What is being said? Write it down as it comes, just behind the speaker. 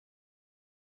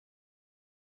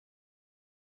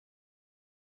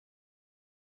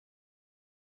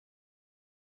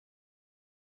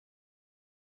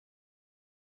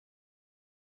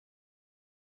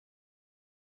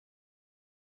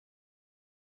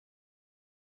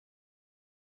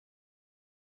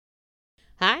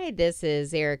Hi, this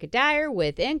is Erica Dyer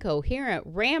with Incoherent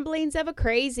Ramblings of a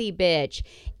Crazy Bitch,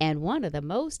 and one of the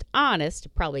most honest,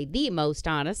 probably the most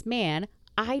honest man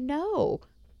I know.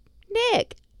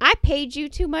 Nick, I paid you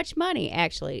too much money.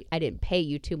 Actually, I didn't pay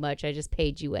you too much. I just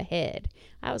paid you ahead.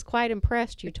 I was quite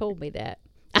impressed you told me that.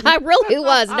 I really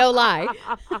was, no lie.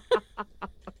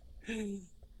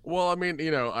 Well, I mean,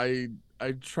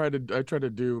 I try to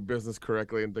do business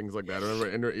correctly and things like that.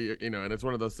 And and it's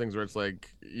one of those things where it's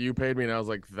like you paid me, and I was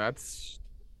like, that's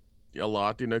a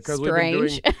lot, because we've been doing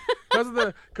Strange.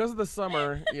 because of the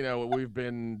summer. We've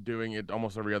been doing it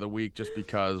almost every other week just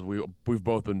because we've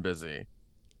both been busy.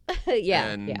 Yeah.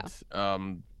 And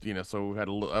so we've had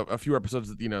a few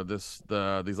episodes,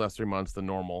 these last 3 months than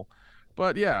normal.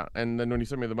 But yeah, and then when you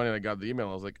sent me the money and I got the email,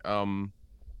 I was like,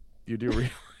 you do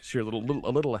realize you're a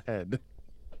little ahead.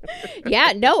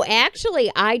 Yeah, no,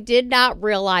 actually, I did not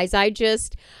realize.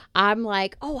 I'm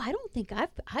like, oh, I don't think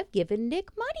I've given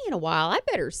Nick money in a while. I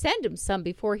better send him some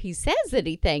before he says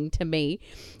anything to me,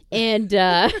 and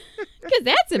because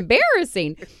that's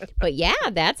embarrassing. But yeah,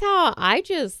 that's how I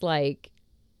just like,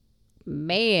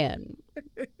 man.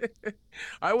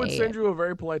 I would send you a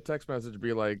very polite text message,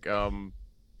 be like,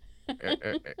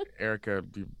 Erica,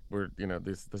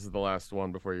 this is the last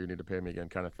one before you need to pay me again,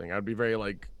 kind of thing. I'd be very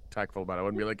like tactful about it. I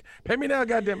wouldn't be like, pay me now,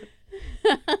 goddammit.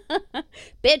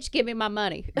 Bitch, give me my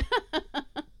money.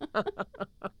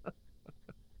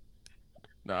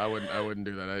 No, I wouldn't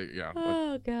do that.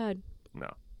 Oh God.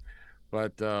 No.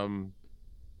 But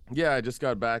yeah, I just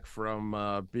got back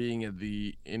from being at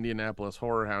the Indianapolis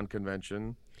Horror Hound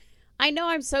Convention. I know,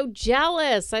 I'm so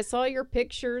jealous. I saw your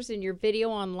pictures and your video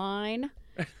online.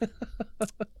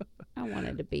 I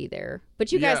wanted to be there.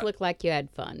 But you guys look like you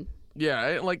had fun.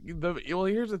 Yeah,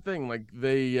 here's the thing. Like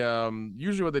they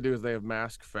usually what they do is they have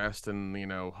Mask Fest and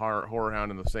Horror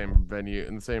Hound in the same venue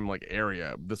in the same like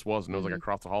area. This wasn't. It was like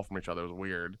across the hall from each other. It was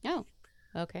weird. Oh,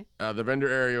 okay. The vendor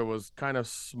area was kind of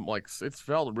it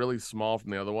felt really small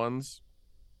from the other ones,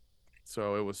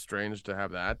 so it was strange to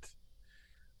have that.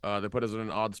 They put us in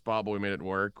an odd spot, but we made it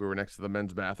work. We were next to the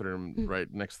men's bathroom, right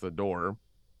next to the door.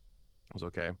 It was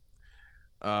okay.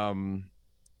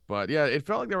 But yeah, it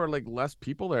felt like there were like less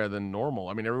people there than normal.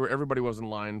 I mean, everybody was in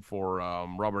line for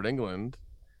Robert Englund.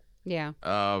 Yeah.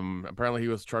 Apparently he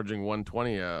was charging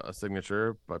 $120 a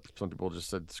signature, but some people just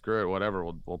said, "Screw it, whatever,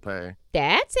 we'll pay."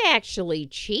 That's actually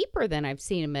cheaper than I've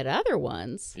seen him at other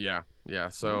ones. Yeah.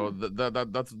 So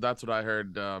that's what I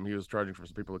heard. He was charging for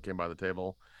some people who came by the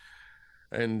table,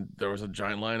 and there was a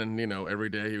giant line, and every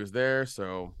day he was there,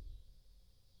 so.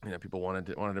 People wanted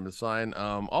him to sign.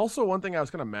 Also, one thing I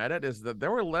was kind of mad at is that there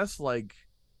were less like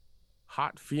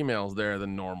hot females there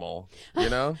than normal.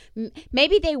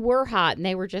 Maybe they were hot and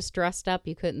they were just dressed up.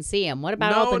 You couldn't see them. What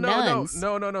about all the nuns?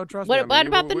 No. Trust me. What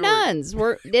about the nuns?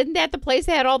 Isn't that the place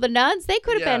that had all the nuns? They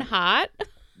could have been hot.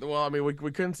 Well, I mean, we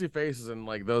couldn't see faces, and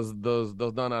like those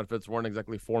nun outfits weren't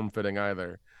exactly form fitting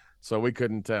either, so we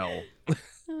couldn't tell.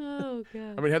 Oh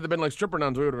God. I mean, had they been like stripper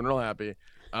nuns, we would have been real happy.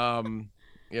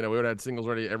 We would have had singles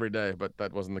ready every day, but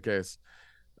that wasn't the case.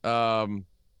 But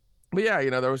yeah,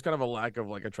 there was kind of a lack of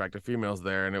like attractive females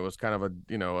there, and it was kind of a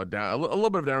little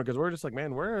bit of down because we're just like,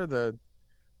 man, where are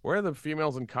the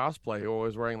females in cosplay who are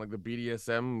always wearing like the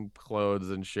BDSM clothes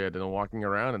and shit and walking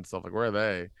around and stuff? Like, where are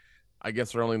they? I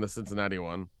guess they're only in the Cincinnati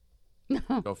one.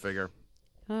 Go figure.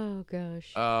 Oh gosh.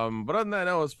 But other than that,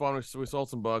 no, it was fun. We sold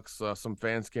some books. Some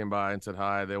fans came by and said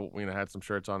hi. They had some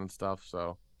shirts on and stuff.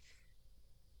 So.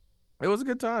 It was a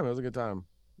good time.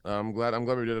 I'm glad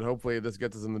we did it. Hopefully this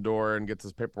gets us in the door and gets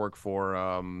us paperwork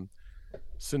for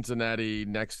Cincinnati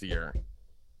next year.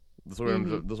 This way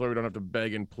we don't have to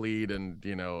beg and plead and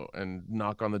and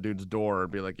knock on the dude's door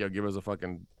and be like, "Yo, give us a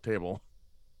fucking table."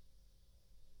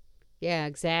 Yeah,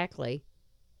 exactly.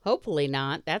 Hopefully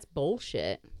not. That's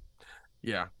bullshit.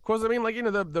 Yeah, because I mean, like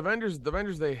the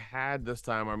vendors they had this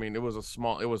time. I mean, it was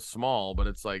small, but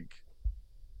it's like.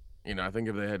 I think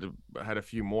if they had a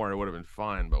few more, it would have been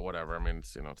fine. But whatever. I mean,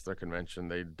 it's their convention.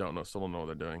 They still don't know what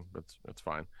they're doing. But it's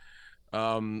fine.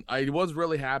 I was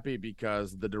really happy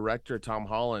because the director Tom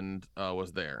Holland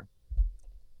was there.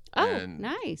 Oh,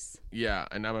 nice. Yeah,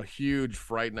 and I'm a huge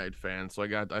Fright Night fan, so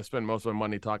I spent most of my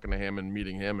money talking to him and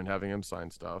meeting him and having him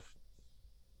sign stuff.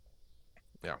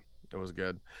 Yeah, it was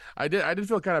good. I did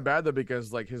feel kind of bad though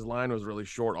because like his line was really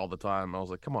short all the time. I was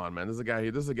like, come on, man, this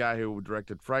is a guy who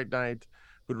directed Fright Night.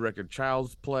 Who directed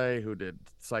Child's Play, who did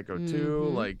Psycho 2,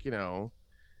 like, he did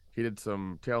he did a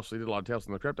lot of Tales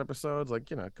from the Crypt episodes, like,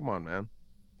 come on, man.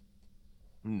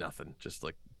 Nothing. Just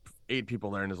like 8 people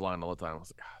there in his line all the time. I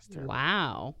was like, it's terrible.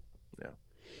 Wow.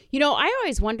 Yeah. I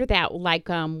always wonder that, like,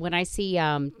 when I see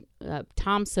Tom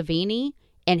Savini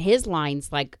and his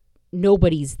line's like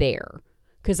nobody's there.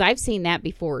 Because I've seen that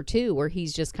before too, where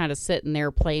he's just kind of sitting there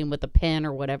playing with a pen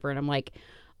or whatever, and I'm like,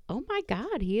 oh my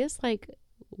God, he is like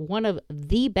one of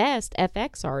the best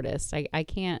FX artists. I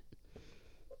can't,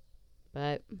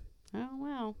 but oh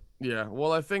well. Yeah,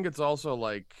 well, I think it's also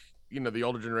like, the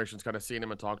older generation's kind of seen him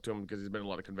and talked to him because he's been in a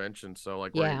lot of conventions. So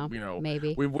like, Yeah,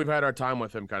 maybe. we've had our time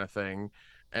with him, kind of thing,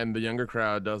 and the younger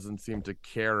crowd doesn't seem to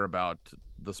care about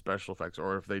the special effects,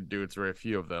 or if they do, it's very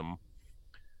few of them.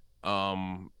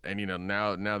 And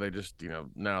now they just,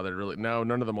 now they're really, now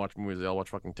none of them watch movies. They all watch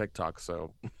fucking TikTok.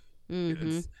 So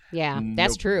Mm-hmm. it's Yeah,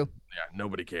 that's nope, true. yeah,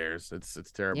 nobody cares.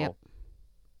 It's terrible. Yep.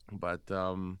 But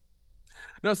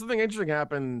no, something interesting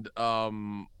happened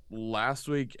last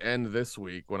week and this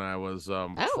week when I was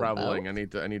Oh, traveling.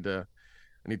 both. I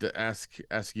need to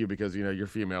ask you because you're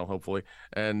female, hopefully,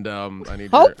 and I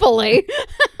need your Hopefully.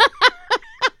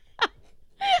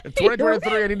 in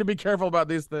 2023. I need to be careful about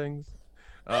these things.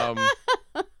 But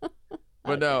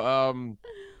no,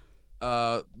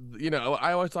 I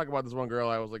always talk about this one girl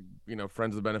I was like,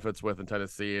 friends with benefits with in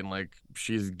Tennessee, and like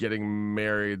she's getting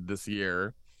married this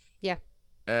year. Yeah.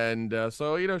 And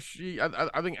so I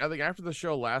think after the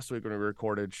show last week when we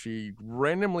recorded, she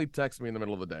randomly texted me in the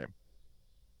middle of the day.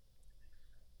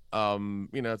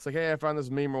 It's like, hey, I found this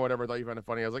meme or whatever. I thought you found it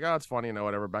funny. I was like, oh, it's funny,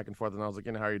 whatever, back and forth. And I was like,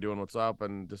 how are you doing? What's up?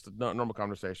 And just a normal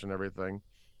conversation, everything.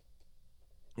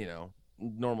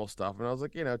 Normal stuff. And I was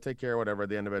like, take care, whatever. At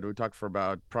the end of it, we talked for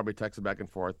about, probably texted back and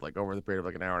forth, like over the period of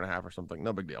like an hour and a half or something.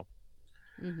 No big deal.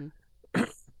 Mm-hmm.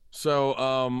 So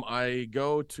I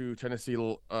go to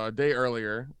Tennessee a day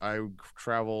earlier. I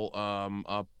travel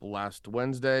up last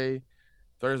Wednesday.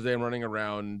 Thursday I'm running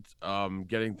around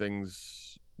getting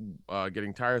things,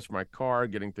 getting tires for my car,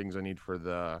 getting things I need for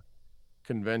the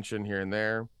convention here and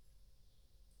there.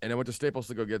 And I went to Staples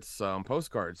to go get some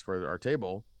postcards for our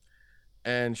table.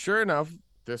 And sure enough,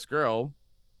 this girl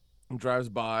drives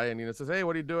by and says, hey,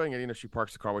 what are you doing? And she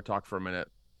parks the car. We talk for a minute.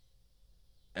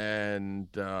 And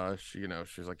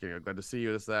she's like, glad to see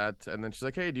you, this, that. And then she's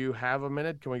like, hey, do you have a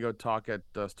minute? Can we go talk at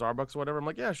Starbucks or whatever? I'm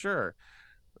like, yeah, sure.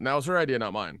 And that was her idea,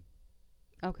 not mine.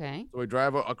 Okay. So we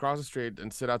drive across the street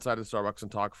and sit outside of Starbucks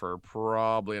and talk for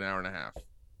probably an hour and a half.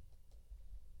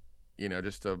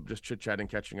 Just chit-chatting,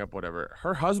 catching up, whatever.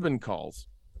 Her husband calls.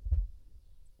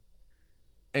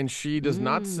 And she does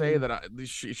not say that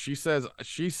she says,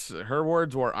 her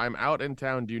words were, I'm out in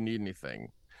town. Do you need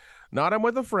anything? Not I'm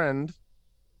with a friend.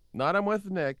 Not I'm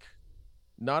with Nick.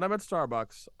 Not I'm at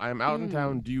Starbucks. I'm out in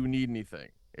town. Do you need anything?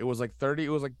 It was like 30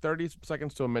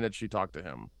 seconds to a minute she talked to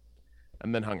him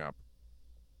and then hung up.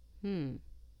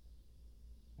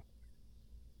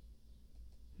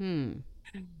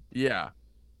 Yeah.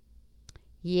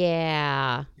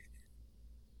 Yeah.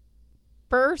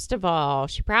 First of all,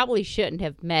 she probably shouldn't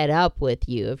have met up with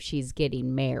you if she's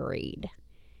getting married.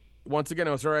 Once again,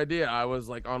 it was her idea. I was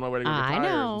like on my way to go get I tires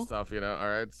know. and stuff, All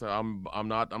right, so I'm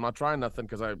not trying nothing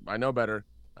because I know better.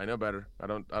 I know better. I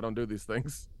don't do these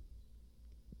things.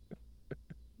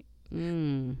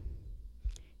 Is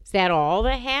that all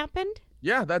that happened?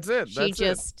 Yeah, that's it.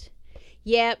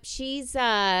 Yep, she's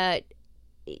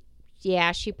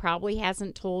yeah, she probably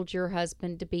hasn't told your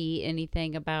husband to be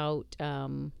anything about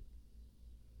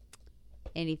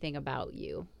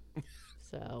you.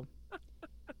 So,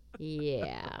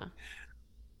 yeah.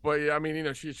 But yeah, I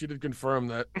mean, she did confirm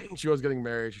that she was getting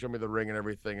married. She showed me the ring and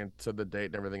everything, and said the date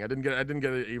and everything. I didn't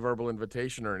get a verbal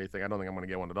invitation or anything. I don't think I'm gonna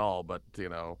get one at all. But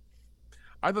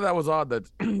I thought that was odd that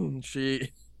she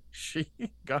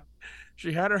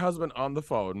had her husband on the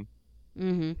phone.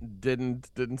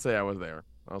 Didn't say I was there.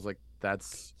 I was like,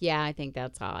 yeah, I think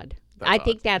that's odd. I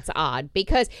think that's odd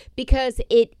because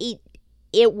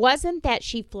it wasn't that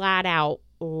she flat out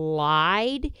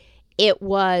lied. It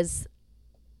was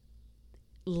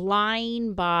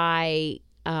lying by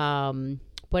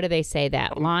what do they say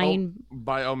that? Lying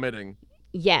by omitting.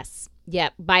 Yes.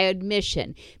 Yep, by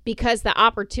admission. Because the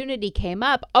opportunity came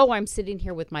up, oh, I'm sitting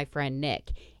here with my friend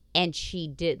Nick, and she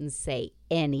didn't say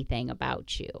anything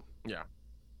about you. Yeah.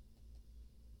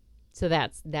 So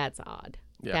that's odd.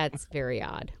 Yeah. That's very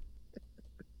odd.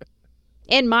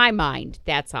 In my mind,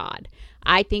 that's odd.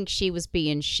 I think she was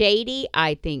being shady.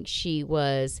 I think she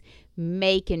was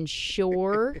making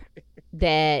sure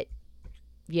that,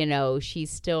 she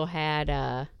still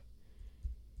had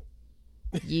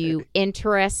you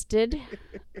interested.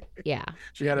 Yeah.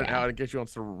 She had it out in case she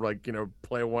wants to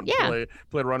play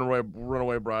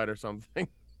runaway bride or something.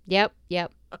 Yep.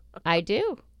 I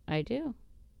do.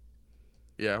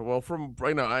 Yeah, well, from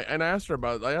right now, I asked her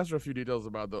a few details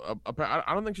about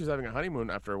I don't think she's having a honeymoon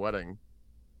after a wedding.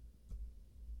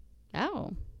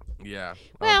 Oh. Yeah, I don't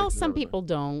Well, think she's some ever. people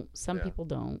don't. Some Yeah, people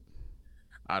don't.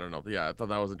 I don't know. Yeah, I thought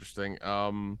that was interesting.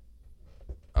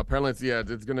 Apparently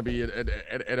it's gonna be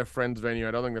at a friend's venue.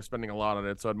 I don't think they're spending a lot on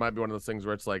it, so it might be one of those things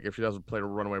where it's like if she doesn't play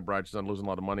Runaway Bride, she's not losing a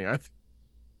lot of money. I think.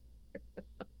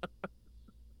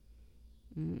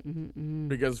 Mm-mm-mm.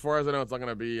 Because as far as I know, it's not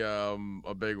gonna be a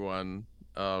big one.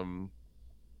 Um,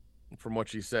 from what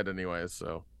she said, anyways.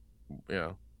 So,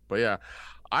 yeah, but yeah,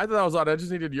 I thought that was odd. I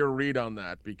just needed your read on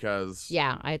that because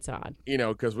Yeah, it's odd.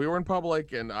 because we were in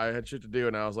public and I had shit to do,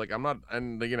 and I was like, I'm not,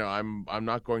 and I'm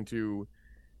not going to.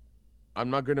 I'm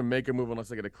not going to make a move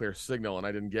unless I get a clear signal, and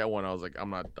I didn't get one. I was like, I'm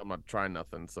not trying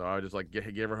nothing. So I just like gave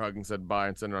her a hug and said bye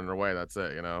and sent her on her way. That's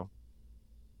it.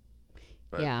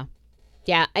 But Yeah.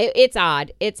 Yeah, it's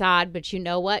odd. It's odd, but you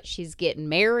know what? She's getting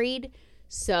married.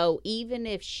 So even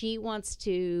if she wants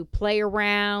to play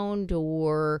around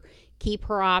or keep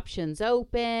her options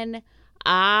open,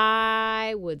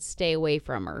 I would stay away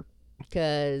from her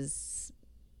because,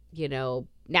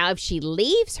 now if she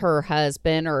leaves her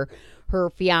husband or her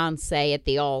fiance at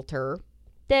the altar,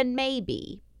 then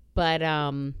maybe. But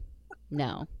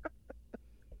no.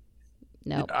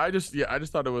 No. I just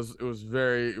thought it was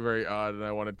very very odd, and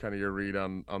I wanted kind of your read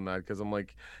on that because I'm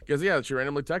like she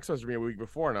randomly texted me a week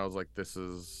before, and I was like, this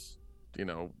is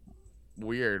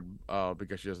weird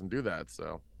because she doesn't do that,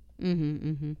 so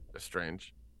it's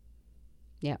strange.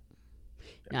 Yeah.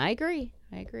 No, I agree.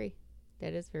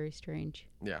 That is very strange.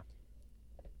 Yeah,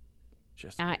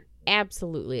 just I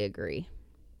absolutely agree.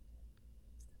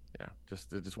 yeah,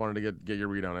 just wanted to get your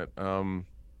read on it.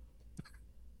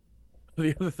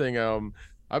 The other thing,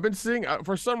 I've been seeing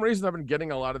for some reason I've been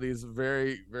getting a lot of these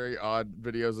very very odd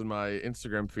videos in my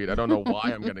Instagram feed. I don't know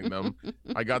why I'm getting them.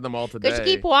 I got them all Because you today.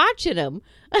 keep watching them.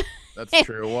 That's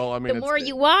true. Well, I mean, The more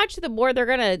you watch, the more they're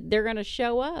gonna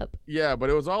show up. yeah, but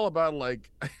it was all about like,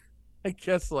 I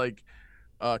guess like,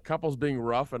 couples being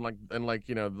rough and like like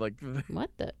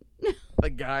What the? the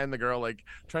guy and the girl like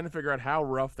trying to figure out how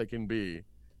rough they can be,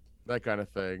 that kind of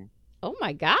thing. Oh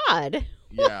my God.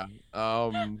 Yeah.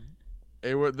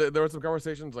 There were some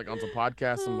conversations like on some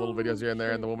podcasts, some little videos here and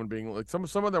there, and the woman being like, some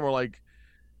of them were like,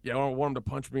 "Yeah, I don't want him to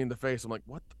punch me in the face." I'm like,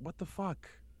 "What the fuck?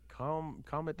 Calm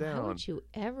it Why down." would you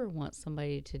ever want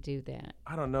somebody to do that?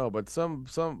 I don't know, but some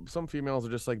females are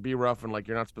just like be rough and like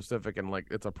you're not specific and like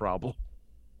it's a problem.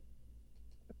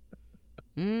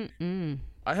 Mm-mm.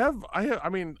 I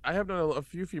mean I have known a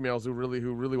few females who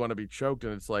really want to be choked,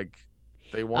 and it's like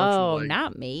they want you Oh, like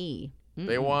not me.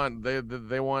 they Mm-mm. want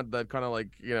they want that kind of like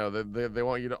they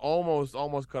want you to almost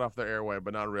cut off their airway,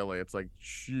 but not really. It's like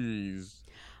jeez.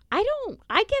 I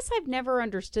guess I've never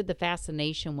understood the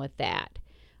fascination with that.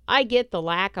 I get the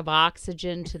lack of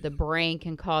oxygen to the brain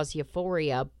can cause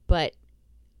euphoria, but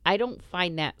I don't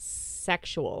find that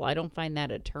sexual. I don't find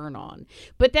that a turn on.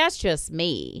 But that's just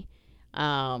me.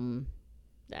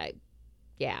 I,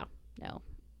 yeah, no. I don't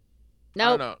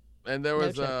Nope. know. And there No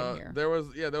was choking here. there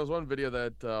was one video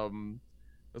that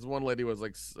this one lady was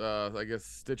like I guess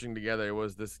stitching together. It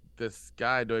was this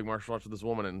guy doing martial arts with this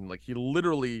woman, and like he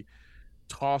literally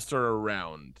tossed her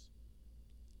around,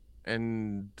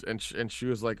 and she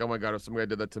was like, "Oh my god, if some guy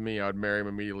did that to me, I would marry him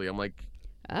immediately." I'm like,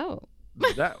 Oh.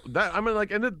 that I mean,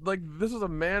 like, and it, like this is a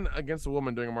man against a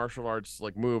woman doing a martial arts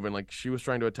like move, and like she was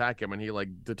trying to attack him, and he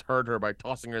like deterred her by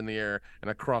tossing her in the air and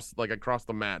across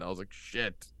the mat. I was like,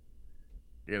 shit,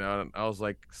 and I was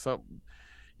like, so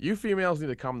you females need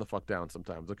to calm the fuck down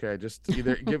sometimes, okay? Just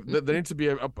either give there needs to be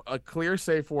a clear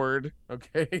safe word,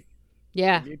 okay?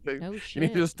 Yeah. You No need to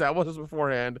shit. establish this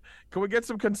beforehand. Can we get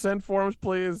some consent forms,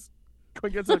 please? Can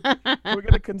we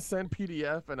get a consent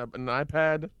PDF and an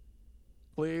iPad,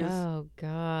 please? Oh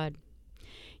God.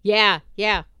 Yeah,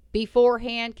 yeah.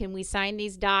 Beforehand, can we sign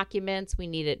these documents? We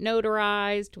need it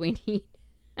notarized. We need.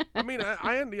 I mean,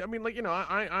 I mean, like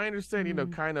I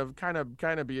understand, kind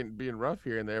of being rough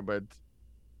here and there, but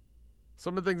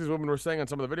some of the things these women were saying on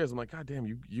some of the videos, I'm like, God damn,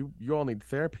 you all need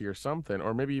therapy or something,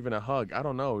 or maybe even a hug. I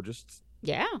don't know, just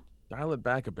Yeah. dial it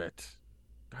back a bit.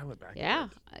 Dial it back. Yeah.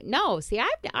 A bit. No, see,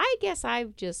 I guess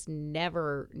I've just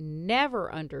never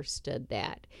understood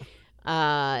that.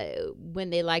 When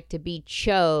they like to be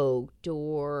choked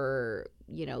or,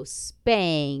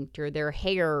 spanked or their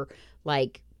hair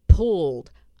like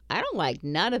pulled. I don't like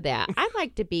none of that. I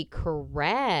like to be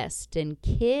caressed and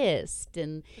kissed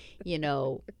and,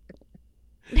 not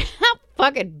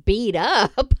fucking beat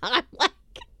up. I'm like,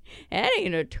 that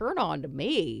ain't a turn on to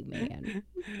me, man.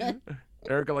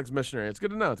 Erica likes missionary. It's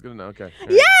good to know. It's good to know. Okay. All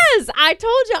right. Yes, I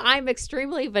told you I'm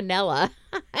extremely vanilla.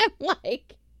 I'm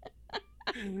like,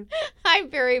 I'm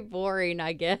very boring,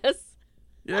 I guess.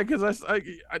 Yeah, because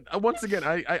once again,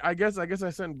 I guess I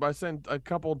sent a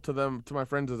couple to them to my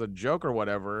friends as a joke or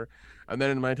whatever, and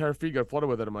then my entire feed got flooded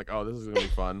with it. I'm like, oh, this is gonna be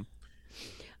fun,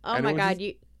 Oh and it my was God, just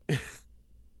you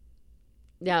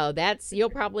no, that's you'll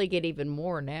probably get even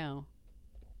more now.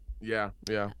 yeah,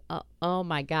 yeah, Oh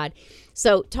my God.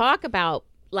 So talk about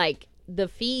like the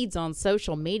feeds on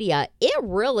social media. It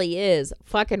really is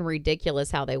fucking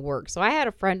ridiculous how they work. So I had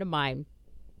a friend of mine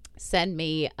send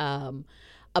me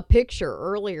a picture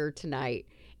earlier tonight,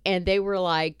 and they were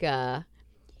like,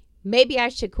 maybe I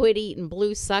should quit eating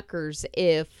blue suckers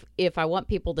if I want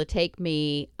people to take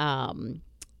me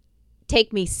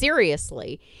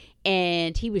seriously.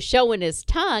 And he was showing his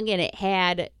tongue,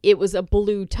 and it was a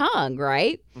blue tongue,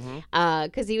 right? mm-hmm.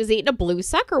 Because he was eating a blue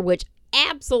sucker, which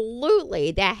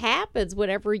absolutely that happens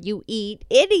whenever you eat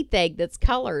anything that's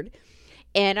colored.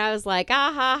 And I was like,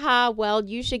 ah ha ha, well,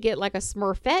 you should get like a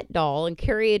Smurfette doll and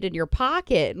carry it in your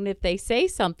pocket, and if they say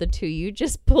something to you,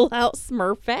 just pull out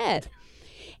Smurfette.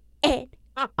 And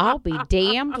I'll be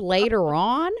damned, later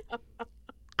on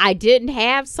I didn't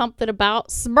have something about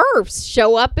Smurfs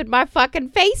show up in my fucking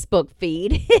Facebook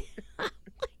feed. Like,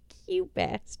 you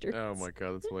bastards. Oh my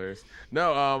god, that's hilarious.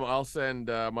 No, I'll send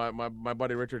my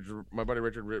buddy Richard. My buddy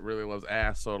Richard really loves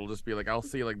ass, so it'll just be like I'll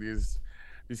see like these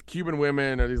Cuban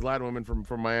women or these Latin women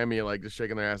from Miami like just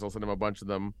shaking their ass. I'll send him a bunch of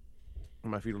them,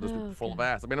 and my feed will just be Oh, full of God.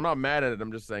 ass. I mean, I'm not mad at it.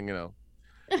 I'm just saying, there's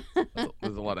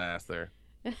a lot of ass there.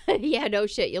 Yeah, no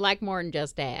shit. You like more than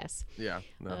just ass. Yeah,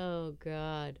 no. Oh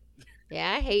God.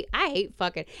 Yeah, I hate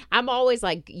fucking. I'm always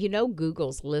like,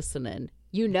 Google's listening.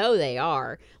 They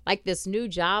are. Like this new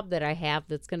job that I have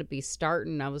that's going to be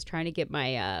starting. I was trying to get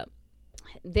my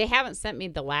they haven't sent me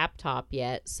the laptop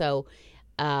yet, so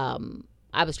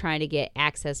I was trying to get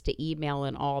access to email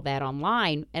and all that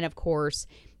online. And of course,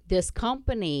 this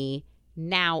company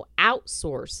now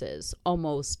outsources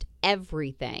almost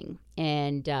everything.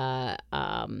 And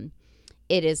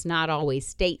it is not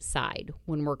always stateside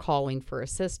when we're calling for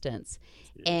assistance.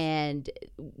 Yes. And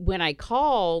when I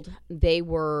called, they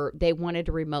wanted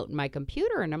to remote my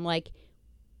computer, and I'm like,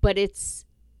 but it's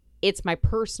my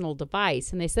personal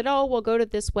device. And they said, oh, well, go to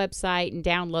this website and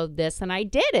download this. And I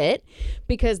did it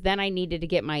because then I needed to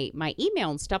get my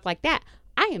email and stuff like that.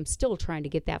 I am still trying to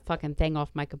get that fucking thing off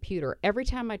my computer. Every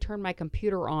time I turn my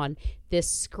computer on, this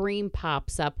screen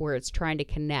pops up where it's trying to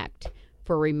connect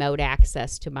for remote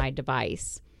access to my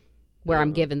device, where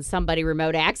I'm giving somebody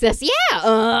remote access. Yeah,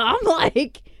 I'm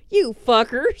like, you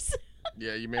fuckers.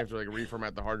 Yeah, you may have to like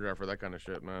reformat the hard drive for that kind of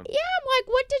shit, man. Yeah, I'm like,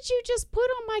 what did you just put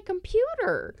on my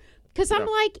computer? Because I'm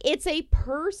like, it's a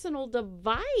personal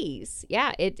device.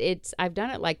 Yeah, it's I've done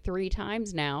it like 3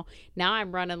 times now. Now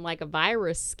I'm running like a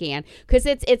virus scan because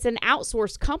it's an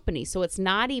outsourced company, so it's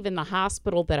not even the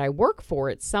hospital that I work for.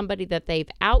 It's somebody that they've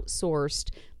outsourced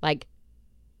like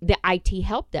the IT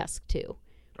help desk to.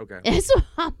 Okay. And so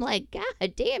I'm like,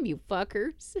 God damn you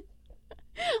fuckers.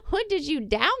 What did you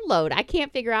download? I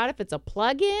can't figure out if it's a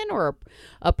plugin or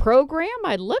a program.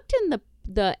 I looked in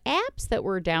the apps that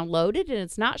were downloaded and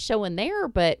it's not showing there,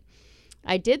 but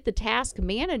I did the task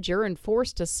manager and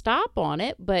forced a stop on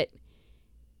it, but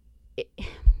I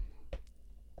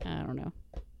don't know.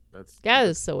 That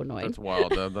is so annoying. That's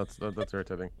wild. That's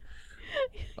irritating.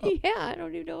 Yeah, I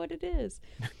don't even know what it is.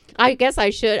 I guess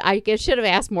should have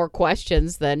asked more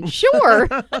questions then. Sure.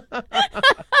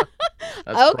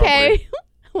 Okay.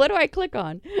 What do I click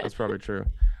on? That's probably true.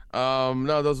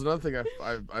 No, there's another thing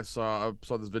I saw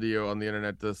this video on the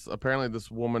internet. Apparently this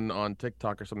woman on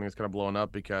TikTok or something is kind of blowing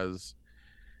up because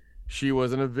she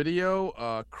was in a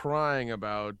video crying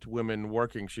about women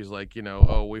working. She's like,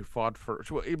 oh, we fought for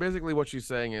basically what she's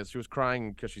saying is she was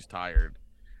crying because she's tired.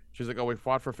 She's like, oh, we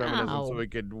fought for feminism so we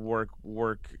could work,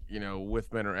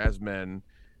 with men or as men,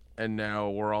 and now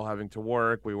we're all having to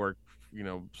work. We work,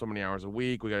 so many hours a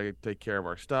week. We gotta take care of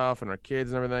our stuff and our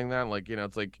kids and everything. That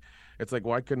it's like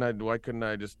why couldn't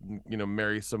I just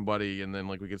marry somebody and then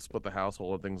like we could split the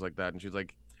household and things like that. And she's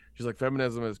like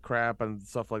feminism is crap and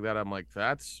stuff like that. I'm like,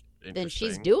 that's interesting. Then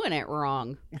she's doing it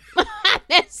wrong.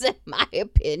 That's in my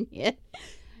opinion.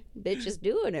 Bitch is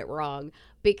doing it wrong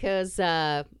because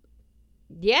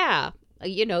yeah,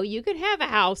 you could have a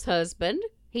house husband.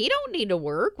 He don't need to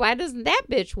work. Why doesn't that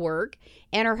bitch work?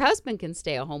 And her husband can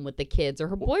stay at home with the kids, or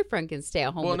her boyfriend can stay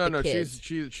at home with the kids.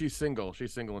 She's single.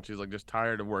 She's single, and she's like just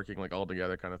tired of working like all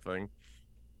together, kind of thing.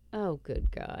 Oh, good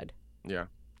God. Yeah.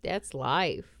 That's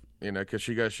life. Because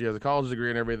she has a college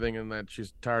degree and everything, and that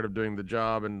she's tired of doing the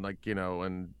job and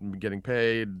and getting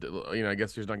paid. I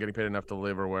guess she's not getting paid enough to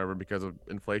live or whatever because of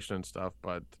inflation and stuff.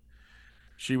 But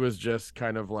she was just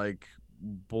kind of like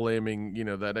blaming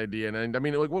that idea, and I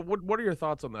mean, like, what are your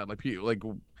thoughts on that? Like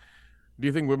Do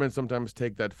you think women sometimes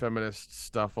take that feminist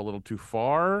stuff a little too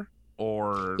far,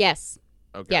 or Yes.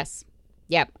 okay? Yes.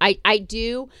 Yep. I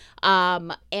do.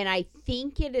 And I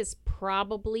think it is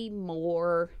probably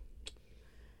more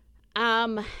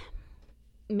um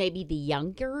maybe the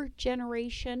younger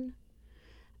generation.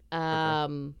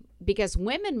 Okay. Because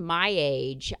women my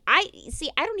age, I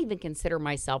don't even consider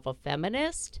myself a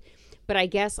feminist, but I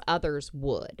guess others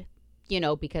would.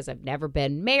 Because I've never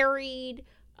been married.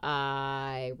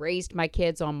 I raised my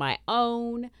kids on my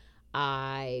own.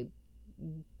 I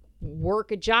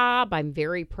work a job. I'm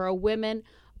very pro women,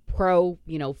 pro,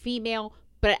 female,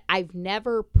 but I've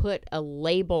never put a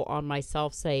label on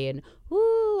myself saying,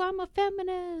 "Ooh, I'm a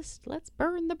feminist. Let's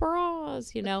burn the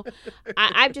bras."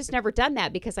 I've just never done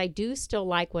that because I do still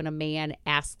like when a man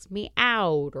asks me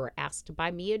out or asks to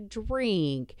buy me a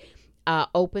drink,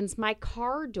 opens my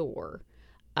car door,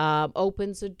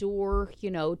 opens a door,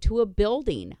 to a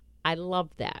building. I love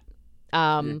that.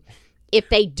 Yeah. If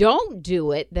they don't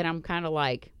do it, then I'm kind of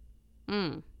like,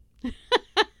 mm.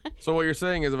 So what you're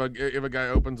saying is, if a guy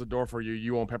opens a door for you,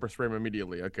 you won't pepper spray him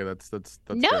immediately. Okay, that's good.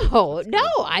 No, That's no.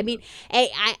 good. I mean,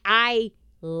 I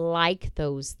like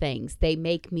those things. They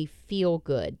make me feel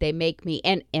good. They make me,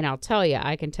 and I'll tell you,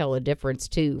 I can tell a difference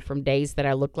too from days that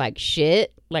I look like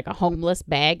shit, like a homeless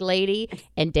bag lady,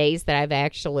 and days that I've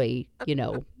actually,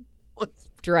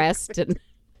 dressed and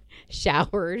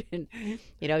showered and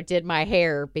did my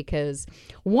hair, because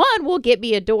one will get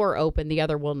me a door open, the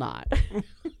other will not.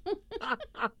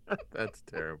 That's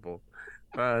terrible.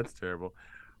 That's terrible.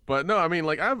 But no, I mean,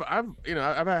 like I've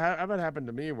had happen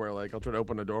to me where like I'll try to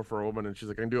open a door for a woman and she's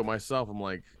like, I can do it myself. I'm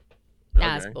like,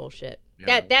 That's okay, bullshit.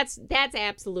 yeah. That's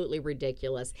absolutely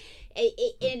ridiculous.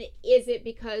 And is it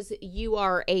because you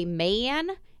are a man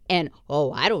and,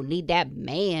 oh, I don't need that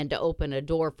man to open a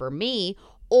door for me,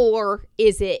 or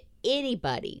is it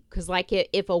anybody? Because like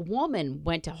if a woman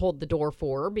went to hold the door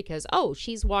for her because, oh,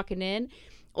 she's walking in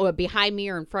or behind me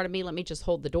or in front of me, let me just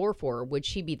hold the door for her, would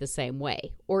she be the same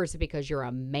way? Or is it because you're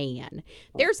a man?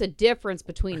 There's a difference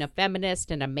between a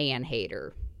feminist and a man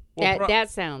hater. Well, That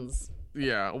sounds.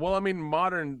 yeah. Well, I mean,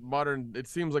 modern. It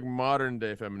seems like modern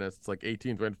day feminists, like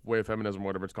 18th wave feminism,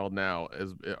 whatever it's called now,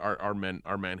 are man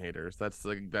haters. That's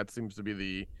like that seems to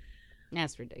be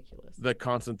That's ridiculous. the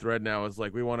constant thread now. Is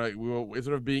like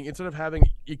instead of having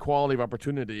equality of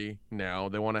opportunity now,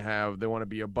 they want to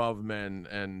be above men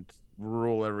and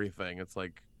rule everything. It's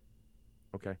like,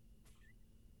 okay,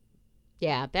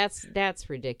 Yeah, that's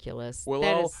ridiculous. we'll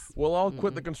That all is, we'll all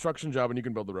quit the construction job and you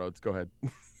can build the roads. Go ahead.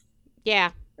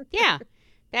 yeah, yeah.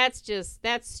 That's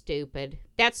stupid.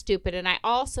 That's stupid. And I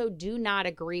also do not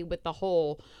agree with the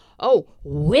whole, oh,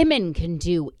 women can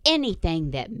do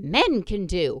anything that men can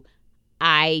do.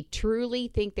 I truly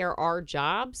think there are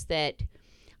jobs that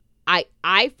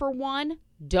I for one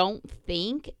don't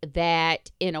think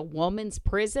that in a woman's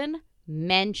prison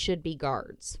men should be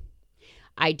guards.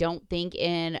 I don't think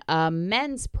in a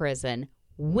men's prison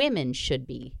women should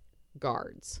be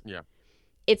guards. Yeah.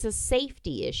 It's a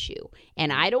safety issue,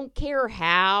 and I don't care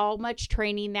how much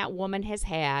training that woman has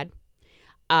had.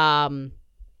 Um,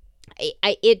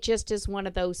 it just is one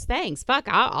of those things. Fuck,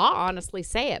 I'll honestly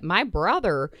say it. My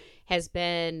brother has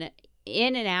been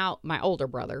in and out. My older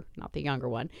brother, not the younger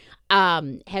one,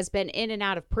 has been in and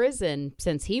out of prison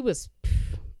since he was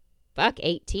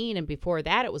 18, and before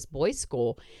that it was boys'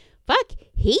 school. Fuck,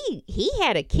 he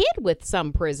had a kid with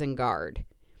some prison guard,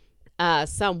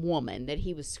 some woman that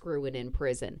he was screwing in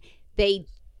prison. They,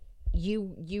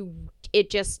 it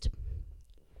just,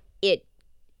 it,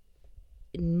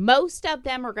 most of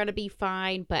them are going to be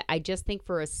fine, but I just think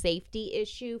for a safety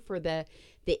issue for the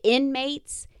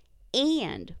inmates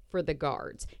and for the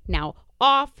guards. Now,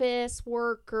 office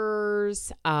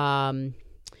workers,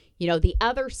 the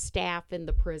other staff in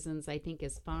the prisons, I think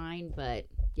is fine, but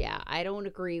yeah, I don't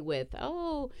agree with,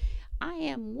 oh, I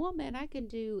am woman, I can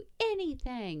do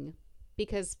anything,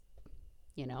 because,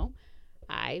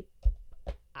 I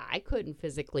couldn't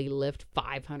physically lift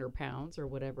 500 pounds or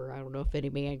whatever. I don't know if any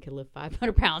man can lift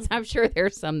 500 pounds. I'm sure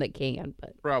there's some that can,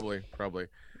 but Probably.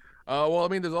 Well, I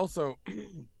mean, there's also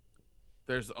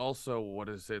what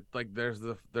is it like? There's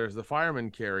the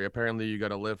fireman carry. Apparently, you got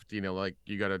to lift. Like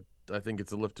you got to. I think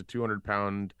it's a lift a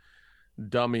 200-pound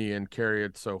dummy and carry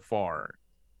it so far.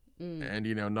 And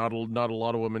not a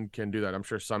lot of women can do that. I'm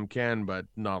sure some can, but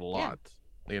not a lot.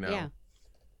 yeah.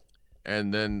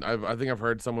 And then I think I've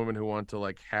heard some women who want to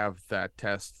like have that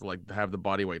test, like have the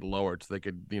body weight lowered so they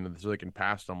could so they can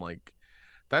pass them. Like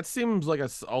that seems like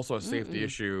also a safety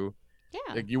issue.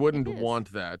 Yeah, Like you wouldn't it is.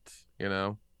 want that.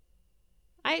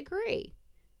 I agree.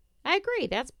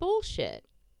 That's bullshit.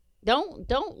 Don't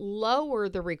lower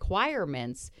the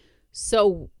requirements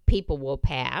so people will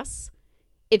pass.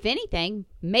 If anything,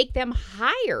 make them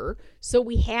higher so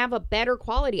we have a better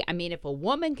quality. I mean, if a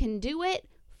woman can do it,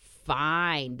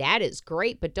 fine. That is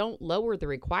great, but don't lower the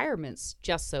requirements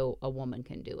just so a woman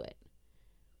can do it.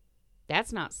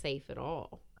 That's not safe at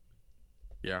all.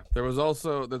 Yeah, there's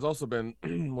also been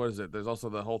what is it? There's also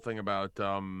the whole thing about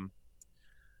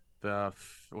the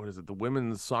what is it? The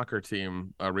women's soccer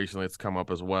team recently it's come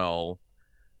up as well.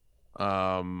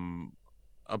 Um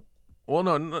uh, well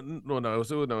no, it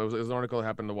was an article that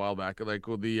happened a while back. Like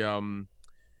well,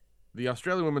 the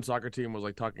Australian women's soccer team was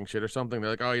like talking shit or something.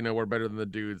 They're like, "Oh, we're better than the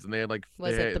dudes." And they had like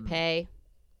Was it the pay?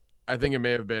 I think it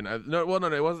may have been. No, well, no,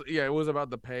 it was. Yeah, it was about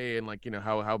the pay and like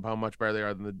how much better they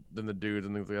are than the dudes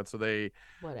and things like that.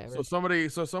 Whatever.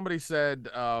 So somebody said,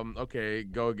 okay,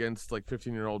 go against like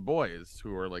 15-year-old boys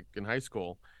who were like in high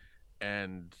school,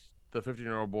 and the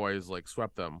 15-year-old boys like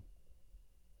swept them.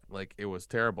 Like it was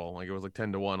terrible. Like it was like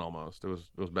 10-1 almost. It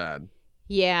was bad.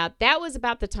 Yeah, that was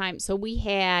about the time. So we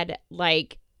had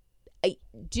like,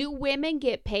 do women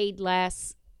get paid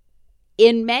less?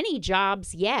 In many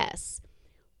jobs, yes.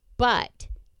 But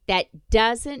that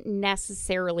doesn't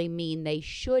necessarily mean they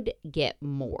should get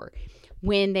more.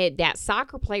 When that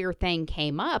soccer player thing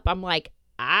came up, I'm like,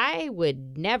 I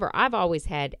would never. I've always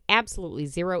had absolutely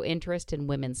zero interest in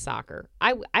women's soccer.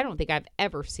 I don't think I've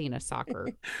ever seen a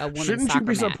women's Shouldn't soccer you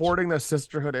be match. supporting the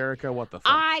sisterhood, Erica? What the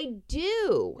fuck? I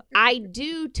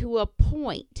do to a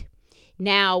point.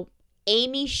 Now,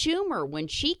 Amy Schumer, when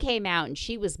she came out and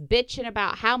she was bitching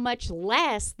about how much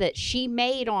less that she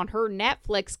made on her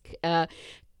Netflix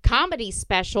comedy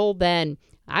special than,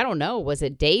 I don't know, was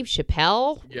it Dave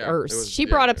Chappelle? Yeah, Or it was, she yeah,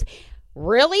 brought up,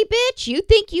 really, bitch? You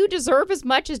think you deserve as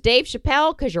much as Dave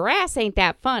Chappelle? Because your ass ain't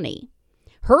that funny.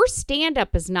 Her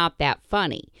stand-up is not that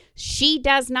funny. She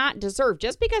does not deserve,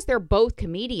 just because they're both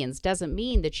comedians doesn't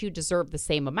mean that you deserve the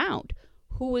same amount.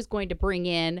 Who is going to bring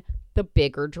in the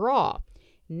bigger draw?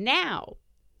 Now,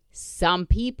 some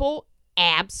people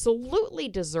absolutely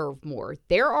deserve more.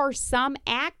 There are some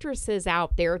actresses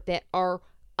out there that are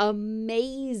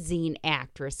amazing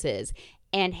actresses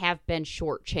and have been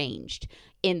shortchanged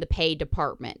in the pay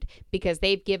department because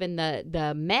they've given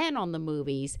the men on the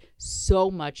movies so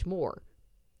much more.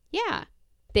 Yeah,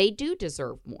 they do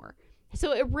deserve more.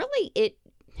 So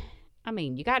I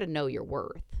mean, you got to know your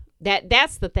worth.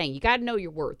 That's the thing. You got to know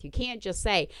your worth. You can't just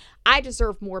say, I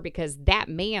deserve more because that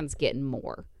man's getting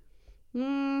more.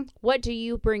 What do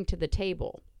you bring to the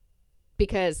table?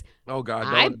 Because oh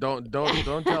God, don't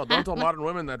tell modern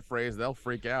women that phrase. They'll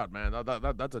freak out, man.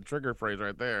 That's a trigger phrase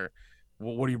right there.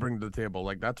 What do you bring to the table?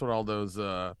 Like that's what all those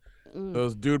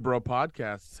dude bro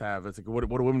podcasts have. It's like what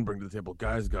do women bring to the table?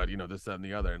 Guys got this, that, and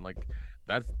the other, and like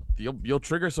that you'll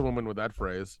trigger some women with that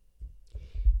phrase.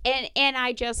 And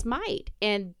I just might.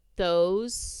 And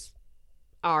those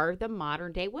are the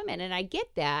modern day women. And I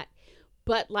get that.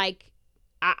 But like,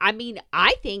 I mean,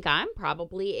 I think I'm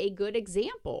probably a good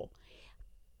example.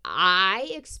 I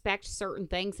expect certain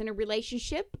things in a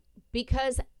relationship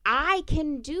because I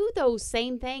can do those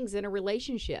same things in a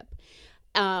relationship.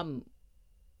 And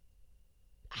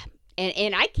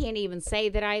I can't even say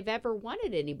that I've ever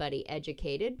wanted anybody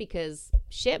educated because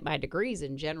shit, my degree's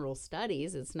in general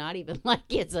studies. It's not even like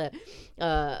it's a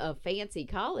fancy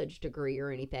college degree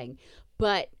or anything.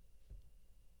 But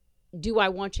do I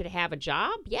want you to have a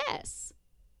job? Yes.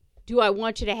 Do I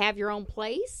want you to have your own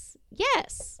place?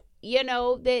 Yes.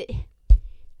 That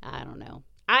I don't know.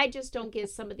 I just don't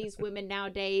get some of these women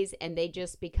nowadays, and they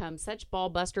just become such ball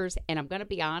busters. And I'm going to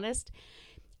be honest,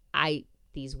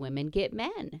 these women get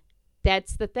men.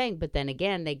 That's the thing. But then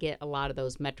again, they get a lot of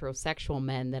those metrosexual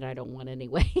men that I don't want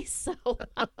anyway. So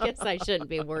I guess I shouldn't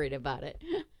be worried about it.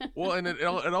 Well, and it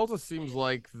also seems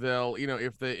like they'll,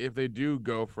 if they do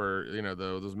go for,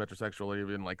 those metrosexual or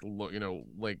even like,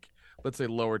 like let's say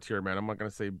lower tier men. I'm not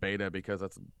going to say beta because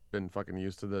that's been fucking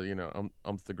used to the,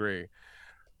 umpth degree.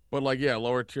 But like, yeah,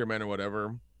 lower tier men or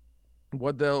whatever.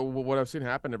 What I've seen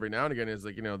happen every now and again is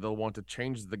like, they'll want to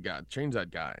change that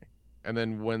guy. And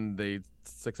then when they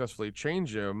successfully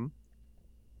change him,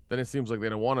 then it seems like they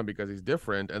don't want him because he's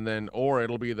different. And then, or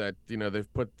it'll be that,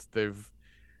 they've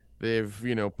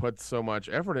put so much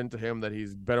effort into him that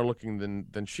he's better looking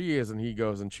than she is. And he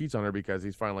goes and cheats on her because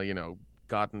he's finally,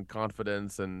 gotten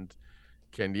confidence and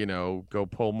can, go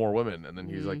pull more women. And then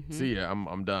he's like, see ya,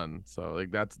 I'm done. So like,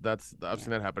 that's I've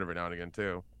seen that happen every now and again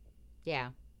too. Yeah.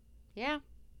 I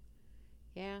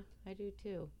do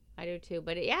too.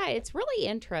 But yeah, it's really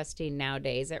interesting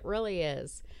nowadays. It really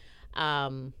is.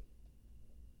 But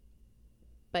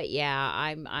yeah,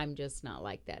 I'm just not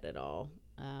like that at all.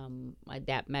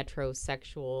 That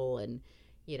metrosexual and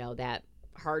that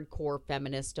hardcore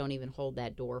feminists don't even hold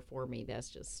that door for me. That's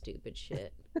just stupid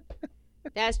shit.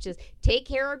 That's just take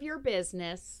care of your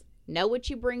business. Know what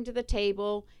you bring to the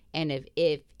table. And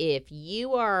if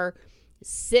you are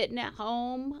sitting at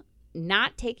home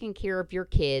not taking care of your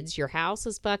kids, your house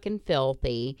is fucking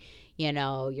filthy, you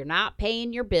know, you're not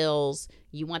paying your bills,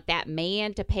 you want that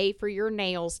man to pay for your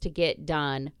nails to get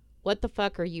done, what the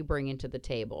fuck are you bringing to the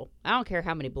table? I don't care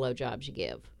how many blowjobs you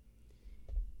give.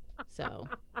 So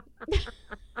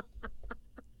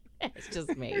it's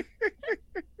just me.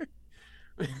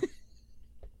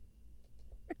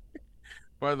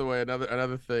 By the way,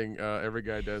 another thing every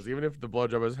guy does, even if the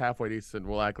blowjob is halfway decent,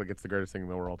 we'll act like it's the greatest thing in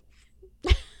the world.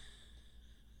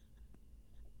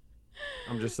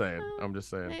 I'm just saying.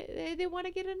 They want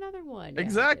to get another one.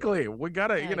 Exactly. We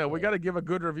gotta, we gotta give a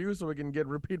good review so we can get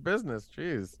repeat business.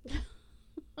 Jeez.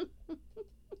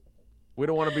 We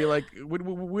don't want to be like we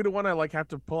don't want to like have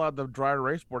to pull out the dry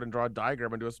erase board and draw a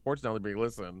diagram and do a sports analogy.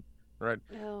 Listen, right?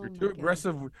 Oh, you're too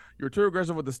aggressive. You're too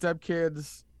aggressive with the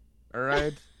stepkids. All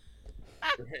right.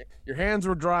 Your hands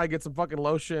were dry. Get some fucking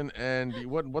lotion. And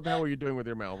what the hell were you doing with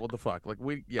your mouth? What the fuck? Like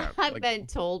I've been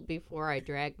told before I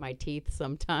drag my teeth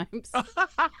sometimes. I'm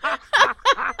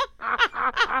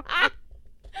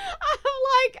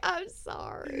like, I'm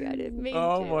sorry. I didn't mean to.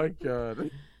 Oh my God.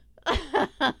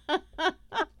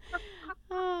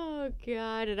 Oh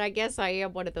God. And I guess I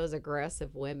am one of those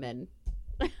aggressive women.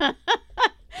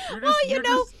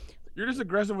 You're just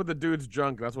aggressive with the dude's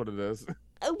junk. That's what it is.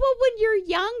 Well, when you're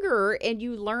younger and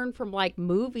you learn from like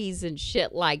movies and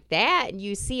shit like that, and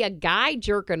you see a guy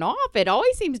jerking off, it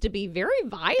always seems to be very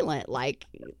violent, like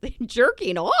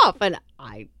jerking off. And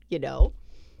I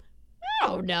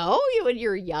don't know. When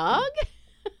you're young,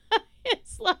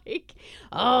 it's like,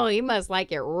 oh, he must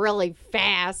like it really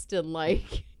fast and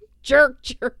like jerk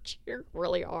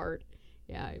really hard.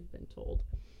 Yeah, I've been told.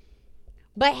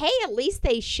 But hey, at least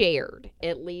they shared.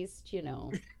 At least,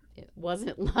 it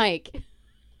wasn't like...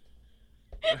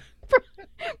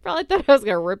 Probably thought I was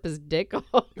gonna rip his dick off.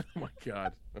 Oh my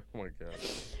god!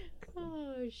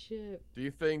 Oh shit! Do you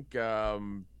think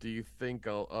some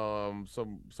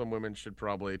women should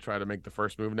probably try to make the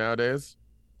first move nowadays?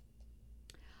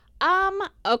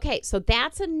 Okay, so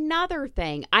that's another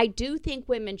thing. I do think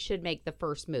women should make the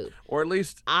first move, or at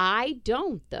least I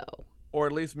don't though. Or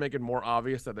at least make it more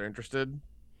obvious that they're interested.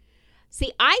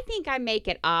 See, I think I make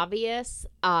it obvious,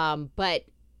 but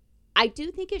I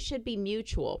do think it should be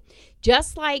mutual.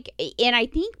 Just like, and I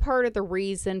think part of the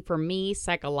reason for me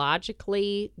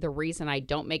psychologically, the reason I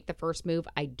don't make the first move,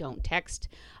 I don't text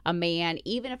a man.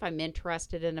 Even if I'm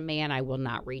interested in a man, I will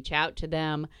not reach out to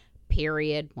them,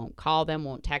 period. Won't call them,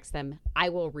 won't text them. I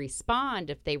will respond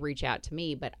if they reach out to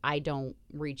me, but I don't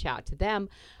reach out to them.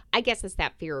 I guess it's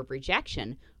that fear of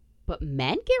rejection. But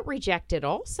men get rejected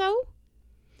also.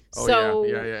 Oh, so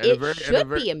yeah. it should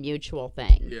be a mutual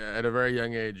thing. Yeah, at a very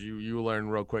young age, you learn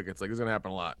real quick. It's like, it's going to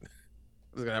happen a lot. It's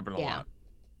going to happen a lot.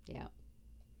 Yeah.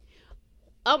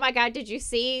 Oh, my God. Did you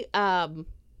see?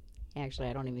 Actually,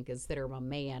 I don't even consider him a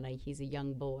man. He's a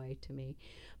young boy to me.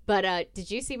 But did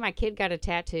you see my kid got a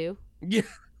tattoo? Yeah.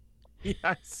 Yeah,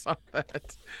 I saw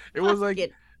that. It was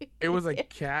like it was a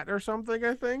cat or something,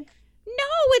 I think. No,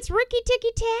 it's Ricky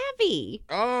Tikki Tavi.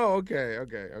 Oh, okay.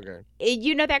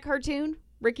 You know that cartoon?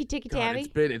 Ricky Tikki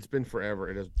Tavi? It's been forever.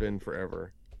 It has been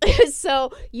forever.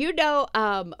 So,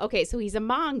 okay, so he's a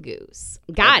mongoose.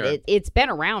 God, okay. It's been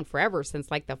around forever, since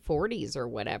like the 40s or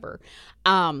whatever.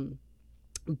 And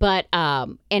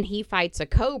he fights a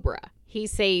cobra. He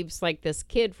saves like this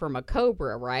kid from a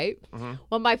cobra, right? Mm-hmm.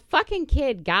 Well, my fucking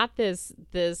kid got this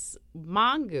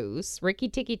mongoose, Ricky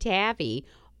Tikki Tavi,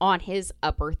 on his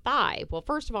upper thigh. Well,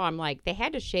 first of all, I'm like, they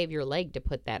had to shave your leg to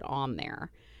put that on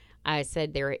there. I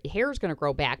said their hair's going to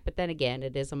grow back, but then again,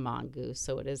 it is a mongoose,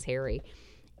 so it is hairy.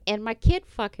 And my kid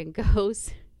fucking goes,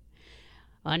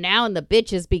 well, now and the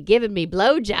bitches be giving me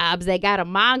blowjobs, they got a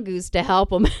mongoose to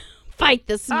help them fight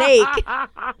the snake. I'm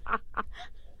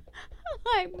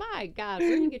like, my God,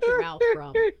 where do you get your mouth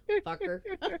from, fucker?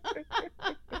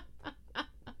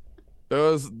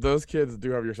 Those kids do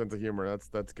have your sense of humor.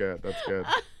 That's good. That's good.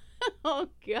 Oh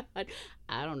God,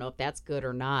 I don't know if that's good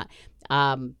or not.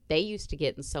 They used to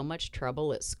get in so much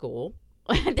trouble at school.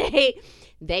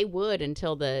 they would,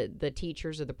 until the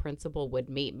teachers or the principal would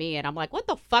meet me, and I'm like, what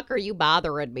the fuck are you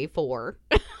bothering me for?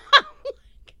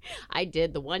 I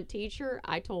did. The one teacher,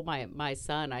 I told my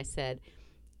son, I said,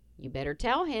 you better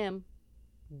tell him,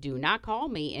 do not call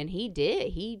me. And he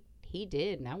did. He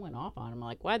did, and I went off on him. I'm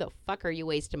like, why the fuck are you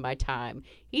wasting my time?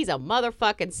 He's a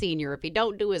motherfucking senior. If he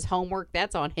don't do his homework,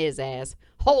 that's on his ass.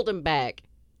 Hold him back.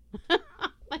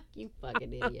 Like, you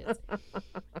fucking idiots.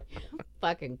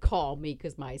 fucking call me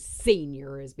because my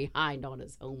senior is behind on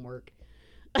his homework.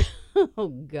 Oh,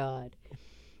 God.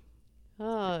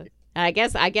 I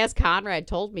guess Conrad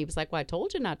told me, he was like, well, I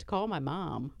told you not to call my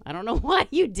mom. I don't know why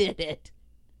you did it.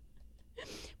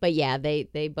 But yeah,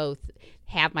 they both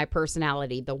have my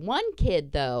personality. The one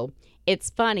kid, though,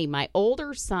 it's funny. My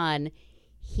older son,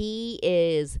 he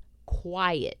is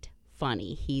quiet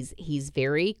funny. He's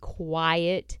very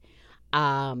quiet.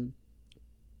 You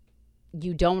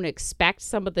don't expect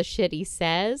some of the shit he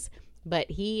says, but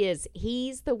he's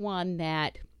the one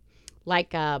that,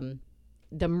 like,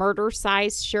 the murder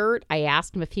size shirt. I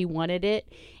asked him if he wanted it.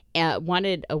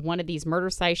 Wanted one of these murder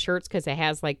size shirts because it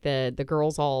has like the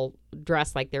girls all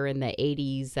dressed like they're in the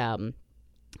 80s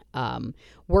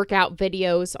workout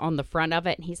videos on the front of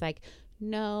it. And he's like,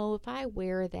 no, if I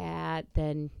wear that,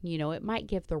 then, it might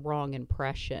give the wrong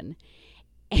impression.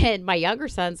 And my younger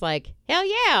son's like, hell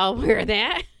yeah, I'll wear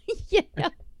that.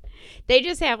 They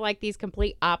just have like these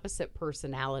complete opposite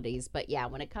personalities. But yeah,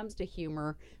 when it comes to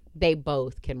humor, they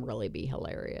both can really be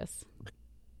hilarious.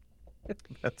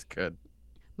 That's good.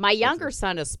 My younger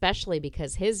son, especially,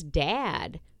 because his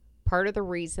dad, part of the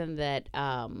reason that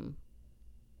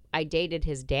I dated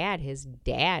his dad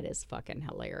is fucking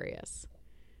hilarious.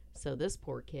 So this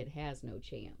poor kid has no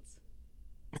chance.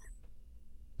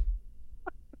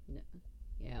 No.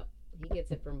 Yeah, he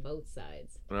gets it from both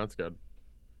sides. That's good.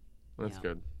 That's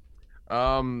good.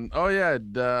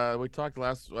 We talked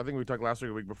last week or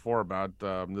the week before about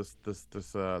this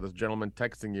gentleman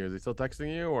texting you. Is he still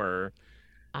texting you, or?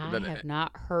 I have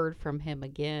not heard from him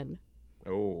again.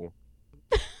 Oh.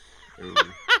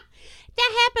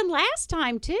 That happened last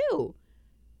time too.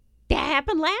 That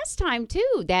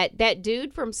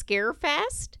dude from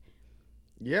Scarefest.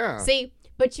 Yeah. See,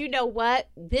 but you know what?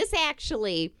 This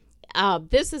actually,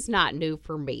 this is not new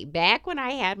for me. Back when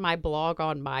I had my blog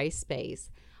on MySpace,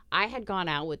 I had gone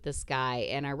out with this guy,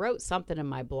 and I wrote something in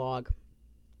my blog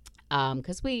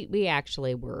because we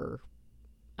actually were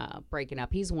breaking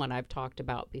up. He's one I've talked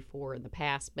about before in the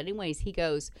past. But anyways, he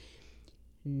goes,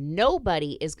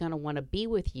 nobody is going to want to be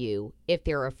with you if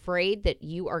they're afraid that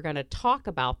you are going to talk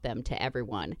about them to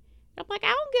everyone. And I'm like, I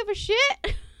don't give a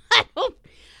shit.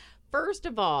 First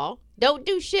of all, don't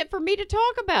do shit for me to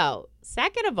talk about.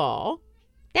 Second of all,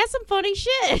 that's some funny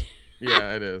shit.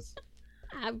 Yeah, it is.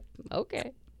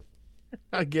 Okay.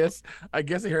 I guess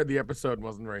he heard the episode and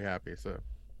wasn't very happy, so.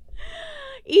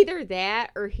 Either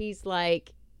that or he's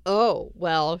like, oh,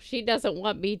 well, she doesn't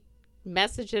want me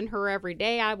messaging her every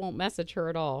day. I won't message her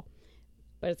at all.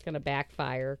 But it's going to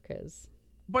backfire because.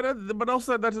 But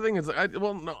also that's the thing is,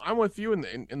 I'm with you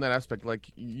in that aspect. Like,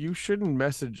 you shouldn't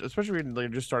message, especially when you're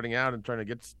just starting out and trying to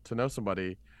get to know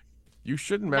somebody. You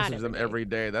shouldn't message them every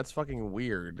day. That's fucking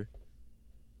weird.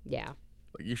 Yeah.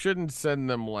 Like, you shouldn't send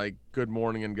them like good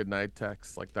morning and good night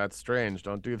texts. Like, that's strange.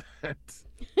 Don't do that.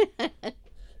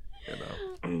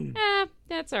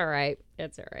 That's all right.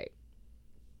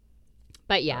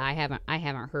 But yeah, I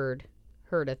haven't heard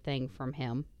a thing from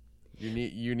him.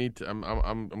 You need to.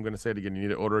 I'm gonna say it again. You need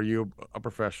to order you a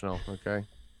professional. Okay.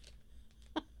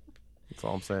 That's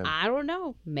all I'm saying. I don't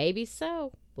know. Maybe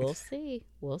so. We'll see.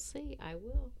 I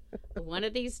will. One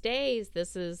of these days.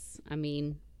 This has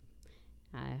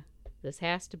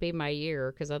to be my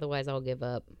year because otherwise I'll give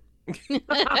up.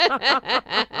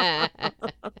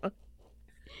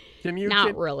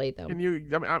 Not really though. Can you? You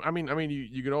could.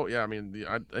 Yeah.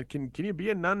 Can you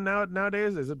be a nun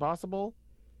nowadays? Is it possible?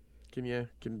 Can you?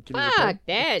 Fuck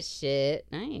that shit.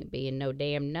 I ain't being no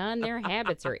damn nun. Their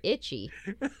habits are itchy.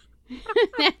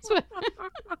 That's what.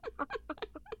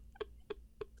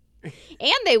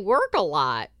 And they work a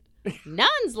lot.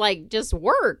 Nuns like just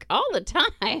work all the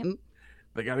time.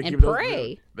 They gotta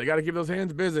pray. They gotta keep those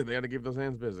hands busy.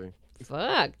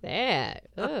 Fuck that.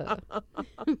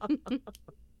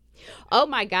 Oh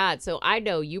my God. So I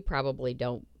know you probably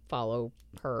don't follow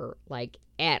her like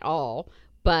at all,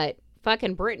 but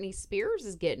fucking Britney Spears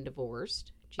is getting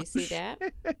divorced. Did you see that?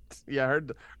 Yeah, I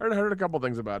heard a couple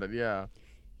things about it. Yeah.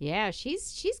 Yeah,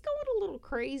 she's going a little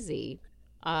crazy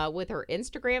with her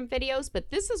Instagram videos, but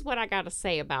this is what I got to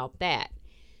say about that.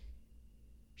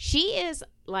 She is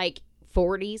like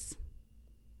 40s,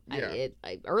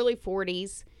 early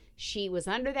 40s. She was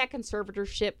under that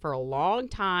conservatorship for a long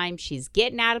time. She's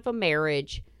getting out of a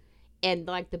marriage. And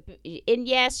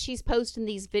yes, she's posting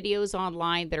these videos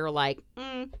online that are like,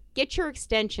 get your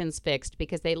extensions fixed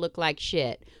because they look like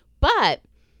shit. But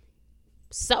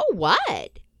so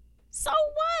what?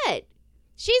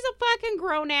 She's a fucking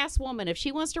grown-ass woman. If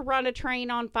she wants to run a train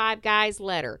on 5 guys,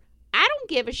 let her. I don't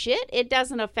give a shit. It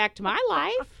doesn't affect my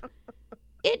life.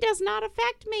 It does not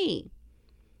affect me.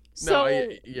 No, So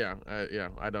yeah.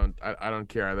 I don't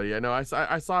care either. Yeah, no, I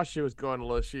saw she was going a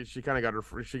little. She kind of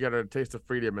got she got a taste of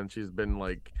freedom, and she's been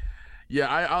like,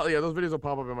 yeah, yeah, those videos will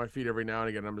pop up in my feed every now and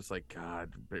again. I'm just like,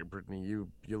 God, Brittany, you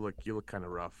look kind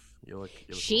of rough. You look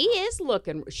a little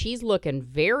rough. she's looking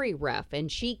very rough,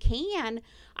 and she can.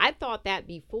 I've thought that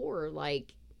before,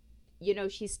 like,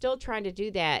 she's still trying to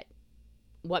do that.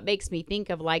 What makes me think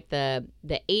of like the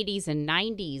 80s and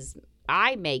 90s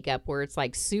eye makeup where it's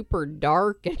like super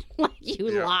dark and like you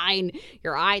Yeah. line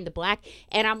your eye in the black.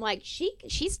 And I'm like,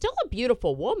 she's still a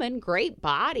beautiful woman, great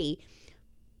body.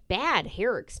 Bad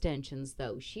hair extensions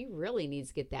though. She really needs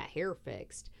to get that hair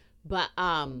fixed. But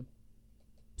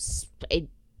it,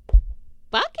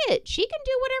 fuck it. She can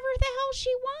do whatever the hell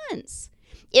she wants.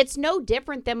 It's no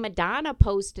different than Madonna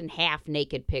posting half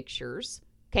naked pictures.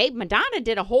 Okay, Madonna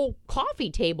did a whole coffee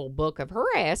table book of her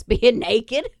ass being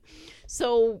naked.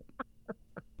 So,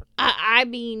 I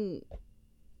mean,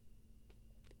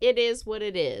 it is what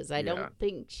it is. I Yeah. don't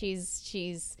think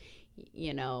she's,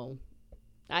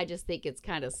 I just think it's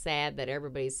kind of sad that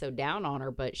everybody's so down on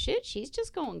her. But shit, she's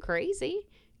just going crazy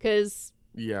because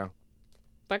Yeah.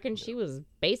 fucking she was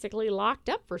basically locked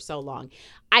up for so long.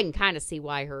 I can kind of see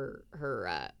why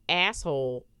her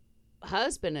asshole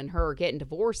husband and her are getting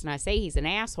divorced, and I say he's an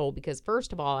asshole because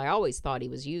first of all, I always thought he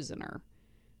was using her.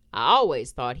 I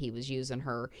always thought he was using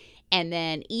her. And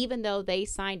then even though they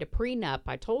signed a prenup,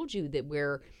 I told you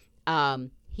that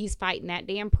he's fighting that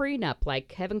damn prenup like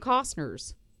Kevin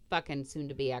Costner's fucking soon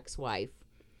to be ex-wife.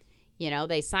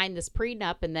 They signed this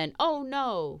prenup and then, oh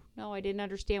no, I didn't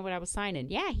understand what I was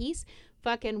signing. Yeah, he's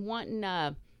fucking wanting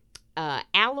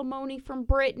alimony from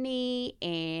Brittany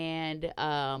and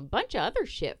a bunch of other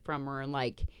shit from her. And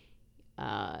like,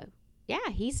 yeah,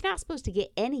 he's not supposed to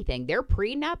get anything. Their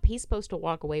prenup, he's supposed to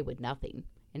walk away with nothing,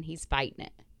 and he's fighting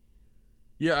it.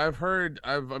 Yeah, I've heard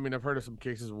of some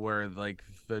cases where like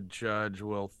the judge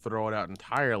will throw it out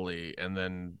entirely, and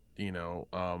then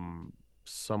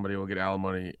somebody will get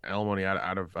alimony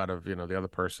out of the other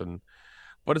person.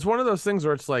 But it's one of those things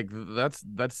where it's like that's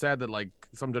sad that like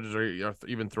some judges are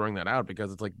even throwing that out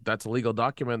because it's like that's a legal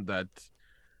document that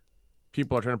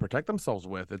people are trying to protect themselves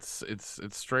with. It's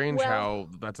strange Well, how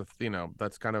that's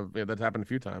kind of that's happened a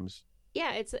few times.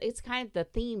 yeah, it's kind of the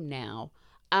theme now.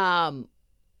 Um,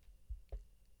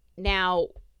 Now,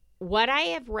 what I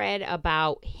have read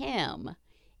about him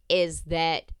is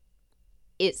that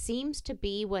it seems to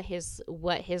be what his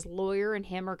lawyer and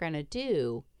him are going to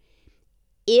do.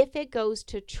 If it goes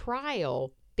to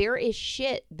trial, there is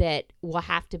shit that will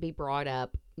have to be brought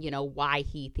up, why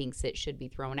he thinks it should be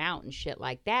thrown out and shit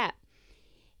like that.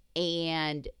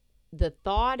 And the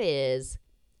thought is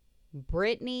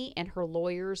Brittany and her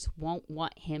lawyers won't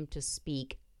want him to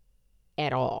speak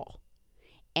at all.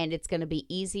 And it's going to be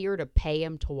easier to pay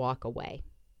him to walk away.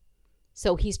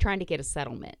 So he's trying to get a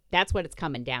settlement. That's what it's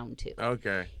coming down to.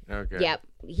 Okay. Yep.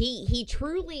 He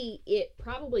truly, it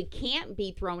probably can't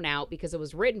be thrown out because it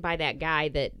was written by that guy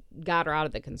that got her out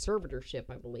of the conservatorship,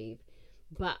 I believe.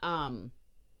 But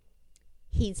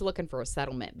he's looking for a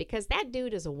settlement because that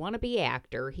dude is a wannabe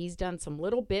actor. He's done some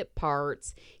little bit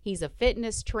parts. He's a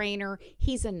fitness trainer.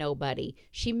 He's a nobody.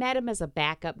 She met him as a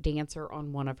backup dancer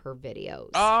on one of her videos.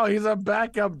 Oh, he's a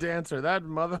backup dancer. That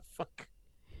motherfucker.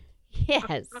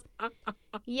 Yes.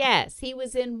 Yes, he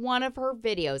was in one of her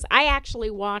videos. I actually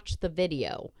watched the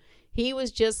video. He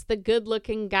was just the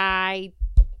good-looking guy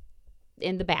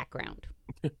in the background.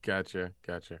 Gotcha.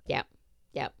 Yep.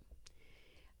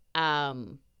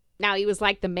 Now he was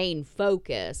like the main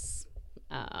focus.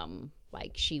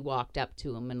 Like she walked up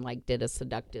to him and like did a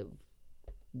seductive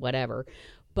whatever.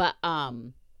 But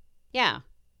yeah.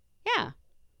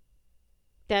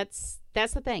 That's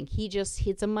the thing.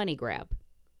 It's a money grab.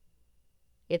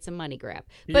 It's a money grab.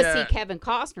 But Yeah. see, Kevin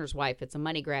Costner's wife, it's a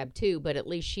money grab too, but at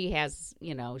least she has,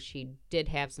 she did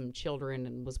have some children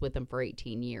and was with him for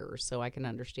 18 years, so I can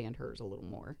understand hers a little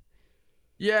more.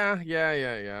 Yeah.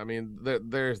 I mean,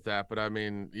 there's that, but I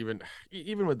mean,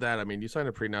 even with that, I mean, you sign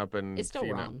a prenup and It's still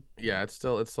wrong. Yeah, it's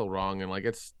still wrong, and like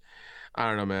I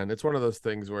don't know, man. It's one of those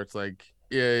things where it's like,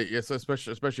 yeah, it's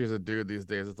especially as a dude these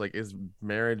days, it's like, is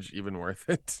marriage even worth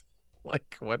it?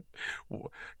 Like what?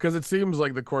 Because it seems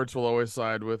like the courts will always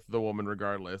side with the woman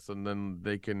regardless, and then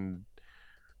they can,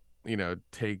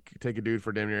 take a dude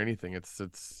for damn near anything. It's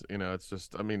just,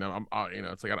 I mean,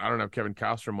 it's like I don't have Kevin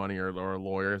Costner money or a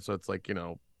lawyer, so it's like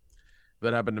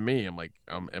that happened to me. I'm like,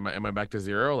 am I back to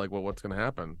zero? Like, what's gonna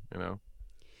happen?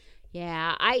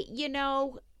 Yeah,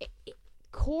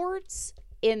 courts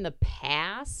in the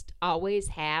past always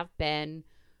have been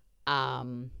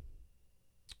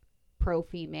pro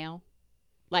female.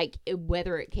 like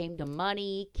whether it came to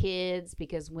money, kids,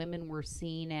 because women were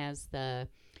seen as the,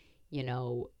 you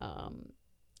know,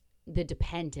 the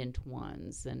dependent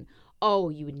ones. And, oh,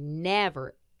 you would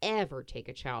never, ever take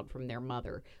a child from their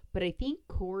mother. But I think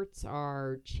courts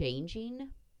are changing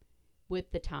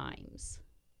with the times.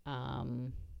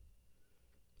 So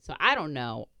I don't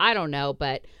know.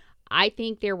 But I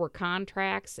think there were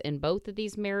contracts in both of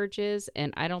these marriages,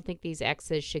 and I don't think these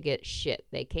exes should get shit.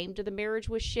 They came to the marriage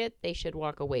with shit. They should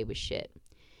walk away with shit.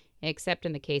 Except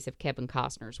in the case of Kevin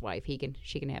Costner's wife.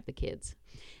 She can have the kids.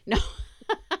 No.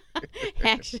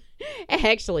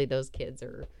 Actually, those kids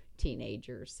are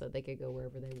teenagers, so they could go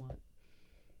wherever they want.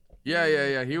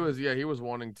 Yeah. He was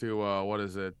wanting to what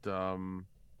is it?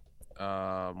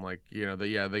 Like, you know,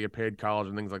 they get paid college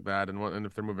and things like that, and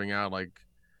if they're moving out, like,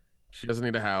 she doesn't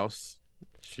need a house.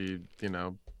 She, you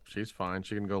know, she's fine.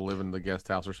 She can go live in the guest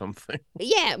house or something.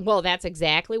 Yeah, well, that's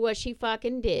exactly what she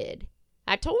fucking did.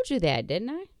 I told you that,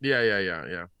 didn't I?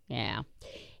 Yeah. Yeah.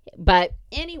 But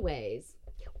anyways,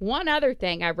 one other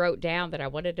thing I wrote down that I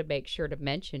wanted to make sure to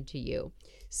mention to you.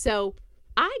 So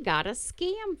I got a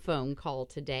scam phone call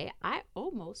today. I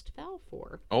almost fell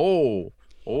for. Oh.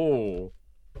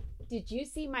 Did you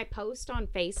see my post on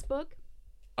Facebook?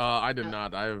 I did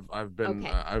not. I've been Okay.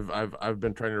 I've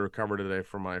been trying to recover today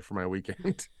for my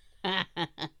weekend. You'll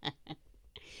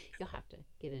have to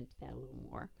get into that a little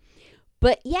more.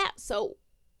 But yeah, so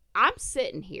I'm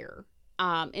sitting here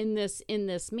in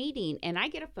this meeting, and I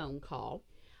get a phone call.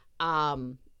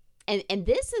 And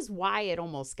this is why it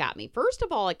almost got me. First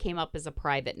of all, it came up as a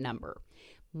private number.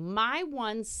 My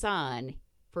one son,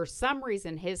 for some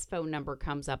reason, his phone number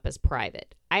comes up as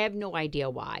private. I have no idea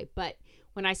why, but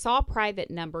when I saw a private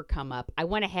number come up, I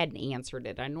went ahead and answered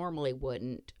it. I normally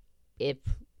wouldn't if,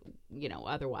 you know,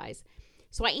 otherwise.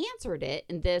 So I answered it,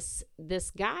 and this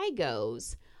guy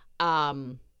goes,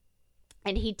 and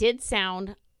he did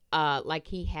sound like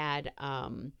he had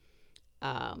a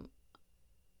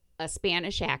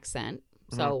Spanish accent,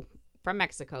 so from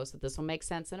Mexico, so this will make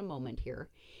sense in a moment here.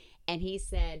 And he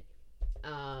said,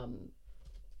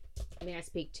 may I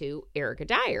speak to Erica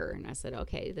Dyer? And I said,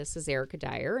 okay, this is Erica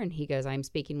Dyer. And he goes, I'm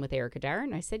speaking with Erica Dyer.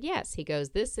 And I said, yes. He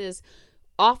goes, this is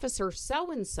Officer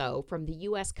so-and-so from the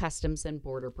U.S. Customs and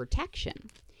Border Protection.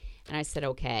 And I said,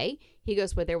 okay. He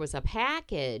goes, well, there was a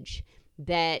package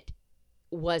that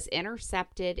was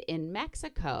intercepted in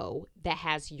Mexico that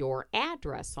has your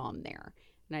address on there.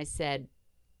 And I said,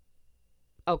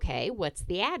 okay, what's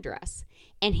the address?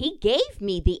 And he gave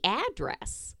me the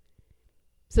address.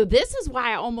 So this is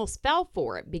why I almost fell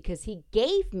for it, because he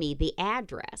gave me the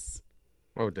address.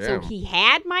 Oh, damn. So he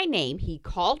had my name. He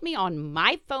called me on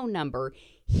my phone number.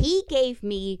 He gave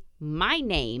me my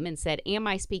name and said, am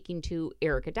I speaking to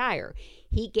Erica Dyer?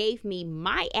 He gave me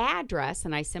my address,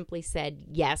 and I simply said,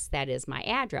 yes, that is my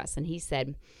address. And he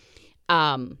said,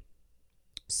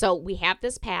 so we have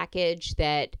this package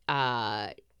that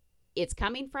it's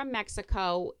coming from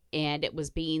Mexico, and it was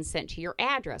being sent to your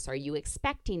address. Are you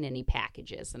expecting any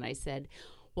packages? And I said,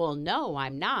 well, no,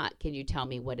 I'm not. Can you tell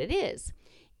me what it is?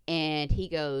 And he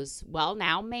goes, well,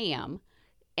 now, ma'am.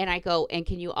 And I go, and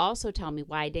can you also tell me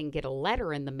why I didn't get a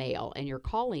letter in the mail and you're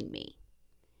calling me?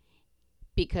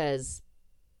 Because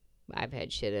I've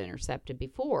had shit intercepted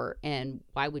before, and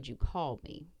why would you call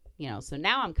me? You know, so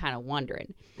now I'm kind of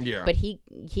wondering. Yeah. But he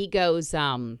goes,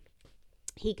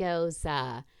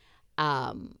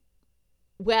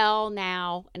 well,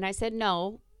 now, and I said,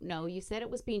 no, you said it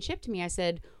was being shipped to me. I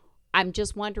said, I'm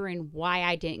just wondering why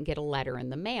I didn't get a letter in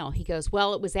the mail. He goes,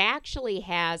 well, it was actually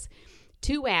has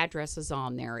two addresses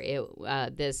on there.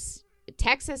 This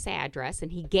Texas address,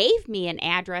 and he gave me an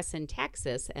address in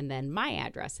Texas and then my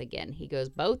address again. He goes,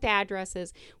 both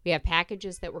addresses, we have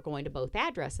packages that were going to both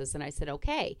addresses. And I said,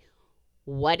 okay,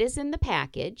 what is in the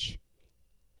package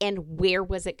and where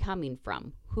was it coming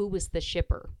from? Who was the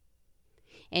shipper?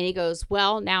 And he goes,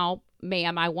 well, now,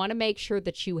 ma'am, I want to make sure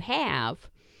that you have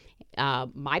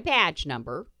my badge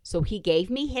number. So he gave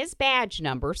me his badge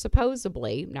number,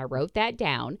 supposedly, and I wrote that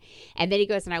down. And then he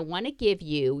goes, and I want to give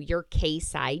you your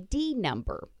case ID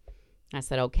number. I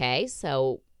said, okay.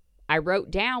 So I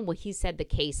wrote down what he said the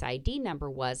case ID number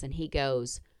was, and he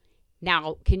goes,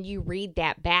 now, can you read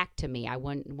that back to me? I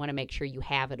want to make sure you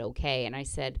have it okay. And I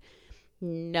said,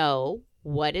 no,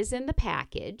 what is in the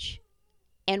package?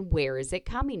 And where is it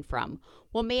coming from?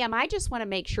 Well, ma'am, I just want to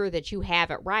make sure that you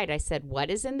have it right. I said, what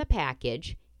is in the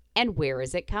package and where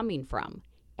is it coming from?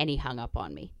 And he hung up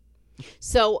on me.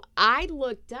 So I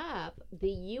looked up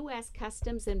the U.S.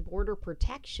 Customs and Border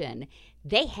Protection.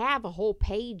 They have a whole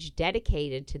page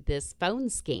dedicated to this phone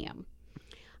scam.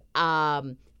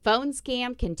 Phone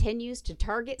scam continues to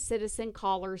target citizen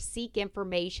callers, seek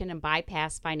information, and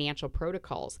bypass financial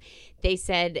protocols. They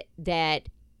said that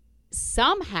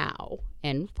somehow,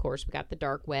 and of course we got the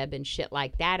dark web and shit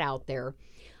like that out there,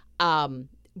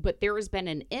 but there has been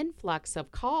an influx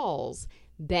of calls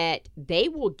that they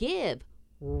will give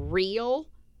real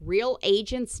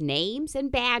agents' names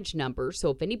and badge numbers.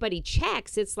 So if anybody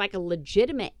checks, it's like a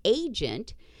legitimate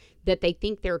agent that they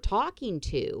think they're talking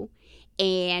to.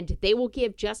 And they will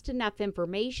give just enough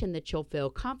information that you'll feel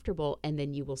comfortable, and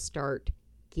then you will start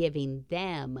giving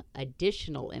them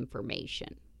additional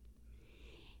information.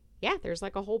 Yeah, there's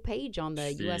like a whole page on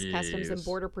the U.S. Customs and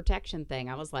Border Protection thing.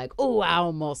 I was like, oh, I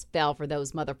almost fell for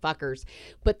those motherfuckers.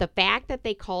 But the fact that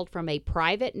they called from a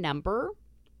private number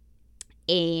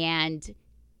and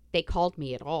they called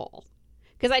me at all.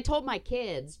 Because I told my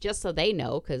kids, just so they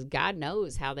know, because God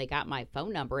knows how they got my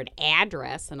phone number and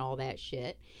address and all that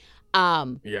shit.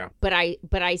 Yeah. But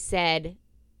I said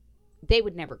they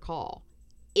would never call.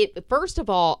 First of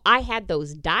all, I had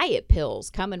those diet pills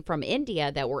coming from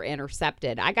India that were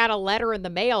intercepted. I got a letter in the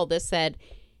mail that said,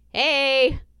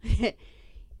 hey,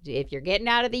 if you're getting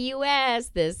out of the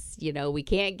U.S., we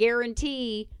can't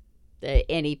guarantee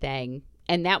anything.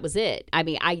 And that was it. I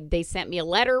mean, they sent me a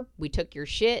letter. We took your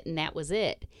shit, and that was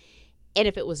it. And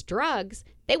if it was drugs,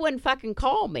 they wouldn't fucking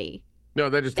call me. No,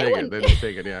 they just take it. They just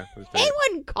take it, yeah. They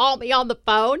wouldn't call me on the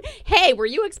phone. Hey, were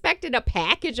you expecting a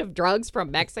package of drugs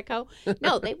from Mexico?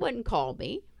 No, they wouldn't call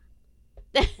me.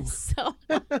 So,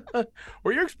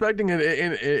 were you expecting an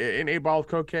 8-ball of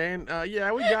cocaine?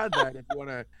 Yeah, we got that. If you want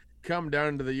to come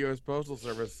down to the U.S. Postal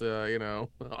Service,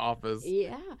 office.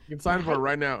 Yeah. You can sign for it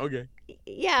right now. Okay.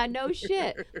 Yeah, no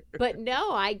shit. But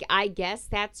no, I guess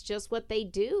that's just what they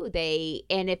do.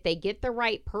 And if they get the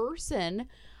right person,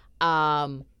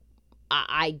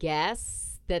 I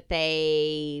guess that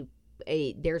there's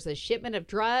a shipment of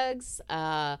drugs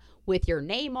with your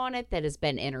name on it that has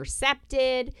been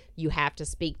intercepted. You have to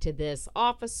speak to this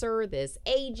officer, this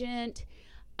agent,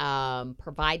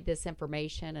 provide this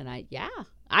information. And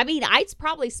I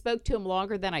probably spoke to him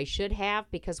longer than I should have,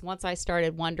 because once I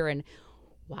started wondering,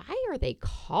 why are they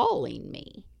calling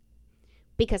me?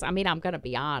 Because, I'm going to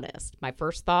be honest. My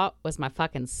first thought was my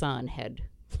fucking son had,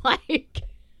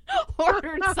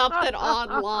 ordered something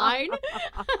online.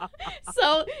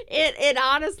 So it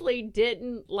honestly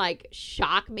didn't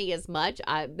shock me as much.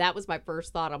 That was my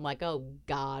first thought. I'm like, oh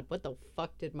God, what the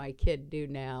fuck did my kid do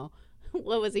now?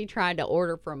 What was he trying to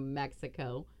order from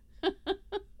Mexico?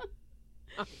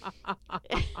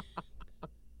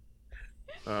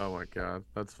 Oh my God,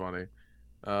 that's funny.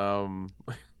 Oh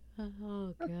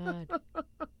God.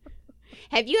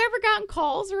 Have you ever gotten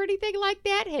calls or anything like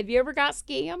that? Have you ever got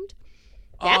scammed?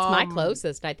 That's my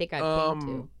closest I think I've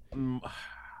came to.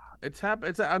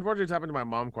 Unfortunately, it's happened to my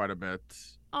mom quite a bit.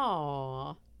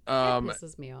 Aw. That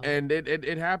pisses me off. And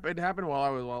it happened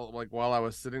while I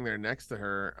was sitting there next to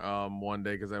her one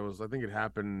day, because I think it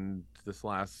happened this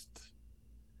last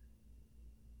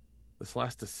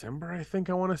December, I think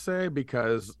I want to say,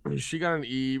 because she got an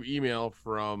email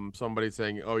from somebody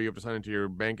saying, oh, you have to sign into your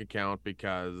bank account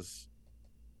because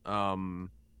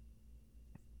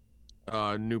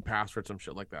new password, some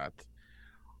shit like that.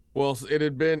 Well, it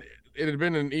had been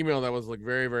an email that was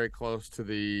very, very close to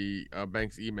the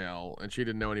bank's email, and she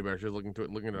didn't know any better. She was looking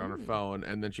at it on her phone,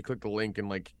 and then she clicked the link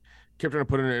and kept trying to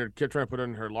put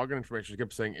in her login information. She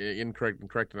kept saying incorrect,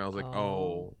 and I was like,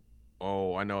 oh,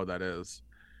 I know what that is.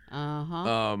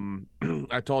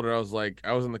 I told her, I was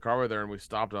in the car with her, and we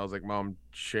stopped, and I was like, Mom,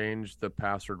 change the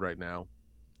password right now.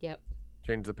 Yep.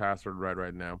 Change the password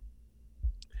right now.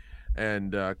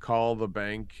 And call the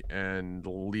bank and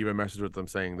leave a message with them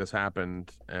saying this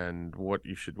happened and what's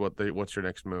your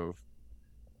next move,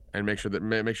 and make sure you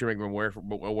make them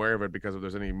aware of it, because if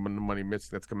there's any money missing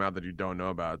that's come out that you don't know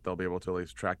about, they'll be able to at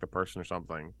least track the person or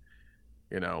something,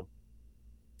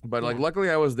 But luckily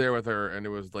I was there with her, and it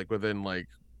was within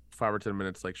 5 or 10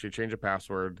 minutes, she changed the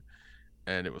password,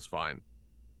 and it was fine.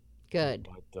 Good.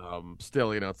 But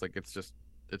still, it's just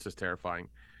terrifying.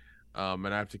 And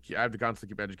I have to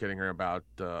constantly keep educating her about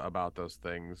those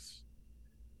things,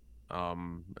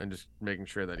 and just making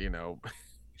sure that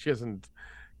she doesn't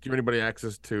give anybody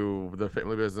access to the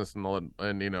family business and all,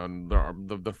 and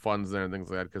the funds there and things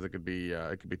like that, because it could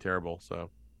be terrible. So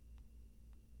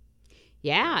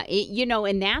yeah,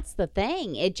 and that's the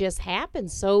thing. It just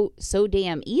happens so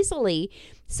damn easily.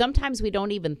 Sometimes we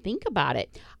don't even think about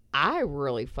it. I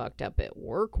really fucked up at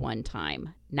work one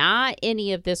time. Not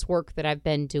any of this work that I've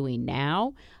been doing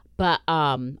now, but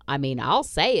I'll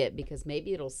say it because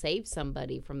maybe it'll save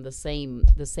somebody from the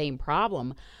same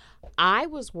problem. I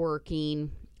was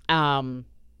working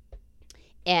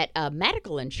at a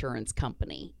medical insurance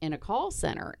company in a call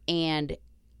center, and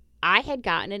I had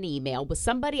gotten an email with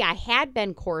somebody I had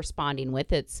been corresponding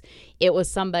with. It was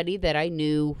somebody that I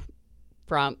knew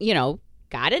from,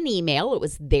 got an email. It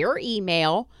was their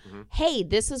email. Mm-hmm. Hey,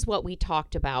 this is what we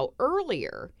talked about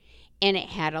earlier. And it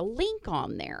had a link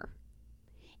on there.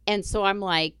 And so I'm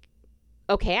like,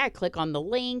 okay, I click on the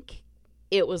link.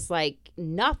 It was like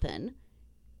nothing.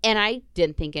 And I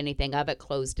didn't think anything of it,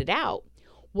 closed it out.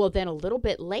 Well, then a little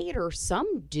bit later,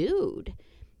 some dude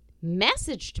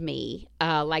messaged me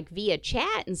like via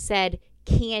chat and said,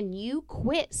 can you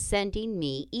quit sending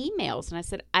me emails? And I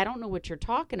said, I don't know what you're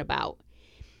talking about.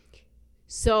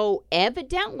 So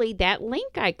evidently that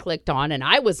link I clicked on, and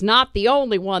I was not the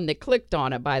only one that clicked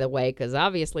on it, by the way, because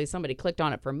obviously somebody clicked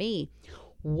on it for me.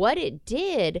 What it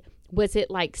did was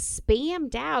it like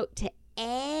spammed out to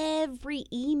every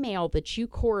email that you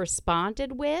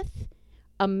corresponded with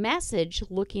a message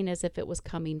looking as if it was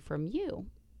coming from you.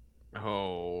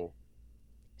 Oh.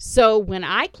 So when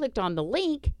I clicked on the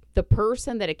link, the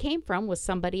person that it came from was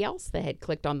somebody else that had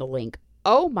clicked on the link.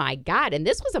 Oh my God. And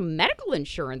this was a medical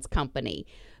insurance company.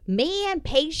 Man,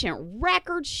 patient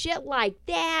records, shit like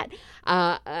that.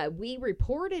 We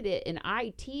reported it, and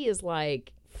IT is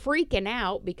like freaking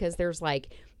out because there's like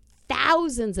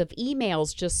thousands of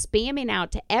emails just spamming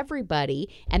out to everybody.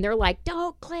 And they're like,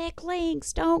 don't click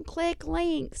links. Don't click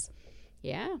links.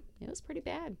 Yeah, it was pretty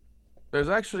bad. There's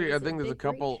actually, I think there's a big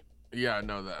couple. breach. Yeah,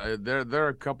 no, there are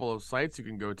a couple of sites you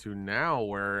can go to now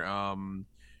where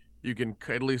you can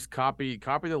at least copy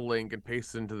the link and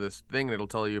paste it into this thing, and it'll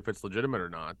tell you if it's legitimate or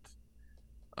not.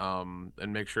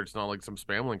 And make sure it's not like some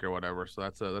spam link or whatever. So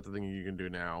that's a thing you can do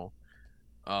now.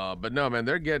 But no, man,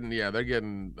 they're getting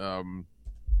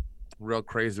real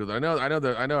crazy with it.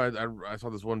 I saw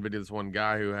this one video, this one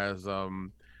guy who has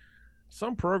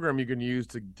some program you can use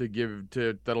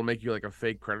that'll make you like a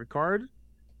fake credit card.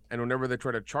 And whenever they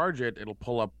try to charge it, it'll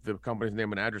pull up the company's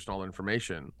name and address and all the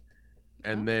information.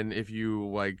 And then if you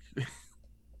like,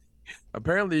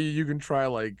 apparently you can try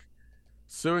like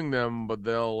suing them, but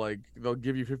they'll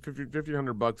give you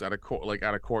 $1,500 out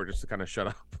of court just to kind of shut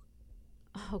up.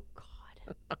 Oh God.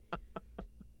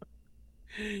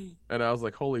 And I was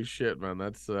like, holy shit, man,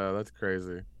 that's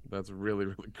crazy. That's really,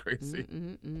 really crazy.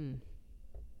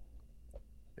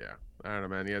 Yeah, I don't know,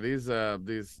 man. Yeah, these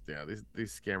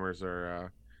scammers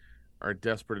are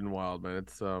desperate and wild, man.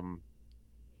 It's very,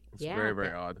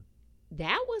 very odd.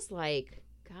 That was like,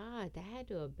 God, that had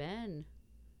to have been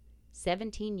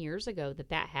 17 years ago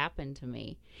that happened to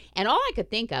me. And all I could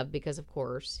think of, because of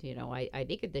course, I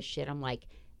think of this shit, I'm like,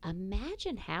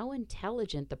 imagine how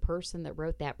intelligent the person that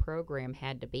wrote that program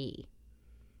had to be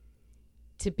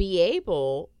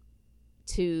able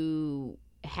to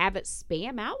have it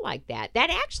spam out like that. That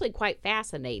actually quite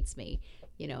fascinates me.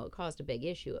 It caused a big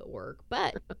issue at work,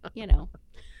 but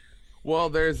Well,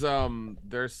 there's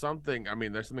something. I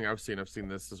mean, there's something I've seen. I've seen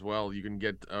this as well. You can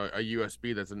get a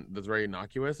USB that's very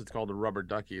innocuous. It's called a rubber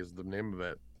ducky, is the name of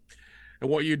it. And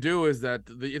what you do is that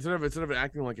instead of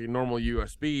acting like a normal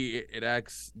USB, it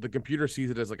acts. The computer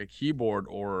sees it as like a keyboard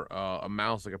or a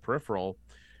mouse, like a peripheral.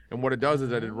 And what it does is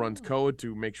that it runs code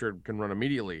to make sure it can run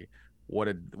immediately.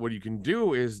 What you can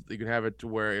do is you can have it to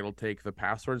where it'll take the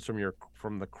passwords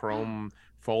from the Chrome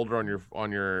folder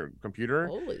on your computer.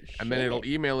 Holy shit. And then it'll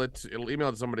email it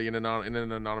to somebody in an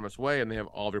anonymous way, and they have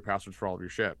all of your passwords for all of your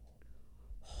shit.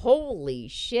 Holy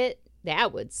shit,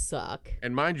 that would suck.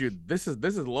 And mind you, this is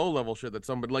low level shit that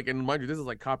somebody like, and mind you, this is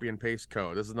like copy and paste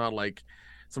code. This is not like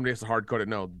somebody has to hard code it.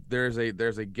 No, there's a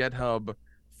GitHub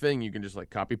thing you can just like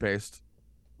copy paste,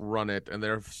 run it, and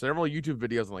there are several YouTube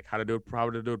videos on like how to do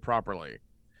it properly.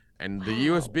 And the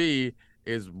USB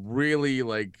is really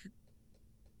like,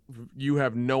 you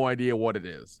have no idea what it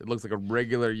is. It looks like a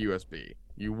regular USB.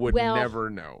 You would never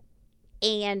know.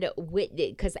 And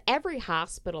because every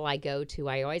hospital I go to,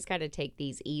 I always got to take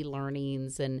these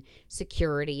e-learnings and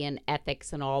security and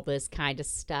ethics and all this kind of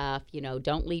stuff.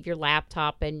 Don't leave your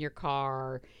laptop in your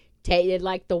car.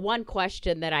 Like the one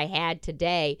question that I had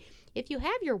today, if you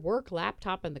have your work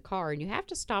laptop in the car and you have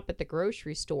to stop at the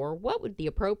grocery store, what would the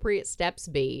appropriate steps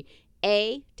be?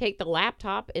 A, take the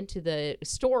laptop into the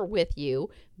store with you.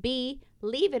 B,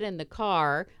 leave it in the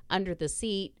car under the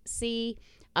seat. C,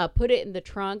 put it in the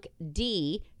trunk.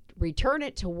 D, return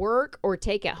it to work or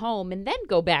take it home and then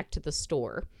go back to the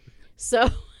store. So,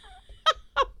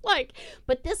 like,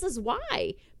 but this is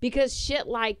why. Because shit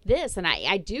like this, and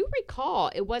I do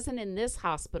recall, it wasn't in this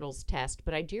hospital's test,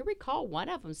 but I do recall one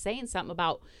of them saying something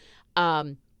about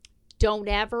don't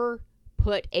ever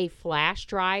put a flash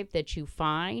drive that you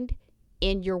find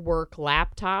in your work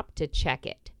laptop to check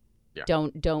it. Yeah.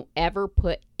 Don't ever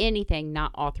put anything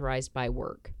not authorized by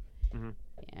work. Hmm.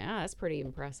 Yeah, that's pretty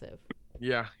impressive.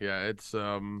 Yeah, yeah, it's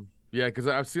yeah, because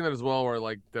I've seen that as well, where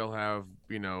like they'll have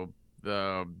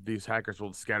these hackers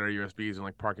will scatter USBs in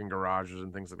like parking garages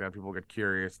and things like that. People get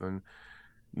curious, then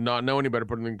not know any better,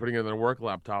 putting it in their work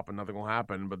laptop and nothing will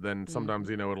happen. But then sometimes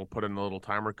Hmm. it'll put in a little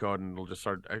timer code and it'll just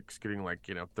start executing like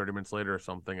 30 minutes later or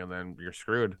something, and then you're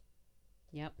screwed.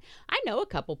 Yep. I know a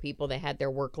couple people that had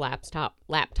their work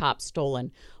laptop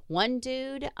stolen. One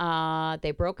dude,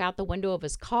 they broke out the window of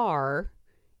his car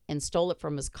and stole it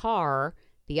from his car.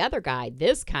 The other guy,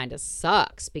 this kind of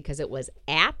sucks because it was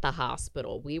at the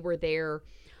hospital. We were there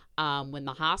when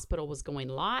the hospital was going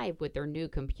live with their new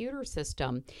computer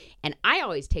system. And I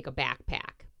always take a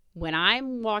backpack. When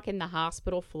I'm walking the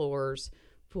hospital floors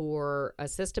for a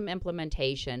system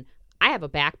implementation, I have a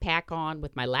backpack on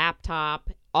with my laptop,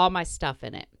 all my stuff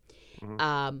in it. Hmm.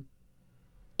 Um,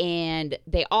 and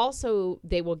they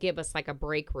will give us like a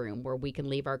break room where we can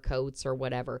leave our coats or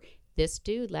whatever. This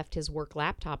dude left his work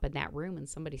laptop in that room and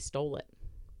somebody stole it.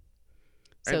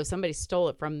 So And somebody stole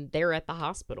it from there at the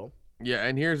hospital. yeah,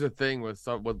 and here's the thing with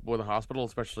a hospital,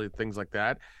 especially things like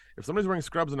that. If somebody's wearing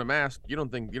scrubs and a mask, you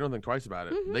don't think twice about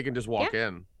it. Hmm. They can just Yeah. walk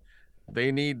in.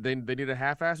 They need a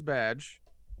half-ass badge.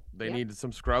 They Yep. need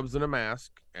some scrubs and a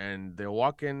mask, and they'll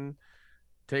walk in,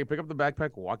 pick up the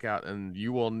backpack, walk out, and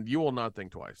you will not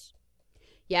think twice.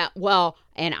 Yeah, well,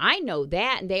 and I know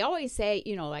that. And they always say,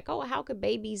 like, oh, how could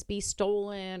babies be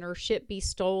stolen or shit be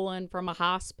stolen from a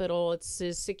hospital? It's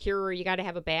secure. You got to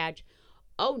have a badge.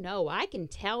 Oh, no, I can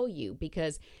tell you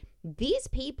because these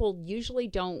people usually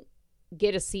don't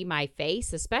get to see my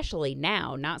face, especially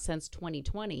now, not since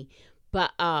 2020.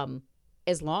 But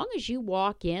as long as you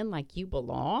walk in like you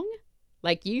belong,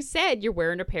 like you said, you're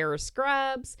wearing a pair of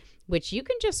scrubs, which you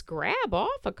can just grab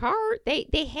off a cart.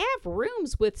 They have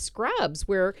rooms with scrubs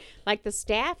where like the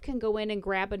staff can go in and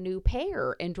grab a new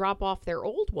pair and drop off their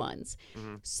old ones.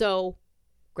 Hmm. So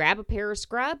grab a pair of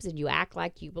scrubs and you act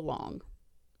like you belong.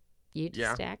 You Yeah,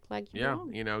 just act like you yeah.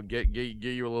 belong. Get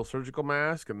you a little surgical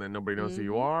mask, and then nobody knows who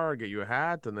you Mm-hmm. are. Get you a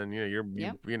hat, and then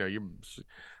Yep.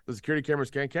 the security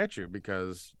cameras can't catch you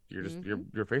because you're just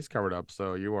Mm-hmm. your face covered up.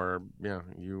 So you are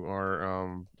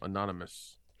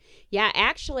anonymous. Yeah,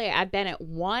 actually, I've been at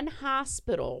one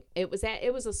hospital. It was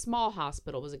a small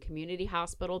hospital. It was a community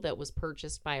hospital that was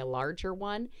purchased by a larger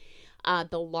one.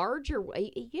 The larger,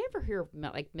 you ever hear of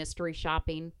like mystery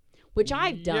shopping, which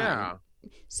I've done. Yeah.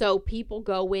 So people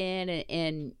go in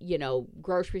and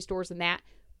grocery stores and that,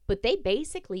 but they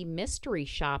basically mystery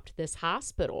shopped this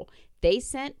hospital. They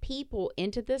sent people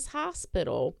into this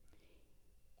hospital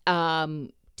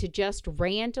to just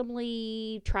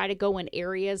randomly try to go in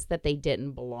areas that they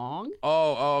didn't belong.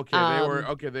 Okay.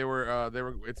 Um, They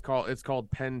were. It's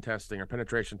called pen testing or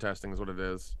penetration testing is what it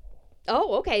is.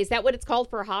 oh, okay. Is that what it's called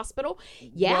for a hospital?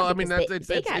 Yeah, Well, I mean because that's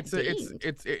they got dinged.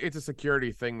 it's a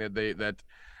security thing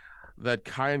that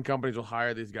high-end companies will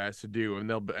hire these guys to do, and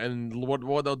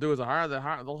what they'll do is they'll hire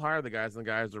the guys, and the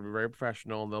guys will be very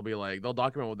professional, and they'll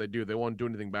document what they do. They won't do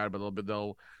anything bad, but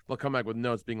they'll come back with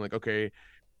notes being like, okay,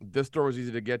 this door was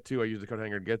easy to get to. I used the coat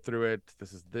hanger to get through it.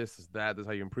 This is that. This is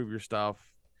how you improve your stuff,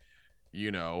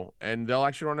 And they'll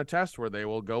actually run a test where they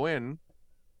will go in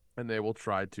and they will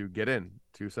try to get in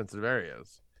to sensitive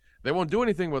areas. They won't do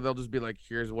anything, but they'll just be like,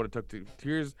 here's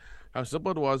how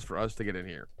simple it was for us to get in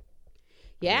here.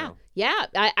 You Yeah, know. yeah.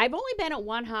 I've only been at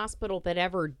one hospital that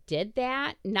ever did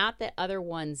that. Not that other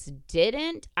ones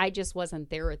didn't. I just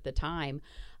wasn't there at the time.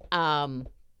 Um,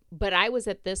 but I was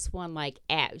at this one like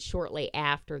shortly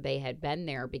after they had been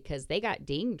there because they got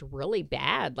dinged really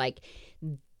bad. Like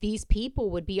these people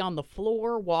would be on the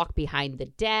floor, walk behind the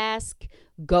desk,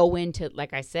 go into,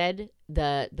 like I said,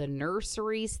 the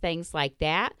nurseries, things like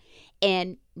that,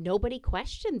 and nobody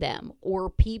questioned them or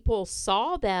people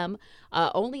saw them.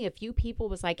 Only a few people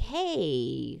was like,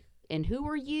 "Hey, and who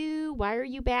are you? Why are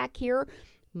you back here?"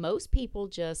 Most people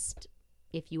just,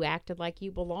 if you acted like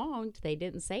you belonged, they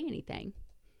didn't say anything.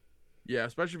 Yeah,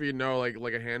 especially if you know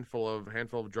like a handful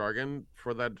of jargon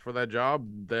for that job,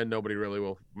 then nobody really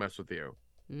will mess with you.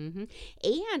 Hmm.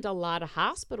 And a lot of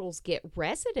hospitals get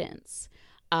residents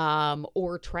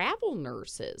or travel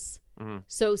nurses. Hmm.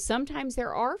 So sometimes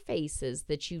there are faces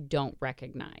that you don't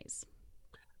recognize.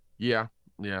 Yeah,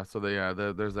 yeah. So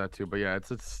there's that too. But yeah, it's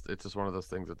just one of those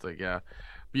things. It's like but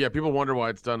yeah. People wonder why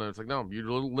it's done, and it's like no, you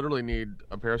literally need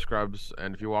a pair of scrubs,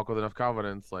 and if you walk with enough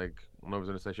confidence, like nobody's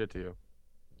gonna say shit to you.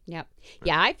 Yep. Yeah.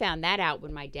 Yeah, I found that out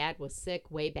when my dad was sick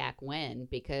way back when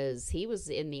because he was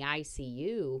in the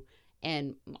ICU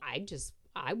and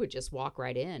I would just walk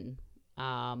right in.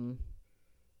 And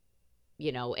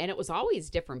it was always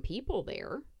different people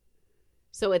there.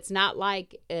 So it's not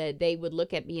like they would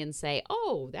look at me and say,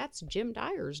 "Oh, that's Jim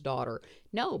Dyer's daughter."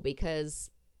 No,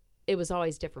 because it was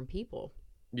always different people.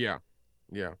 Yeah.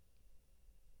 Yeah.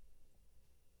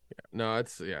 No,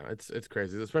 it's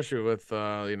crazy, especially with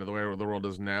the way the world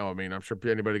is now. I mean, I'm sure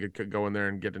anybody could go in there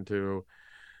and get into,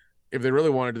 if they really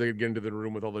wanted to, they could get into the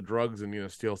room with all the drugs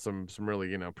and steal some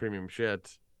really premium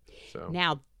shit. So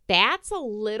Now, that's a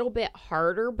little bit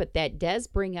harder, but that does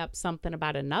bring up something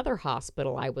about another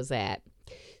hospital I was at.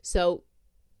 So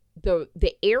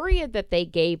the area that they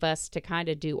gave us to kind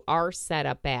of do our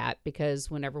setup at, because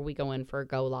whenever we go in for a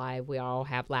go live, we all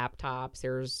have laptops.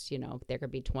 There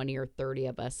could be 20 or 30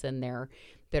 of us in there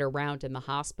that are around in the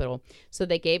hospital. So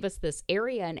they gave us this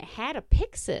area and it had a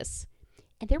Pyxis,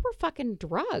 and there were fucking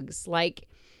drugs. A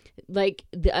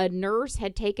nurse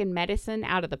had taken medicine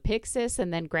out of the Pyxis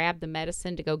and then grabbed the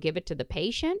medicine to go give it to the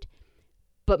patient,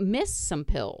 but missed some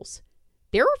pills.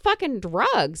 There were fucking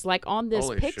drugs on this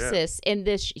holy Pyxis shit. in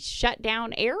this shut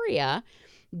down area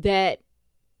that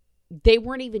they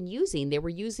weren't even using. They were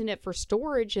using it for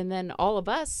storage, and then all of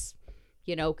us,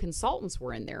 consultants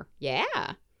were in there.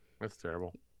 Yeah. That's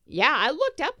terrible. Yeah, I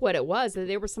looked up what it was.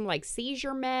 There were some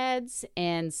seizure meds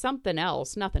and something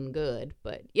else. Nothing good,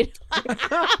 but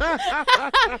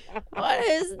what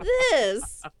is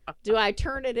this? Do I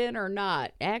turn it in or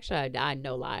not? Actually, I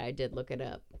no lie, I did look it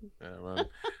up. Yeah, well,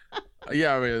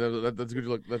 yeah, I mean that's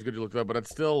good. That's good you looked it up, but it's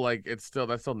still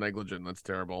that's still negligent. That's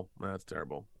terrible. That's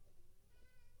terrible.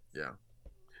 Yeah,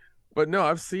 but no,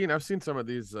 I've seen some of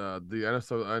these I've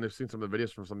seen some of the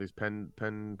videos from some of these pen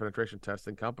penetration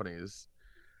testing companies,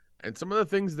 and some of the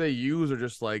things they use are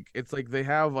just it's like they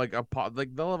have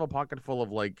they'll have a pocket full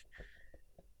of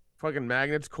fucking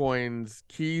magnets, coins,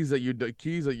 keys that you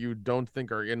don't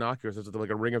think are innocuous. It's like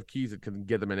a ring of keys that can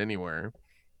get them in anywhere.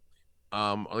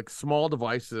 Like small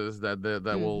devices that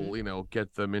Mm-hmm. will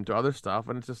get them into other stuff,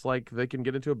 and it's just like they can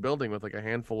get into a building with a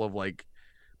handful of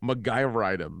MacGyver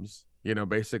items,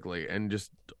 basically, and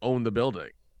just own the building.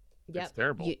 It's Yep.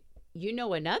 terrible.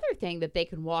 Another thing that they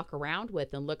can walk around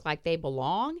with and look like they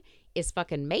belong is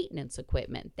fucking maintenance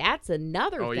equipment. That's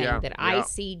another Oh thing yeah, that I yeah,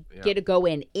 see yeah, get to go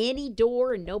in any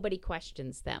door and nobody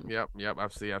questions them. yep.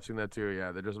 I've seen that too.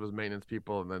 Yeah, they're just was maintenance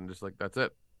people, and then just that's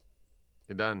it.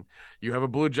 You're done. You have a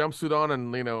blue jumpsuit on,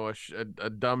 and a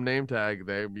dumb name tag.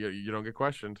 You don't get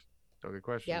questioned. Don't get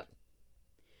questioned. Yep.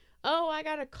 Oh, I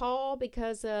got a call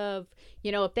because of,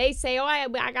 if they say, oh,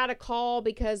 I got a call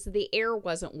because the air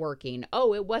wasn't working.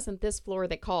 Oh, it wasn't this floor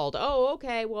that called. Oh,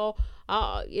 okay. Well,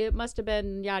 it must have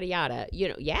been yada yada.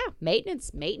 Yeah, maintenance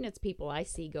people I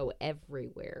see go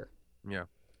everywhere. Yeah,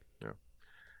 yeah.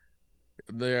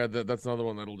 Yeah, that's another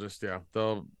one that'll just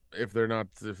they'll if they're not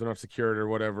secured or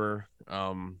whatever.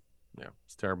 Yeah,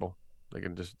 it's terrible. They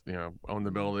can just own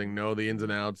the building, know the ins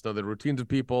and outs, know the routines of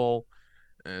people,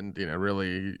 and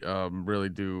really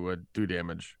do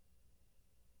damage.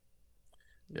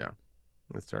 Yeah,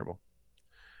 it's terrible.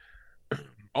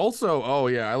 Also, oh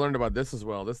yeah, I learned about this as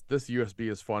well. This USB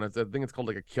is fun. I think it's called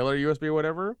a killer USB or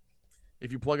whatever.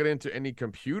 If you plug it into any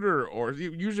computer, or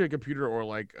usually a computer or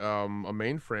a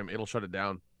mainframe, it'll shut it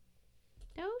down.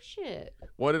 Oh shit.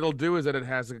 What it'll do is that it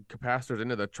has capacitors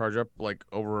in it that charge up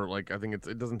over I think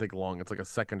it doesn't take long. It's like a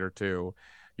second or two.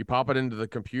 You pop it into the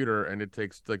computer and it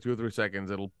takes 2 or 3 seconds.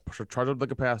 It'll charge up the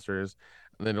capacitors,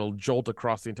 and then it'll jolt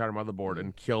across the entire motherboard Mm.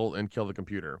 and kill the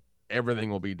computer. Everything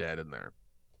will be dead in there.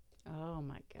 Oh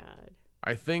my god.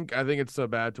 I think it's so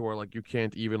bad to where you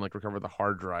can't even recover the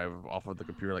hard drive off of the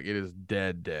computer. It is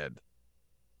dead. Damn.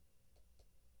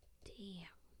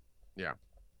 Yeah.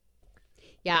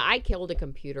 Yeah, I killed a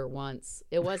computer once.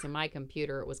 It wasn't my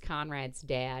computer. It was Conrad's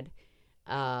dad.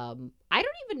 I don't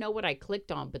even know what I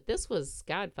clicked on, but this was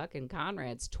God fucking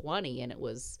Conrad's 20, and it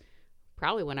was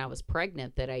probably when I was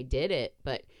pregnant that I did it.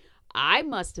 But I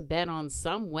must have been on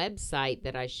some website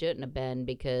that I shouldn't have been,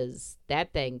 because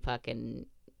that thing fucking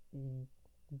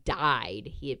died.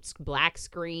 It's black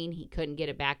screen. He couldn't get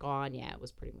it back on. Yeah, it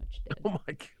was pretty much dead. Oh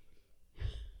my god.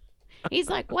 He's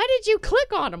like, "What did you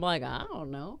click on?" I'm like, "I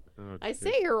don't know. Oh, I geez.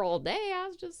 sit here all day. I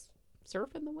was just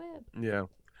surfing the web." Yeah.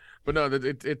 But no,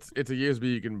 it's a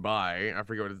USB you can buy. I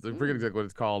forget Mm, exactly what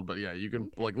it's called, but yeah, you can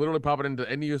okay. literally pop it into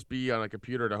any USB on a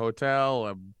computer at a hotel,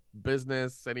 a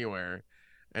business, anywhere,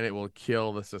 and it will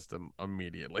kill the system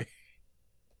immediately.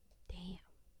 Damn.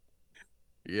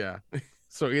 Yeah.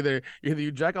 So either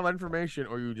you jack all that information,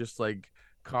 or you just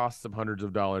cost some hundreds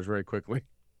of dollars very quickly.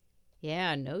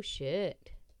 Yeah, no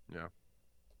shit. Yeah.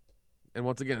 And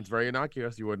once again, it's very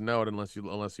innocuous. You wouldn't know it unless you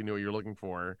knew what you're looking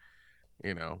for.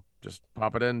 Just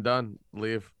pop it in, done,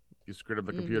 leave. You screwed up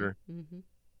the Mm-hmm. computer. Mm-hmm.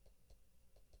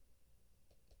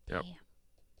 Yep.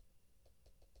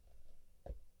 Damn.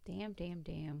 Damn, damn,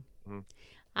 damn. Mhm.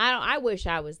 I wish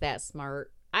I was that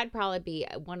smart. I'd probably be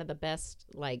one of the best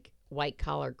like white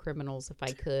collar criminals if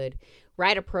I could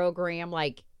write a program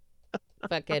like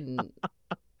fucking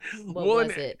what Well,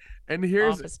 was it? and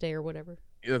here's Office Day or whatever.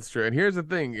 that's true. And here's the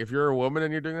thing: if you're a woman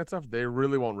and you're doing that stuff, they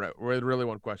really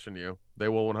won't question you. They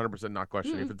will 100% not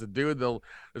question you. If Mm-mm. it's a dude, there'll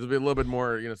be a little bit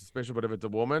more suspicion. But if it's a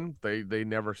woman, they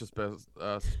never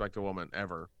suspect a woman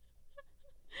ever.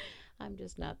 I'm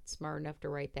just not smart enough to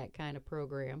write that kind of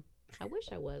program. I wish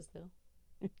I was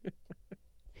though.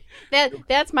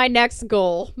 That's my next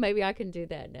goal. Maybe I can do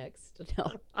that next.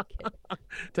 No, I'm kidding.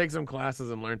 Take some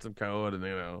classes and learn some code, and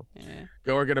Yeah.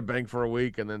 go work at a bank for a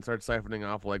week, and then start siphoning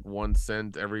off like 1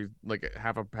 cent every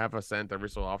half a cent every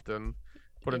so often.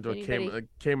 Put If into a anybody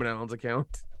Cayman Islands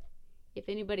account. if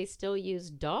anybody still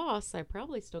used DOS, I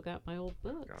probably still got my old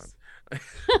Oh, God. books.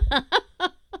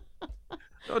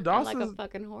 No, I'm DOS like is a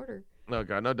fucking hoarder. no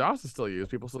God, no, DOS is still used.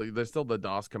 People still there's still the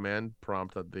DOS command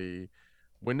prompt that the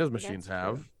Windows machines That's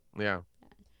true. have. Yeah.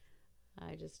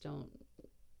 I just don't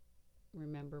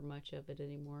remember much of it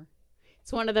anymore.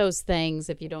 It's one of those things.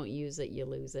 If you don't use it, you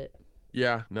lose it.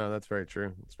 Yeah, no, that's very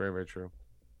true. It's very, very true.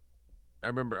 I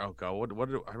remember, oh God,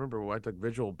 I remember when I took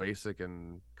Visual Basic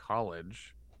in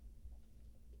college.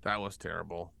 That was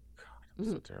terrible. God, it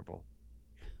was so terrible.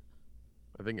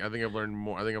 I think I've learned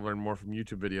more from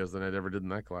YouTube videos than I ever did in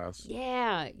that class.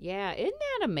 Yeah, yeah. Isn't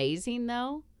that amazing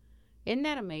though? Isn't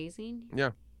that amazing?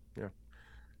 Yeah, yeah.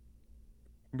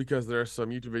 Because there are some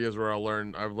YouTube videos where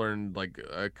I've learned like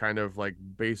kind of like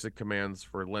basic commands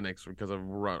for Linux because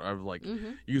I've like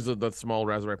Mm-hmm. used the small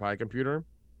Raspberry Pi computer.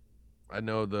 I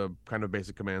know the kind of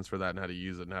basic commands for that and how to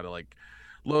use it and how to like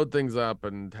load things up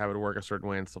and have it work a certain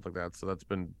way and stuff like that. So that's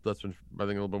been I think a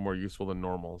little bit more useful than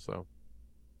normal. So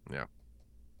yeah.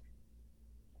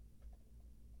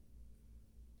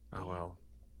 Oh well.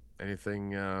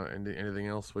 Anything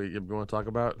else you want to talk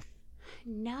about?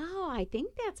 No, I think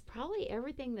that's probably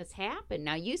everything that's happened.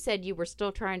 Now you said you were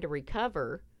still trying to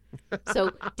recover.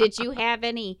 So did you have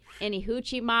any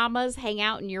hoochie mamas hang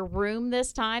out in your room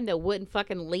this time that wouldn't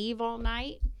fucking leave all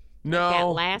night like that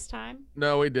No, last time?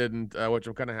 no, we didn't. Which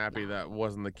I'm kind of happy No, that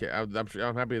wasn't the case.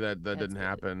 I'm happy that that's didn't good.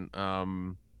 happen.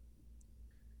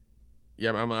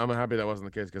 Yeah, I'm happy that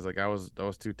wasn't the case because like I was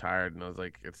too tired and I was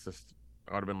like, it's just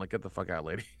I would have been like, get the fuck out,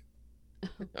 lady.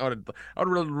 I would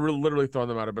really, literally thrown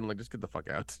them out. I've been like, just get the fuck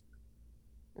out.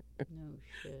 No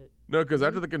shit. No, because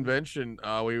after the Mm-mm. convention,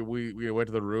 we went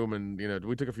to the room and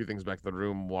we took a few things back to the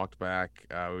room, walked back.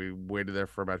 We waited there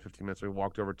for about 15 minutes. We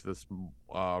walked over to this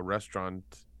restaurant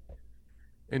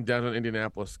in downtown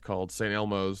Indianapolis called St.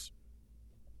 Elmo's.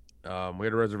 We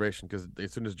had a reservation because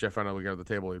as soon as Jeff found out we got at the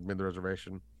table, he made the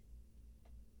reservation.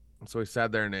 So we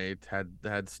sat there and ate,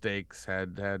 had steaks,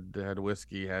 had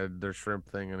whiskey, had their shrimp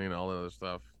thing, and all the other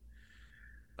stuff.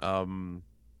 Um,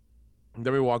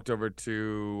 then we walked over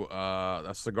to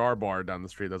a cigar bar down the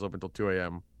street that's open till 2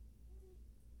 a.m.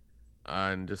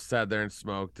 And just sat there and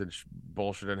smoked and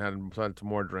bullshit and had some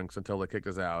more drinks until they kicked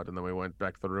us out. And then we went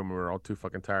back to the room. We were all too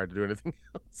fucking tired to do anything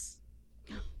else.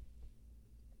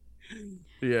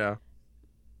 Yeah.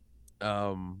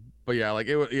 But yeah, like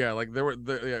it was, yeah, like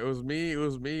yeah, it was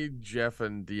me, Jeff,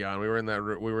 and Dion. We were in that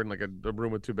room. We were in like a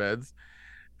room with two beds,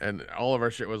 and all of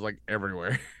our shit was like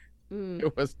everywhere. Mm.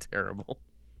 It was terrible.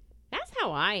 That's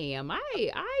how I am.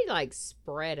 I like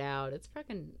spread out.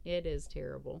 It is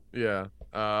terrible. Yeah.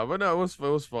 But no, it was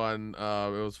fun.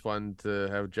 It was fun to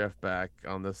have Jeff back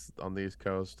on the East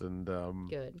Coast, and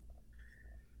Good.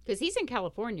 Cuz he's in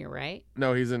California, right?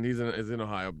 no, he's in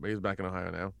Ohio. He's back in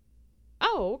Ohio now.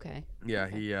 Oh, okay. Yeah,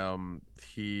 Okay.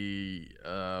 he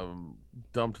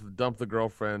dumped the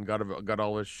girlfriend, got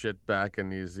all his shit back,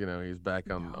 and he's back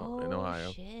on in No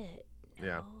Ohio. shit.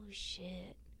 Yeah, No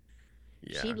shit.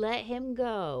 She yeah, let him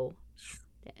go.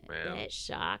 man. That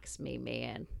shocks me,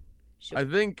 man. I She'll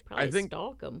think I probably think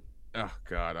stalk him. oh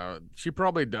God, she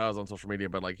probably does on social media,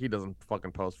 but like he doesn't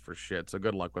fucking post for shit. So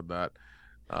good luck with that.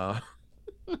 Uh,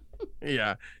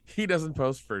 yeah, he doesn't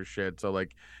post for shit. So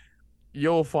like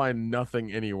you'll find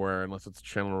nothing anywhere unless it's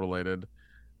channel related.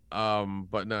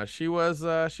 But no, she was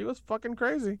fucking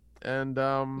crazy, and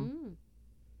Mm.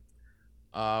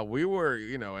 we were,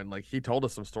 and like he told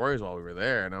us some stories while we were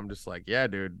there, and I'm just like, yeah,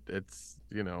 dude, it's,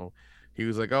 he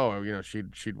was like, oh,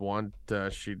 she'd want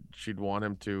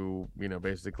him to,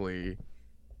 basically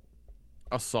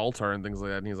assault her and things like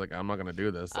that, and he's like, I'm not gonna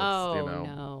do this. That's, Oh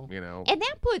no. you know, And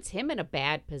that puts him in a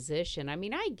bad position. I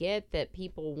mean, I get that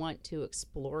people want to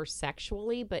explore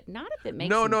sexually, but not if it makes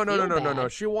no, them no, no, no, feel no, no, no.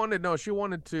 bad. She wanted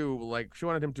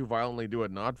him to violently do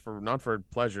it, not for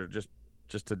pleasure, just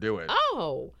to do it.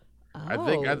 Oh. Oh.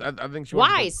 I think she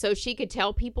wanted Why? to. So she could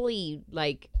tell people he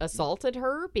like assaulted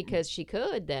her because she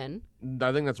could then.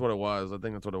 I think that's what it was. I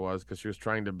think that's what it was because she was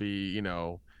trying to be,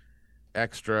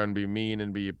 extra and be mean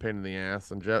and be a pain in the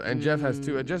ass. And Jeff has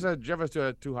too. Mm. Jeff has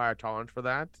too high a tolerance for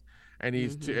that, and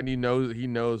Mhm. he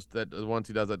knows that once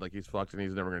he does it, like he's fucked and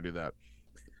he's never gonna do that.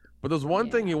 But there's Yeah. one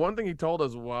thing he told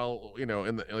us while I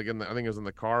think it was in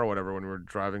the car or whatever when we were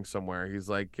driving somewhere. He's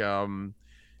like,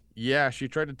 yeah, she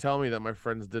tried to tell me that my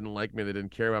friends didn't like me, they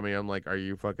didn't care about me. I'm like, are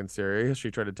you fucking serious? She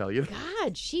tried to tell you.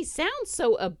 God, she sounds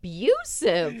so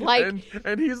abusive. Like,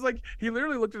 And he's like, he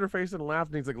literally looked at her face and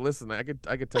laughed, and he's like, listen, I could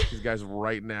text these guys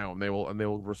right now, and they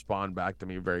will respond back to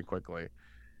me very quickly.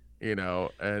 good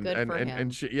for And him.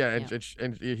 she, yeah, Yeah.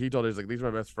 and he told her, he's like, these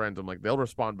are my best friends. I'm like, they'll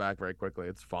respond back very quickly.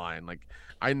 It's fine. Like,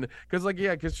 because like,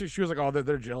 yeah, because she was like, oh,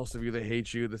 they're jealous of you, they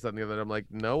hate you, this, that, and the other. I'm like,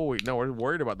 no, we're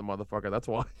worried about the motherfucker. That's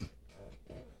why.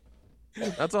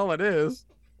 That's all it is.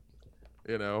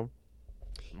 You know.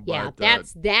 Yeah, But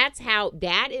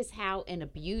that is how an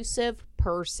abusive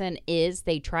person is.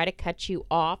 They try to cut you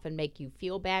off and make you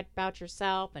feel bad about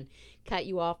yourself and cut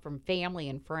you off from family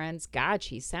and friends. God,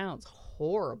 she sounds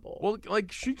horrible. well, like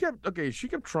she kept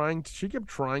trying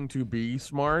to be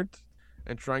smart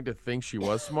and trying to think she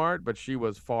was smart, but she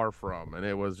was far from, and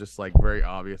it was just like very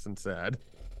obvious and sad.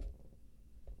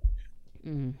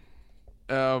 Mm.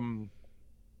 Um,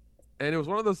 and it was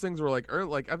one of those things where I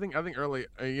think early,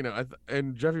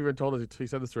 and Jeff even told us, he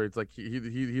said the story. It's like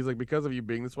he's like, because of you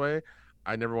being this way,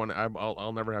 I never want to.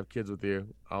 I'll never have kids with you.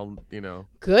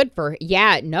 Good for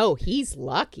yeah, no, he's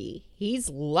lucky. He's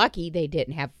lucky they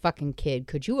didn't have a fucking kid.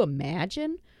 Could you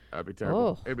imagine? That'd be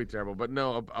terrible. Oh, It'd be terrible. But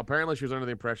no, apparently she was under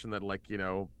the impression that like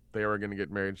they were gonna get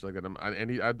married. She's like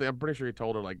that. I'm pretty sure he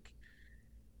told her like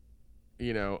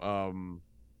you know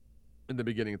in the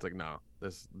beginning it's like, no,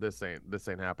 this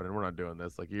ain't happening. We're not doing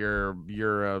this. Like you're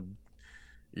a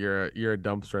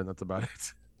dumpster, and that's about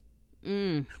it.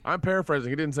 mm. I'm paraphrasing.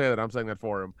 He didn't say that. I'm saying that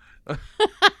for him.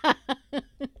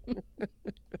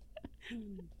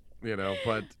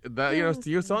 But that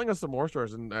he was telling us some more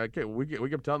stories, and we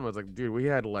kept telling him, I was like, dude, we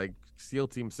had like SEAL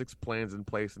Team 6 plans in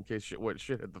place in case shit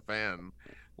hit the fan.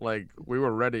 Like we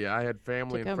were ready. I had To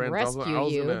family and come friends. rescue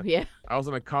you. Yeah. I was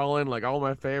gonna call in like all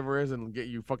my favors and get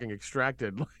you fucking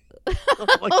extracted.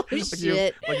 Oh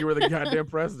shit. Like you were the goddamn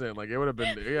president. Like it would have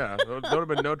been, yeah, there would have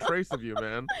been no trace of you,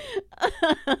 man.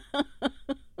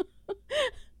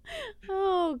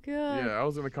 Oh god. Yeah, I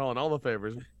was gonna call in all the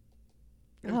favors.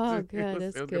 Oh god, It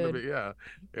that's was gonna good. be, yeah.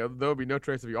 There would be no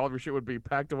trace of you. All of your shit would be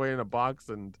packed away in a box,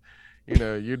 and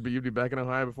you'd be back in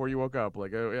Ohio before you woke up.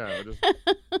 Like, oh yeah, just.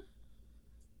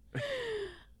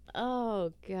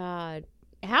 Oh god.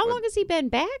 How But long has he been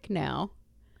back now?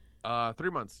 3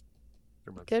 months.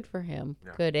 3 months. Good for him.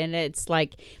 Yeah. Good. And it's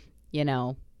like, you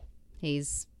know,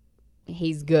 he's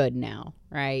good now,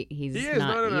 right? He He's is.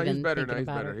 not No. He's even better thinking now. He's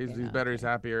about better. her. He's Yeah, better. He's okay.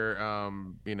 happier.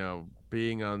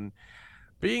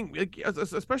 Being like,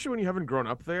 especially when you haven't grown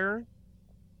up there,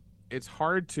 it's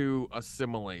hard to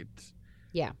assimilate.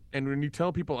 Yeah. And when you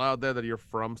tell people out there that you're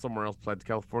from somewhere else besides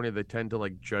California, they tend to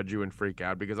like judge you and freak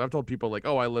out, because I've told people like,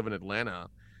 "Oh, I live in Atlanta,"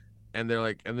 and they're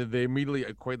like, and then they immediately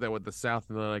equate that with the South,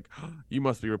 and they're like, oh, "You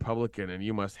must be Republican and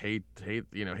you must hate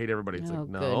everybody." It's like, Oh,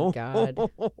 good no, God.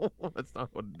 that's not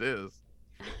what it is.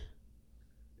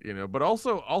 But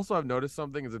also I've noticed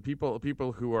something is that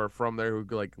people who are from there who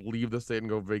like leave the state and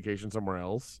go vacation somewhere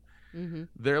else, Mm-hmm.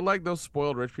 they're like those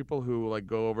spoiled rich people who like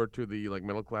go over to the like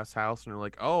middle class house and are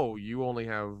like, oh, you only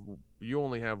have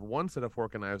one set of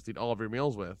fork and knives to eat all of your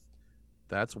meals with.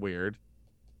 That's weird.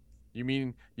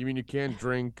 You can't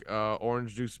drink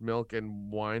orange juice, milk,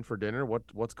 and wine for dinner?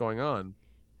 What's going on?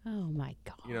 Oh my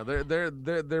God.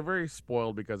 They're very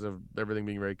spoiled because of everything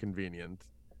being very convenient,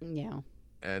 Yeah.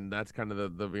 and that's kind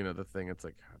of the thing. It's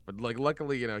like, but like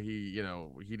luckily, he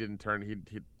didn't turn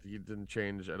he didn't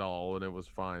change at all, and it was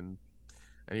fine.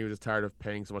 And he was just tired of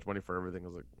paying so much money for everything. I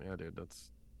was like, yeah, dude,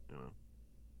 that's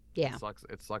Yeah.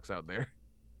 it sucks out there.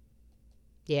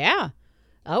 Yeah.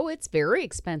 Oh, it's very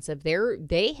expensive.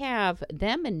 They have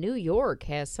them in New York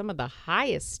has some of the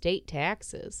highest state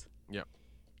taxes. Yep,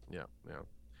 yeah.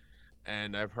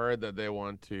 And I've heard that they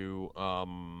want to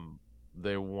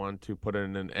put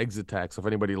in an exit tax. So if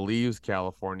anybody leaves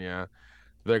California,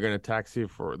 they're gonna tax you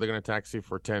for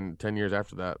 10 years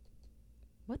after that.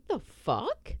 What the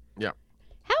fuck? Yeah.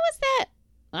 How is that?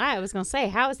 I was gonna say,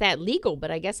 how is that legal? But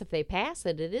I guess if they pass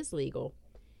it, it is legal.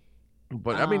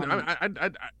 But I mean, Um,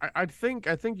 I think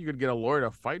you could get a lawyer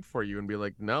to fight for you and be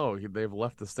like, no, they've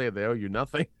left the state, they owe you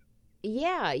nothing.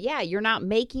 yeah, yeah. You're not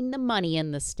making the money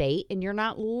in the state, and you're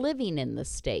not living in the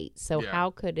state. So Yeah. how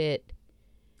could it?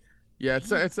 Yeah,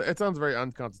 Damn. it sounds very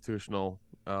unconstitutional.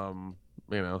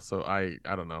 So I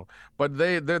don't know. But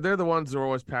they're the ones who are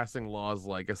always passing laws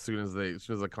like as soon as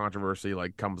a controversy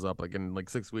like comes up, like in like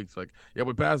 6 weeks, like, yeah,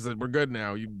 we passed it, we're good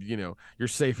now. You're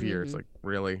safe here. It's Hmm. like,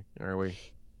 really? Are we?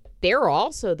 They're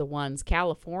also the ones,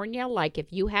 California, like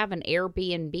if you have an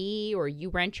Airbnb or you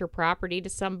rent your property to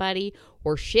somebody,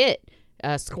 or shit,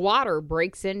 a squatter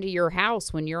breaks into your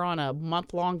house when you're on a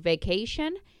month-long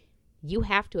vacation, you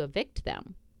have to evict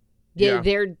them. Yeah.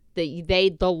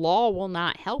 The law will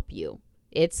not help you.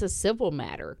 It's a civil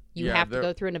matter. You Yeah, have to they're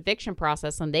go through an eviction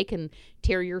process, and they can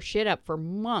tear your shit up for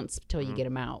months till you mhm. get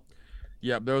them out.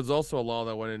 Yeah, there was also a law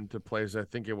that went into place, I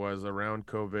think it was around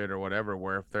COVID or whatever,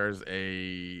 where if there's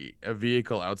a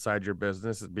vehicle outside your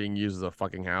business is being used as a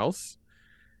fucking house,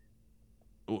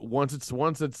 once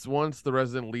the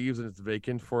resident leaves and it's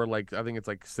vacant for like, I think it's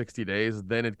like 60 days,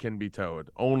 then it can be towed.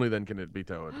 Only then can it be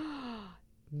towed.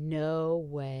 No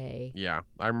way. Yeah,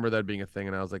 I remember that being a thing,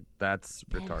 and I was like, that's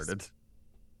That is retarded.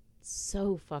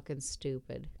 so fucking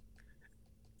stupid.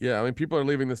 Yeah, I mean, people are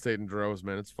leaving the state in droves,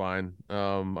 man. It's fine.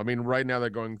 I mean, right now they're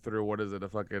going through, what is it, a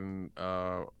fucking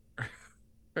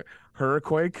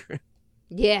hurricane?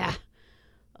 Yeah.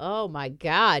 Oh my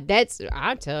God. That's,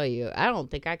 I tell you, I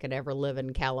don't think I could ever live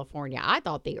in California. I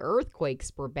thought the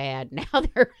earthquakes were bad. Now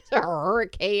there's a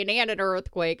hurricane and an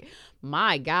earthquake.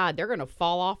 My God, they're going to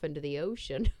fall off into the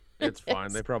ocean. It's fine.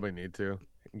 They That's probably need to.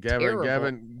 terrible.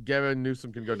 Gavin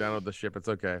Newsom can go down with the ship. It's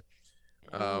okay.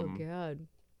 Oh Um, God.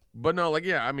 but no, like,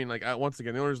 yeah, I mean, like, once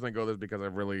again, the only reason I go there is because I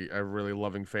have really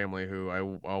loving family who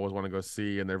always want to go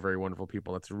see, and they're very wonderful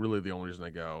people. That's really the only reason I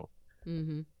go.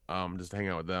 Mm-hmm. Just to hang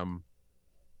out with them.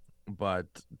 But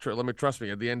let me trust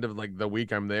me. At the end of like the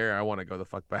week I'm there, I want to go the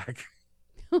fuck back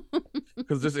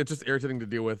because it's just irritating to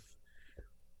deal with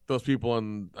those people,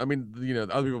 and I mean,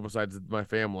 other people besides my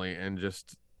family, and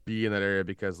just be in that area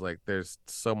because like there's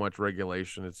so much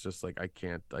regulation. It's just like I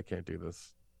can't do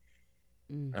this.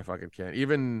 Mm. I fucking can't.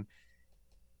 Even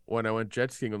when I went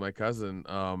jet skiing with my cousin,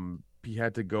 he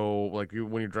had to go, like,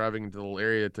 when you're driving into the little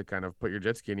area to kind of put your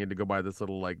jet ski in, you had to go by this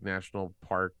little like national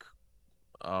park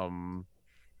um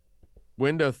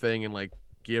window thing and like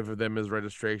give them his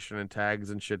registration and tags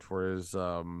and shit for his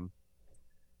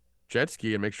jet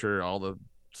ski and make sure all the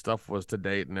stuff was to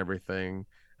date and everything,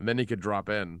 and then he could drop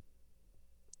in.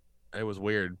 It was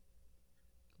weird.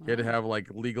 He had to Wow. have like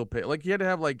legal pay, like he had to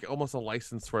have like almost a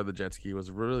license for the jet ski. It was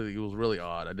really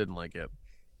odd. I didn't like it.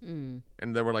 Mm.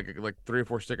 And there were like 3 or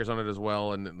 4 stickers on it as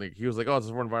well, and like he was like, oh, this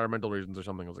is for environmental reasons or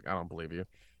something. I was like, I don't believe you.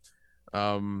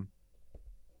 um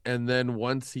and then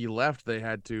once he left, they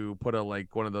had to put a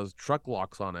like one of those truck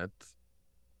locks on it,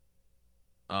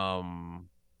 um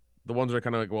the ones that are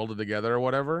kind of like welded together or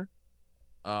whatever,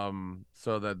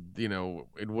 so that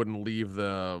it wouldn't leave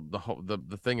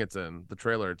the thing it's in, the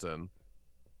trailer it's in.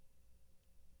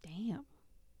 Damn.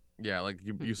 Yeah, like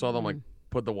you saw them like Mm-mm.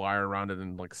 put the wire around it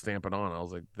and like stamp it on. I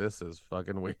was like, this is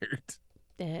fucking weird.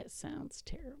 That sounds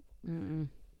terrible. Mm-mm.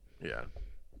 Yeah.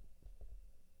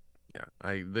 Yeah,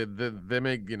 they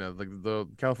make, like, the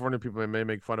California people may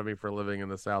make fun of me for living in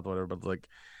the South, whatever, but like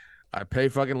I pay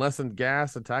fucking less than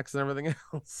gas and tax and everything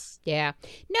else. Yeah.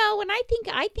 No, and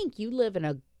I think you live in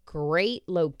a great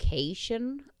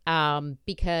location,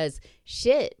 because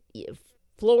shit,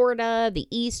 Florida, the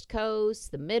East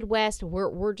Coast, the Midwest,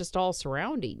 we're just all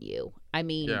surrounding you. I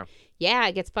mean, Yeah, yeah,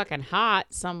 it gets fucking hot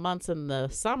some months in the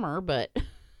summer, but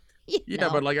you yeah,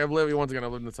 but know, like I lived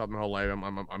in the South my whole life.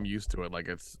 I'm used to it. Like,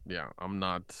 it's, yeah, I'm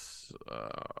not. Uh,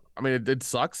 I mean, it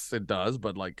sucks. It does,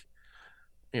 but like,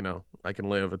 I can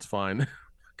live. It's fine.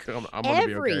 I'm gonna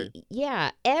be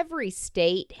okay. every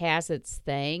state has its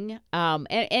thing.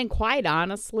 And quite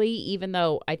honestly, even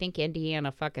though I think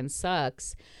Indiana fucking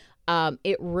sucks,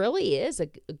 it really is a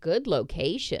good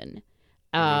location.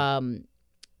 Hmm. Um,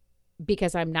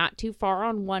 because I'm not too far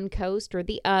on one coast or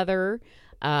the other.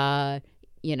 Uh,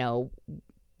 you know,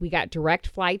 we got direct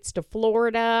flights to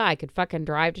Florida. I could fucking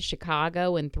drive to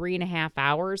Chicago in 3.5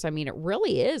 hours. I mean, it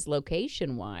really is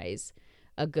location wise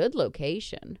a good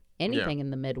location. Yeah. Anything in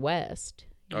the Midwest.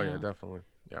 Oh yeah, Yeah. definitely.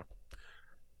 Yeah.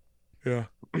 Yeah.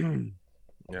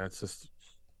 Yeah. It's just,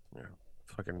 yeah,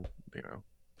 fucking,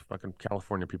 fucking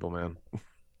California people, man.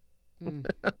 Mm.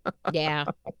 Yeah.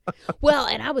 Well,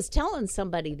 and I was telling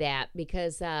somebody that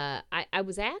because I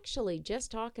was actually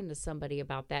just talking to somebody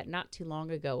about that not too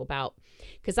long ago about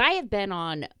because I have been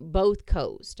on both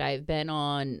coasts. I've been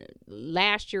on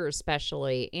last year,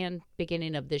 especially, and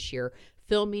beginning of this year,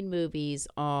 filming movies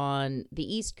on the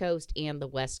East Coast and the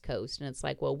West Coast. And it's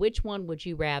like, well, which one would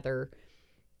you rather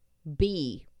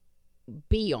be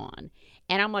be on.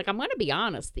 And I'm like, I'm going to be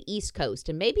honest, the East Coast.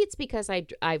 And maybe it's because I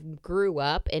grew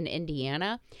up in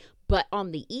Indiana, but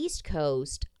on the East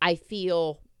Coast, I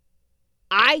feel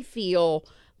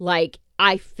like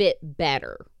I fit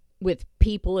better with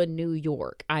people in New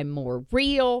York. I'm more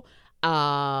real.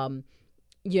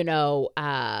 You know,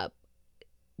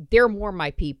 they're more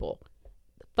my people.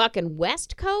 Fucking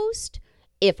West Coast,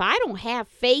 if I don't have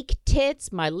fake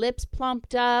tits, my lips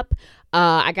plumped up,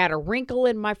 I got a wrinkle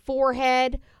in my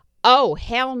forehead, oh,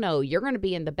 hell no, you're going to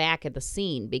be in the back of the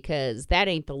scene because that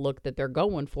ain't the look that they're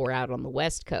going for out on the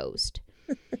West Coast.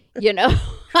 You know,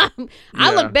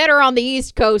 I look better on the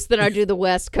East Coast than I do the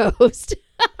West Coast.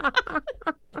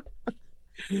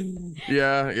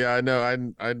 Yeah, I know.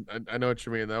 I know what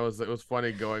you mean. It was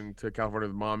funny going to California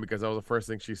with Mom because that was the first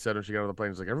thing she said when she got on the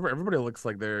plane. She's like, everybody looks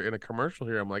like they're in a commercial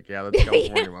here. I'm like, yeah, that's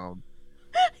California, Mom.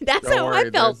 That's Don't how worry,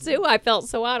 I felt too. I felt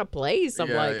so out of place.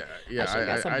 I'm like, yeah. I should have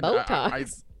got some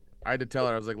Botox. I had to tell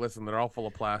her, I was like, listen, they're all full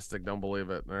of plastic. Don't believe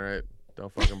it. All right,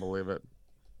 don't fucking believe it.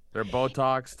 They're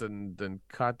Botoxed and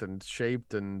cut and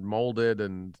shaped and molded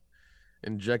and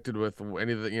injected with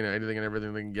anything, anything and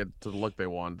everything they can get to the look they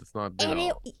want. It's not, and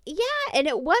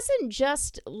it wasn't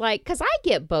just like, because I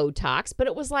get Botox, but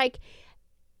it was like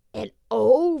an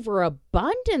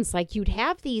overabundance. Like you'd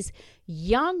have these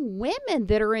young women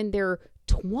that are in their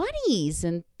 20s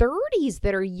and 30s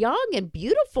that are young and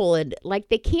beautiful and like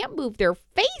they can't move their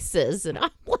faces. And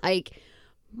I'm like,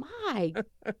 my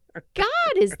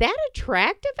God, is that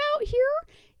attractive out here?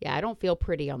 Yeah, I don't feel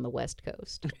pretty on the West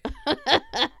Coast.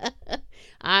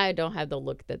 I don't have the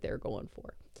look that they're going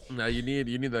for. No, you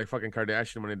need that fucking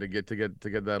Kardashian money to get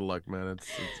that look, man.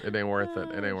 It ain't worth it.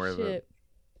 It ain't worth it.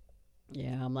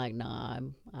 Yeah, I'm like, nah.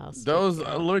 Let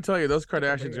me tell you, those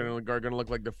Kardashians are gonna look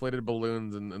like deflated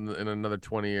balloons in another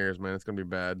 20 years, man. It's gonna be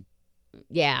bad.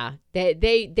 Yeah,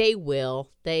 they will.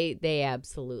 They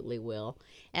absolutely will.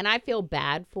 And I feel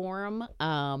bad for them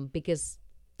because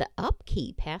the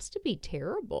upkeep has to be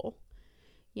terrible,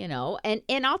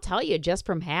 And I'll tell you, just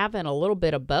from having a little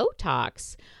bit of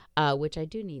Botox, which I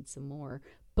do need some more,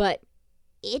 but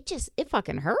it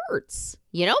fucking hurts.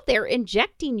 They're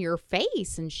injecting your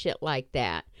face and shit like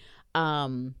that. Yeah,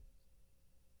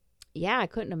 I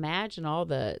couldn't imagine all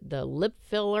the lip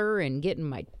filler and getting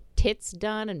my tits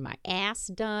done and my ass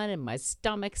done and my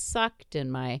stomach sucked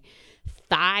and my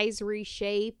thighs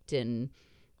reshaped and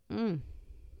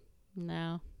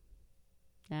no,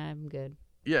 I'm good.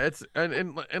 Yeah, it's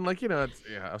and like it's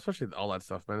especially all that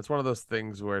stuff, man. It's one of those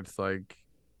things where it's like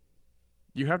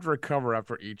you have to recover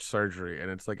after each surgery, and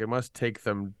it's like it must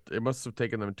have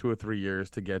taken them 2 or 3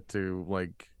 years to get to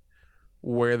like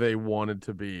where they wanted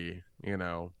to be,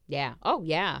 Yeah. Oh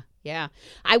yeah. Yeah.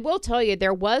 I will tell you,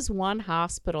 there was one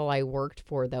hospital I worked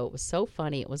for, though. It was so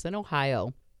funny. It was in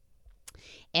Ohio.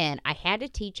 And I had to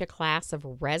teach a class of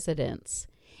residents.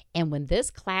 And when this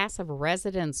class of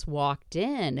residents walked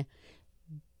in,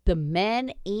 the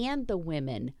men and the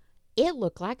women, it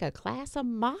looked like a class of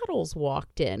models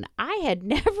walked in. I had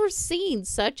never seen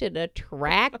such an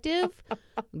attractive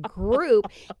group.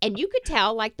 And you could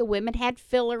tell, like, the women had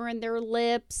filler in their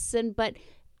lips. But,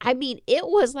 I mean, it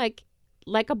was like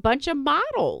a bunch of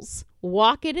models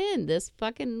walking in, these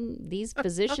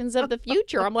physicians of the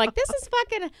future. I'm like, this is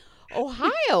fucking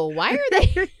Ohio. Why are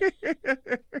they?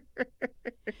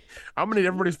 I'm going to need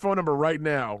everybody's phone number right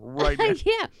now. Right now.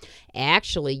 Yeah.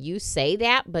 Actually, you say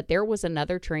that, but there was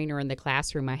another trainer in the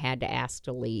classroom I had to ask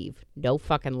to leave. No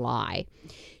fucking lie.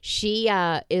 She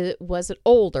was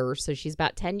older, so she's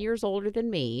about 10 years older than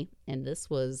me. And this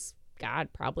was, God,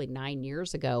 probably 9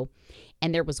 years ago.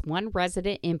 And there was one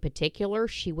resident in particular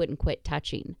she wouldn't quit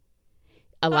touching.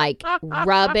 Like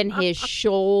rubbing his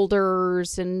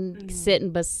shoulders and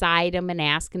sitting beside him and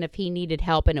asking if he needed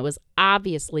help. And it was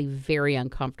obviously very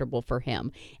uncomfortable for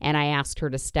him. And I asked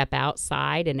her to step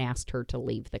outside and asked her to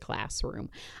leave the classroom.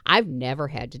 I've never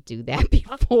had to do that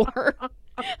before.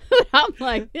 I'm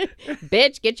like,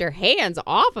 bitch, get your hands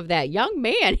off of that young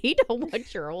man. He don't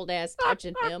want your old ass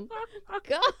touching him.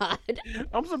 God.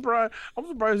 I'm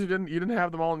surprised you didn't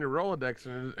have them all in your Rolodex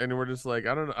and we're just like,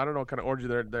 I don't know what kind of orgy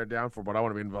they're down for, but I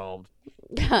want to be involved.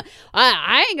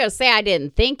 I ain't gonna say I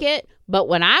didn't think it, but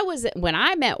when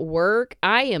I'm at work,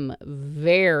 I am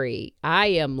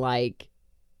like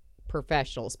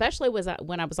professional, especially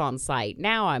when I was on site.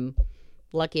 Now I'm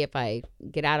lucky if I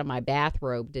get out of my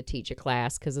bathrobe to teach a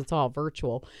class because it's all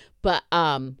virtual. But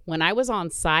when I was on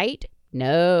site,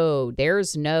 no,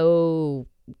 there's no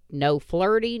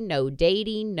flirting, no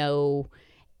dating, no,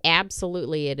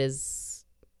 absolutely.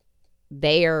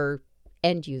 They are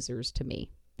end users to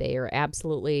me. They are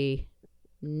absolutely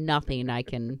nothing I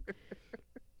can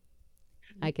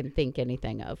I can think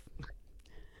anything of.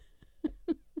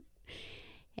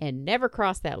 And never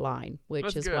cross that line, which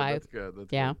That's is good. why, That's good.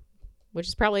 That's yeah, good. which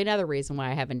is probably another reason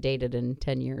why I haven't dated in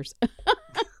 10 years.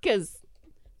 Because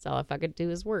that's all I fucking do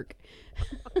is work.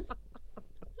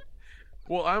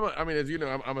 Well, I mean, as you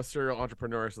know, I'm a serial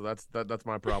entrepreneur, so that's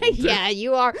my problem too. Yeah,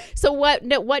 you are. So what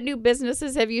new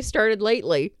businesses have you started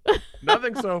lately?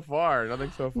 Nothing so far.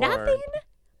 Nothing so far. Nothing?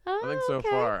 Nothing Oh, so okay.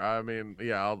 far. I mean,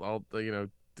 yeah, I'll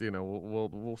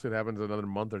we'll see what happens in another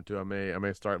month or two. I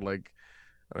may start like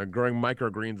growing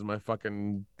microgreens in my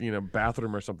fucking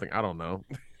bathroom or something. I don't know.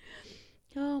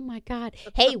 Oh my God.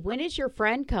 Hey, when is your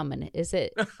friend coming? Is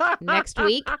it next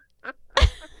week?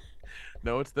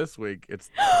 No, it's this week. It's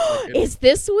like It's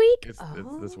this week? it's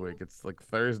this Oh. week. It's like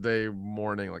Thursday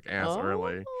morning, like ass Oh.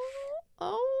 early.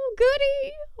 Oh,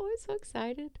 goody. Oh, I'm so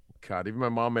excited. God, even my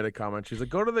mom made a comment. She's like,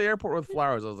 "Go to the airport with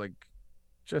flowers." I was like,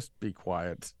 "Just be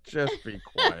quiet. Just be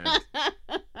quiet.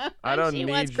 I don't She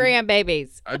wants need you.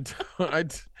 grandbabies. I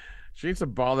don't, she needs to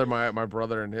bother my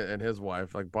brother and his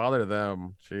wife. Like bother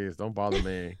them. Jeez, don't bother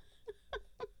me.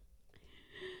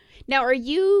 Now, are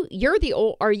you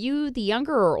the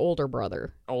younger or older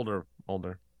brother? Older.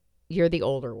 You're the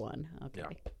older one. Yeah.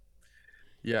 Okay.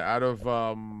 Yeah, out of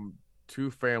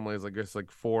two families, I guess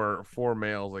like four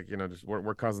males, like just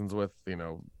we're cousins with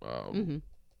Mm-hmm.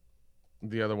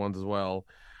 the other ones as well.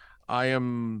 I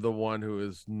am the one who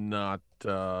is not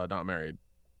married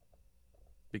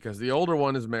because the older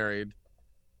one is married,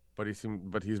 but he's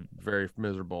very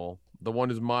miserable. The one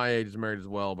who's my age is married as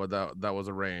well, but that was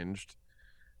arranged.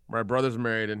 My brother's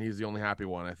married and he's the only happy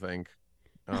one, I think.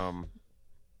 Um,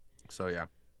 so yeah,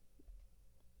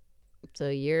 So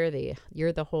you're the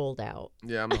holdout.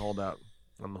 yeah, I'm the holdout.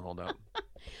 I'm the holdout.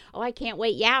 Oh, I can't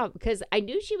wait. Yeah, because I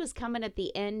knew she was coming at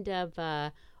the end of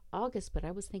August, but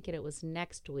I was thinking it was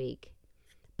next week.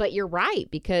 But you're right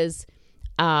because,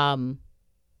 um,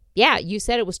 yeah, you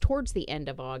said it was towards the end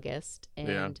of August,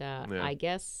 Yeah, and yeah. I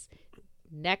guess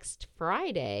next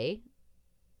Friday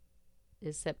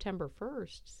is September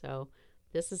 1st. So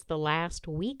this is the last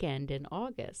weekend in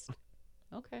August.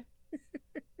 Okay.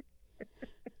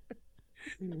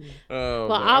 Oh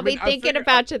Well, man, I I'll mean, be thinking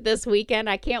about you this weekend.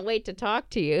 I can't wait to talk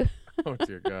to you. oh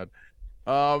dear God.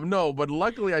 No, but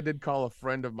luckily I did call a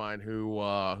friend of mine who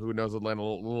knows Atlanta a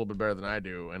little bit better than I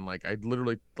do, and like I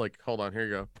literally like hold on, here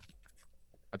you go.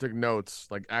 I took notes,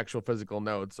 like actual physical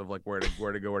notes of like where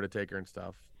to go, where to take her and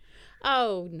stuff.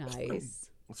 Oh, nice.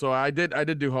 So I did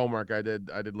do homework. I did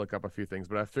look up a few things,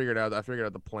 but I figured out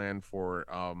the plan for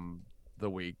the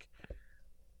week.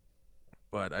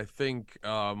 But I think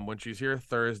when she's here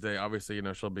Thursday, obviously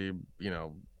she'll be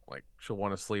like she'll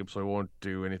want to sleep, so we won't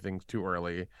do anything too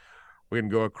early. We can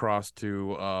go across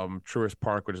to Truist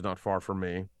Park, which is not far from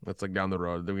me. That's like down the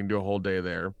road. Then we can do a whole day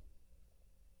there.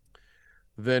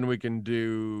 Then we can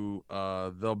do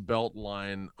the Belt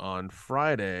Line on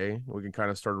Friday. We can kind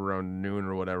of start around noon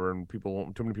or whatever, and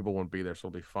too many people won't be there, so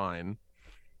it'll be fine.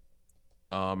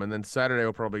 And then Saturday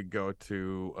we'll probably go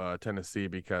to Tennessee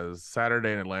because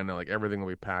Saturday in Atlanta, like everything will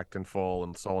be packed and full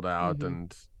and sold out, Mm-hmm.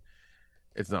 and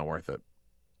it's not worth it.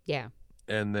 Yeah.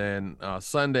 And then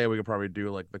Sunday we could probably do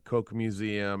like the Coke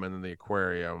Museum and then the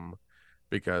aquarium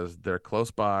because they're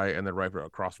close by and they're right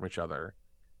across from each other.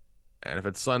 And if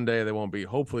it's Sunday, they won't be.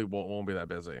 Hopefully, won't be that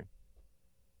busy.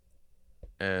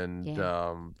 And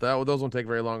Yeah. those won't take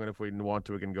very long. And if we want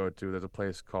to, we can go to. There's a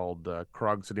place called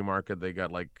Krog City Market. They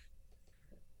got like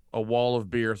a wall of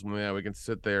beer or something like that. We can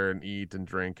sit there and eat and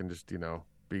drink and just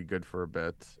be good for a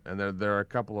bit. And there are a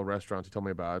couple of restaurants you told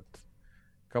me about.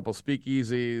 A couple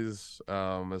speakeasies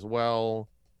as well.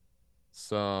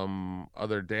 Some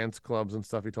other dance clubs and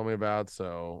stuff he told me about.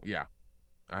 So yeah,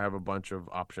 I have a bunch of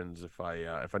options if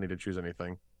I need to choose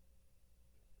anything.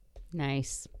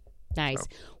 Nice. So Nice.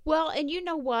 Well, and you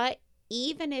know what?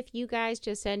 Even if you guys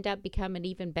just end up becoming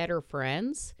even better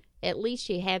friends, at least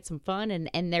you had some fun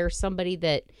and there's somebody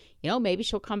that, maybe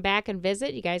she'll come back and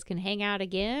visit. You guys can hang out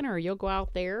again or you'll go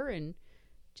out there and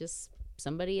just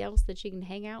somebody else that you can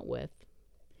hang out with.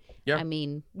 yeah, I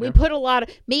mean, we yeah. put a lot of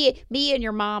me and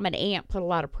your mom and aunt put a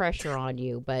lot of pressure on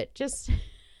you, but just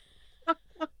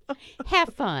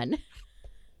have fun.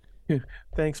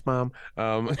 Thanks, Mom.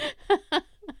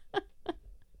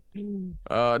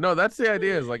 No, that's the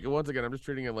idea. Is like once again, I'm just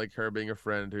treating it like her being a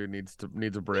friend who needs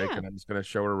a break, Yeah. and I'm just gonna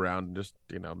show her around and just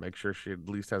make sure she at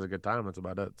least has a good time. That's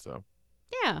about it. So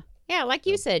Yeah. Yeah, like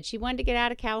yeah, you said, she wanted to get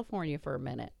out of California for a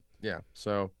minute. yeah.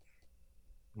 So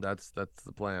that's the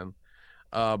plan.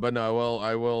 But no,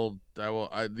 I will.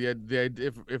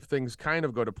 If things kind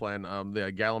of go to plan,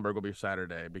 the Gallenberg will be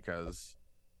Saturday because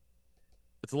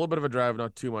It's a little bit of a drive,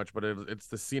 not too much, but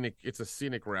it's a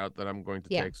scenic route that I'm going to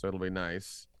Yeah. take, so it'll be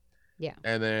nice. Yeah.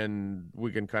 And then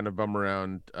we can kind of bum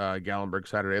around Gallenberg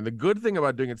Saturday. And the good thing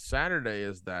about doing it Saturday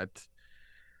is that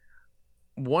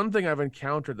one thing I've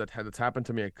encountered that's happened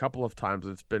to me a couple of times,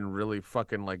 it's been really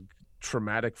fucking like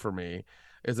traumatic for me,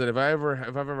 is that if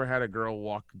I've ever had a girl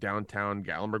walk downtown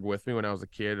Gallenberg with me when I was a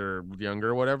kid or younger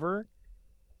or whatever,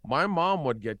 my mom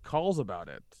would get calls about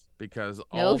it because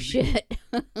No shit.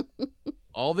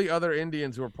 all the other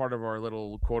Indians who were part of our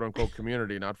little quote unquote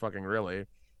community, not fucking really,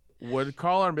 would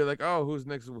call her and be like, "Oh, who's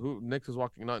Nick's? Who Nick's is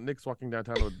walking? Not Nick's walking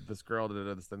downtown with this girl.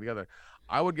 This and the other."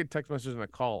 I would get text messages and a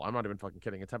call. I'm not even fucking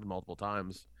kidding. It's happened multiple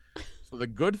times. So the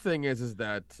good thing is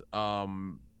that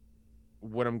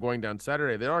when I'm going down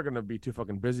Saturday, they aren't going to be too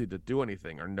fucking busy to do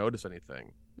anything or notice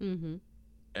anything. Mm-hmm.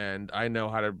 And I know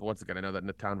how to. Once again, I know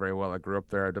that town very well. I grew up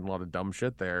there. I did a lot of dumb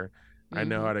shit there. I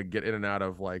know Mm-hmm. how to get in and out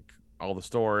of like all the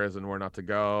stores and where not to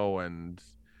go and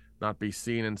not be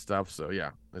seen and stuff. So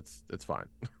yeah, it's fine.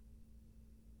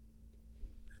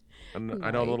 And Nice.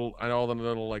 I know all the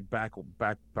little like back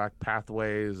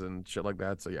pathways and shit like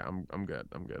that. So yeah, I'm good.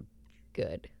 I'm good.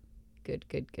 Good. Good.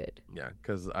 Good. Good. Yeah,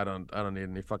 because I don't need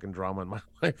any fucking drama in my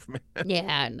life, man.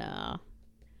 Yeah. No.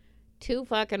 Too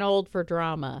fucking old for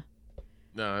drama.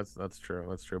 No, that's true.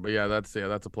 That's true. But yeah, that's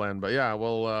a plan. But yeah,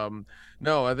 well,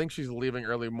 no, I think she's leaving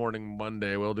early morning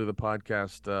Monday. We'll do the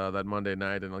podcast that Monday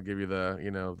night, and I'll give you the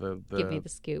Give me the the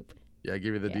scoop. yeah,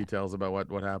 give you the Yeah. details about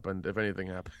what happened, if anything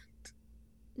happened.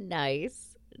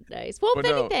 Nice. Nice. Well, But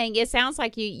if no, anything, it sounds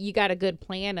like you got a good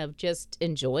plan of just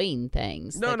enjoying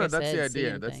things. no, Like I no, that's the said, idea.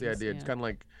 seeing That's the things. idea. It's Yeah. kind of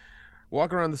like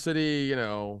walk around the city,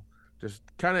 just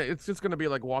kind of. It's just gonna be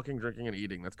like walking, drinking, and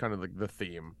eating. That's kind of the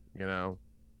theme.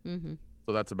 Mm-hmm.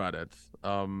 So that's about it.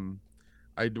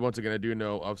 Once again I do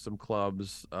know of some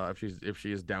clubs. If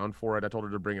she is down for it, I told her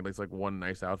to bring at least like one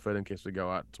nice outfit in case we go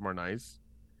out somewhere nice.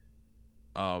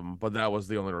 But that was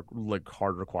the only like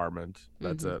hard requirement.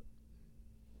 That's Mm-hmm. it.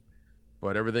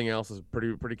 But everything else is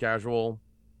pretty casual.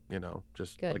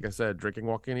 Just Good. like I said, drinking,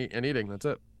 walking, and eating. That's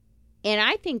it. And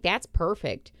I think that's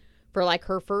perfect for like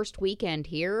her first weekend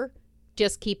here.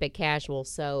 Just keep it casual,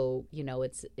 so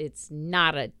it's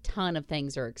not a ton of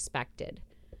things are expected.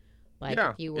 Like if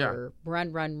Yeah, you yeah. were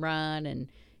run, and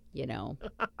you know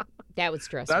that would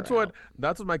stress That's her what out.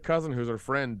 that's what my cousin, who's her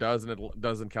friend, does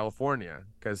in California.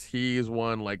 Because he's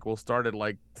one like we'll start at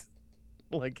like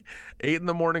 8 in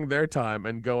the morning their time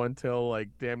and go until like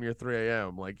damn near 3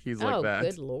 a.m. Like he's like Oh,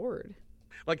 good that. lord.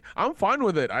 Like I'm fine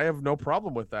with it. I have no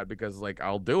problem with that because like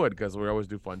I'll do it because we always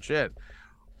do fun shit.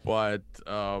 But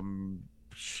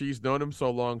she's known him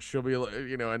so long, she'll be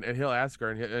and he'll ask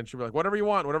her and she'll be like, whatever you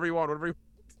want, whatever you want, whatever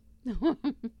you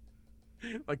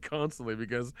like constantly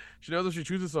because she knows if she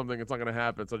chooses something, it's not gonna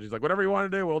happen. So she's like, whatever you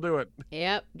want to do, we'll do it.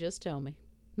 Yep, just tell me.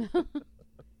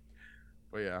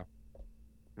 But yeah,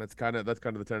 that's kind of the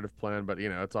tentative plan. But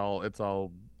it's all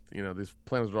these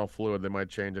plans are all fluid. They might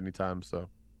change anytime. So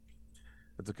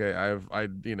it's okay.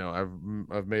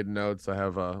 I've made notes. I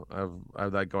have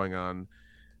that going on.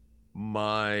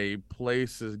 My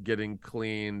place is getting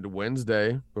cleaned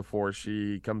Wednesday before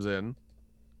she comes in.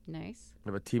 Nice. I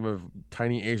have a team of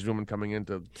tiny Asian women coming in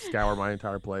to scour my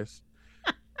entire place.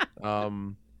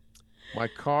 Um, my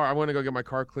car. I'm going to go get my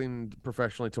car cleaned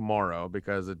professionally tomorrow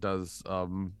because it does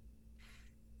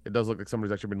look like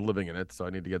somebody's actually been living in it. So I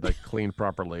need to get that cleaned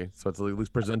properly so it's at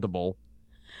least presentable.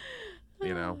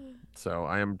 You know. So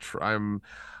I'm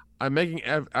making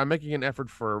an effort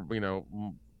for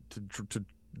to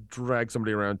drag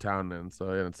somebody around town in.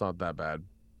 So yeah, it's not that bad.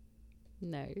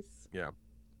 Nice. Yeah.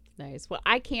 Nice. Well,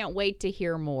 I can't wait to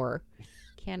hear more.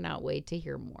 Cannot wait to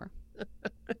hear more.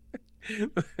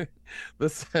 The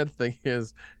sad thing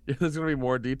is, there's going to be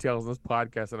more details in this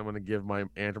podcast than I'm going to give my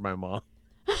aunt or my mom.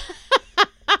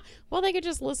 Well, they could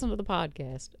just listen to the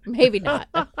podcast. Maybe not.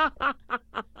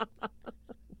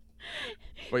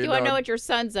 But You want to know what your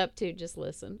son's up to? Just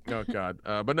listen. oh god.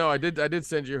 But no, I did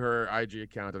send you her IG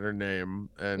account and her name,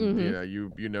 and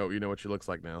Mm-hmm. you know what she looks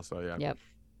like now. So yeah, Yep.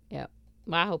 Yep.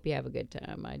 Well, I hope you have a good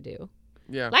time. I do.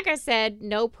 yeah, Like I said,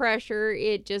 no pressure.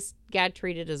 It just got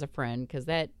treated as a friend because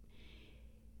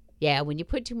yeah, when you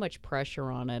put too much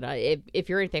pressure on it, if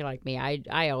you're anything like me,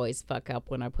 I always fuck up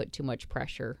when I put too much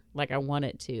pressure. Like I want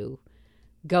it to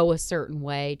go a certain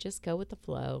way. Just go with the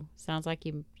flow. Sounds like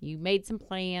you made some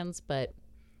plans, but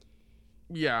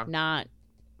yeah. not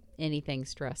anything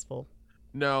stressful.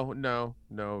 No, no,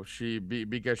 no.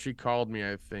 Because she called me,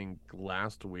 I think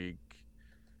last week,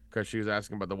 because she was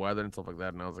asking about the weather and stuff like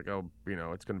that, and I was like, oh,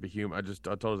 it's gonna be humid.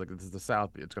 I told her like this is the South.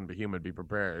 It's gonna be humid. Be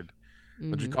prepared.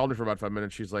 And she Mm-hmm. called me for about 5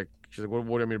 minutes. She's like, what do you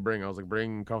want me to bring? I was like,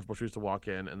 bring comfortable shoes to walk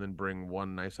in, and then bring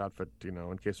one nice outfit,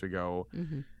 in case we go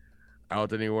Mm-hmm.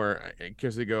 out anywhere, in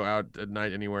case we go out at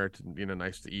night anywhere to,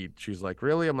 nice to eat. She's like,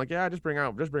 really? I'm like, yeah, just bring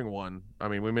one. I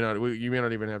mean, you may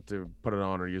not even have to put it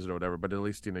on or use it or whatever, but at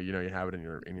least you have it in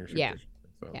your Yeah. suitcase.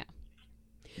 So Yeah.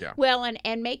 yeah. Well,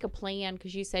 and make a plan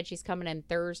because you said she's coming in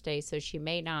Thursday, so she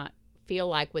may not feel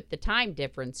like with the time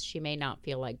difference, she may not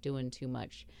feel like doing too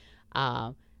much.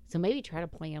 Uh, so maybe try to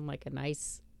plan like a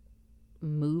nice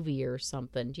movie or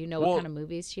something. Do you know what kind Well, of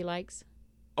movies she likes?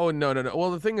 oh no no no.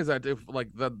 Well, the thing is that if like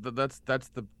that's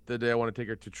the day I want to take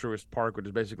her to Truist Park, which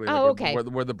is basically like Oh, okay.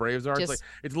 where the Braves are. It's like Just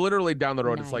it's literally down the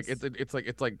road. nice.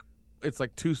 It's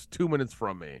like 2 minutes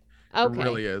from me. It Okay.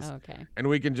 really is, Okay. and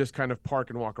we can just kind of park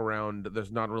and walk around.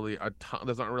 There's not really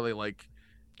there's not really like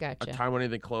a Gotcha. time when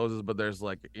anything closes, but there's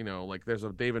like like there's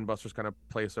a Dave and Buster's kind of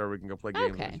place where we can go play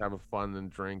games and Okay. just have a fun and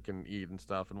drink and eat and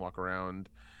stuff and walk around.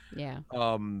 Yeah.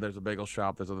 There's a bagel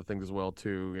shop. There's other things as well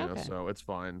too. Okay. So it's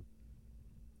fine.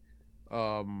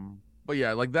 But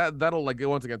yeah, like that'll like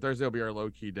once again Thursday will be our low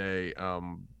key day.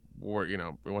 Or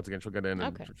once again she'll get in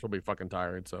and Okay. she'll be fucking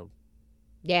tired. So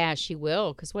Yeah, she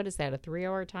will. Because what is that? A 3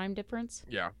 hour time difference?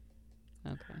 yeah.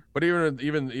 Okay. But even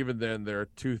then, there are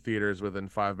two theaters within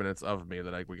 5 minutes of me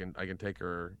that I can take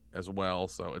her as well.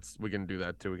 So we can do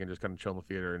that too. We can just kind of chill in the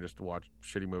theater and just watch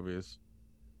shitty movies.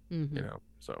 Mm-hmm.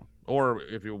 So or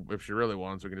if she really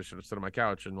wants, we can just sit on my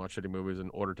couch and watch shitty movies and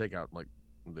order takeout. Like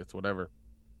it's whatever.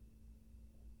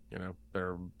 There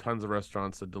are tons of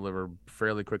restaurants that deliver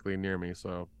fairly quickly near me,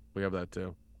 so we have that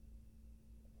too.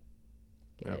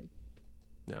 Good.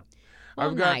 Yeah.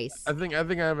 Well, I've got. nice. I think I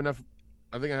have enough.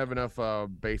 I think I have enough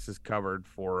bases covered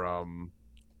for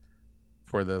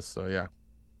this. So yeah.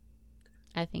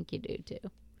 I think you do too.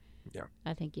 Yeah.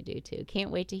 I think you do too.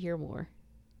 Can't wait to hear more.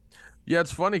 Yeah,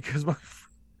 it's funny because my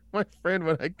friend,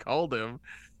 when I called him,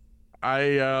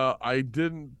 I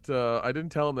didn't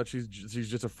tell him that she's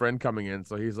just a friend coming in.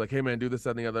 So he's like, hey man, do this, that,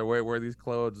 and the other. Wear these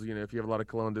clothes. If you have a lot of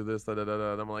cologne, do this, da da da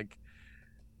da. And I'm like,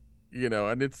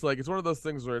 and it's like it's one of those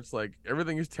things where it's like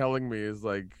everything he's telling me is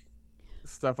like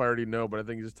stuff I already know, but I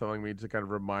think he's just telling me to kind of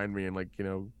remind me and like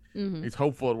Mm-hmm. he's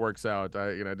hopeful it works out. I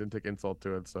didn't take insult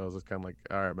to it, so I was just kind of like,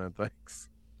 all right, man, thanks.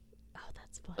 Oh,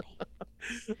 that's funny.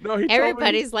 No, he told me.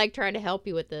 Everybody's like trying to help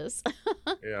you with this.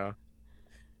 Yeah.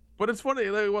 But it's funny,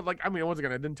 I mean, once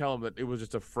again, I didn't tell him that it was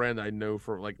just a friend I know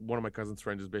for like one of my cousin's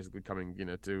friends is basically coming,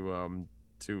 to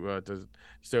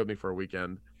stay with me for a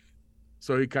weekend.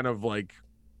 So he kind of like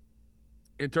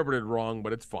interpreted it wrong,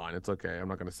 but it's fine. It's okay. I'm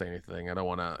not going to say anything. I don't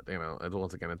want to,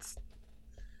 once again, it's,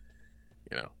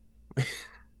 you know,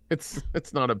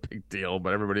 it's not a big deal,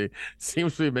 but everybody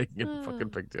seems to be making it a fucking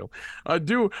big deal. I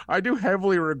do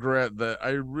heavily regret that.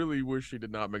 I really wish he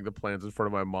did not make the plans in front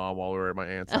of my mom while we were at my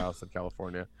aunt's house in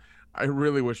California. I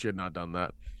really wish he had not done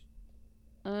that.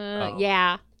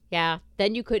 Yeah.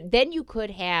 Then you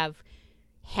could have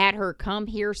had her come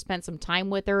here, spent some time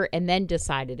with her, and then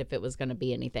decided if it was going to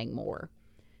be anything more.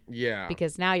 Yeah.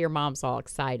 Because now your mom's all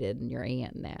excited and your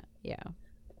aunt and that. Yeah.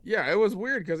 Yeah, it was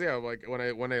weird because like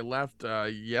when I left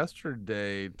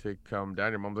yesterday to come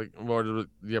down, your mom's like, well,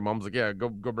 yeah, mom's like, yeah, go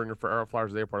bring her flowers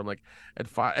to the airport. I'm like, at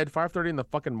 5:30 in the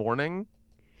fucking morning,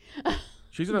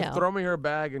 she's gonna No. throw me her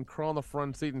bag and crawl in the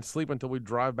front seat and sleep until we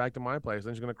drive back to my place.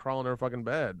 Then she's gonna crawl in her fucking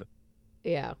bed.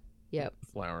 Yeah. Yep.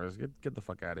 Flowers, get the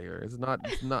fuck out of here. It's not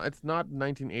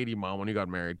 1980, mom. When you got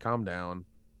married, calm down.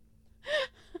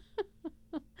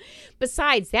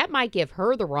 Besides, that might give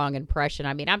her the wrong impression.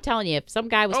 I mean, I'm telling you, if some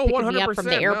guy was picking me up from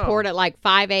the 100%, airport no. at like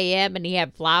 5 a.m. and he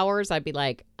had flowers, I'd be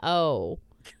like, oh,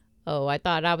 I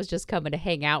thought I was just coming to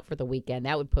hang out for the weekend.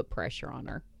 That would put pressure on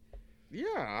her. Yeah,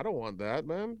 I don't want that,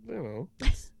 man.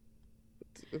 It's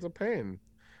a pain.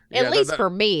 At Yeah, least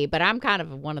for me, but I'm kind of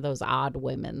one of those odd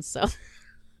women, so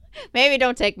maybe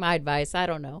don't take my advice. I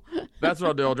don't know. That's what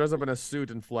I'll do. I'll dress up in a suit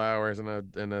and flowers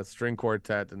and a string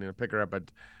quartet and pick her up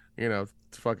at,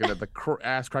 fucking at the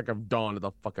ass crack of dawn at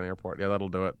the fucking airport. Yeah, that'll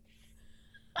do it.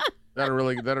 That'll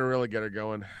really get her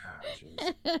going.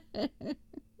 Jeez.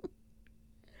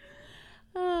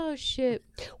 Oh, shit.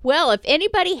 Well, if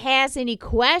anybody has any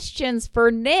questions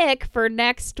for Nick for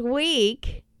next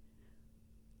week,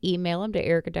 email him to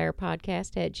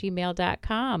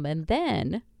ericadyerpodcast@gmail.com, and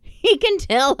then he can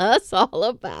tell us all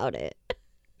about it.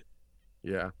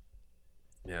 Yeah,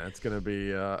 it's gonna be.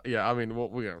 Yeah, I mean,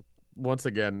 once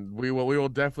again, we will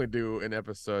definitely do an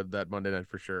episode that Monday night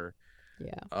for sure.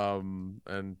 Yeah. And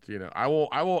I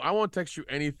won't text you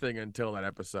anything until that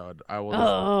episode. I will.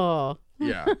 Oh.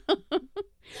 Yeah.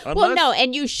 Well, Unless, no,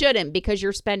 and you shouldn't because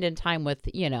you're spending time with,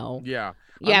 you yeah,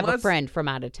 have a unless, friend from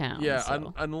out of town. yeah,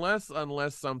 So.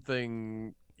 unless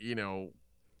something,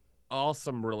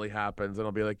 awesome really happens, and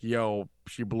I'll be like, yo,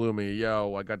 she blew me,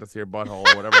 yo, I got to see her butthole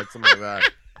or whatever, like something like that.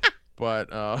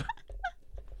 But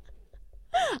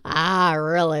I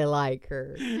really like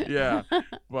her. yeah,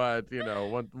 but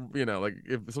like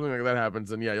if something like that happens,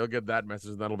 then yeah, you'll get that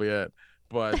message, and that'll be it.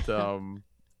 But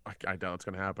I doubt it's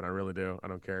gonna happen. I really do. I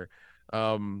don't care.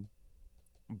 Um,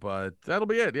 but that'll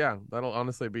be it. Yeah, that'll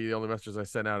honestly be the only messages I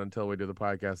send out until we do the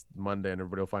podcast Monday, and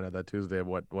everybody will find out that Tuesday of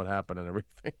what happened and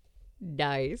everything.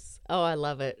 Nice. Oh, I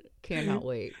love it. Cannot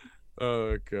wait.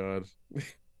 Oh God.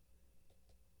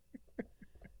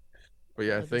 But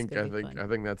yeah, Oh, this is gonna be fun. I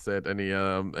think that's it. Any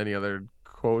other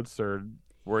quotes or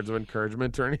words of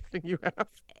encouragement or anything you have?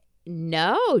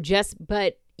 No,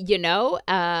 but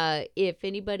if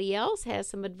anybody else has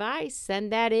some advice,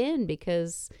 send that in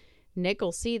because Nick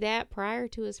will see that prior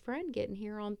to his friend getting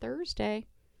here on Thursday.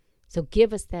 So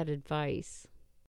give us that advice.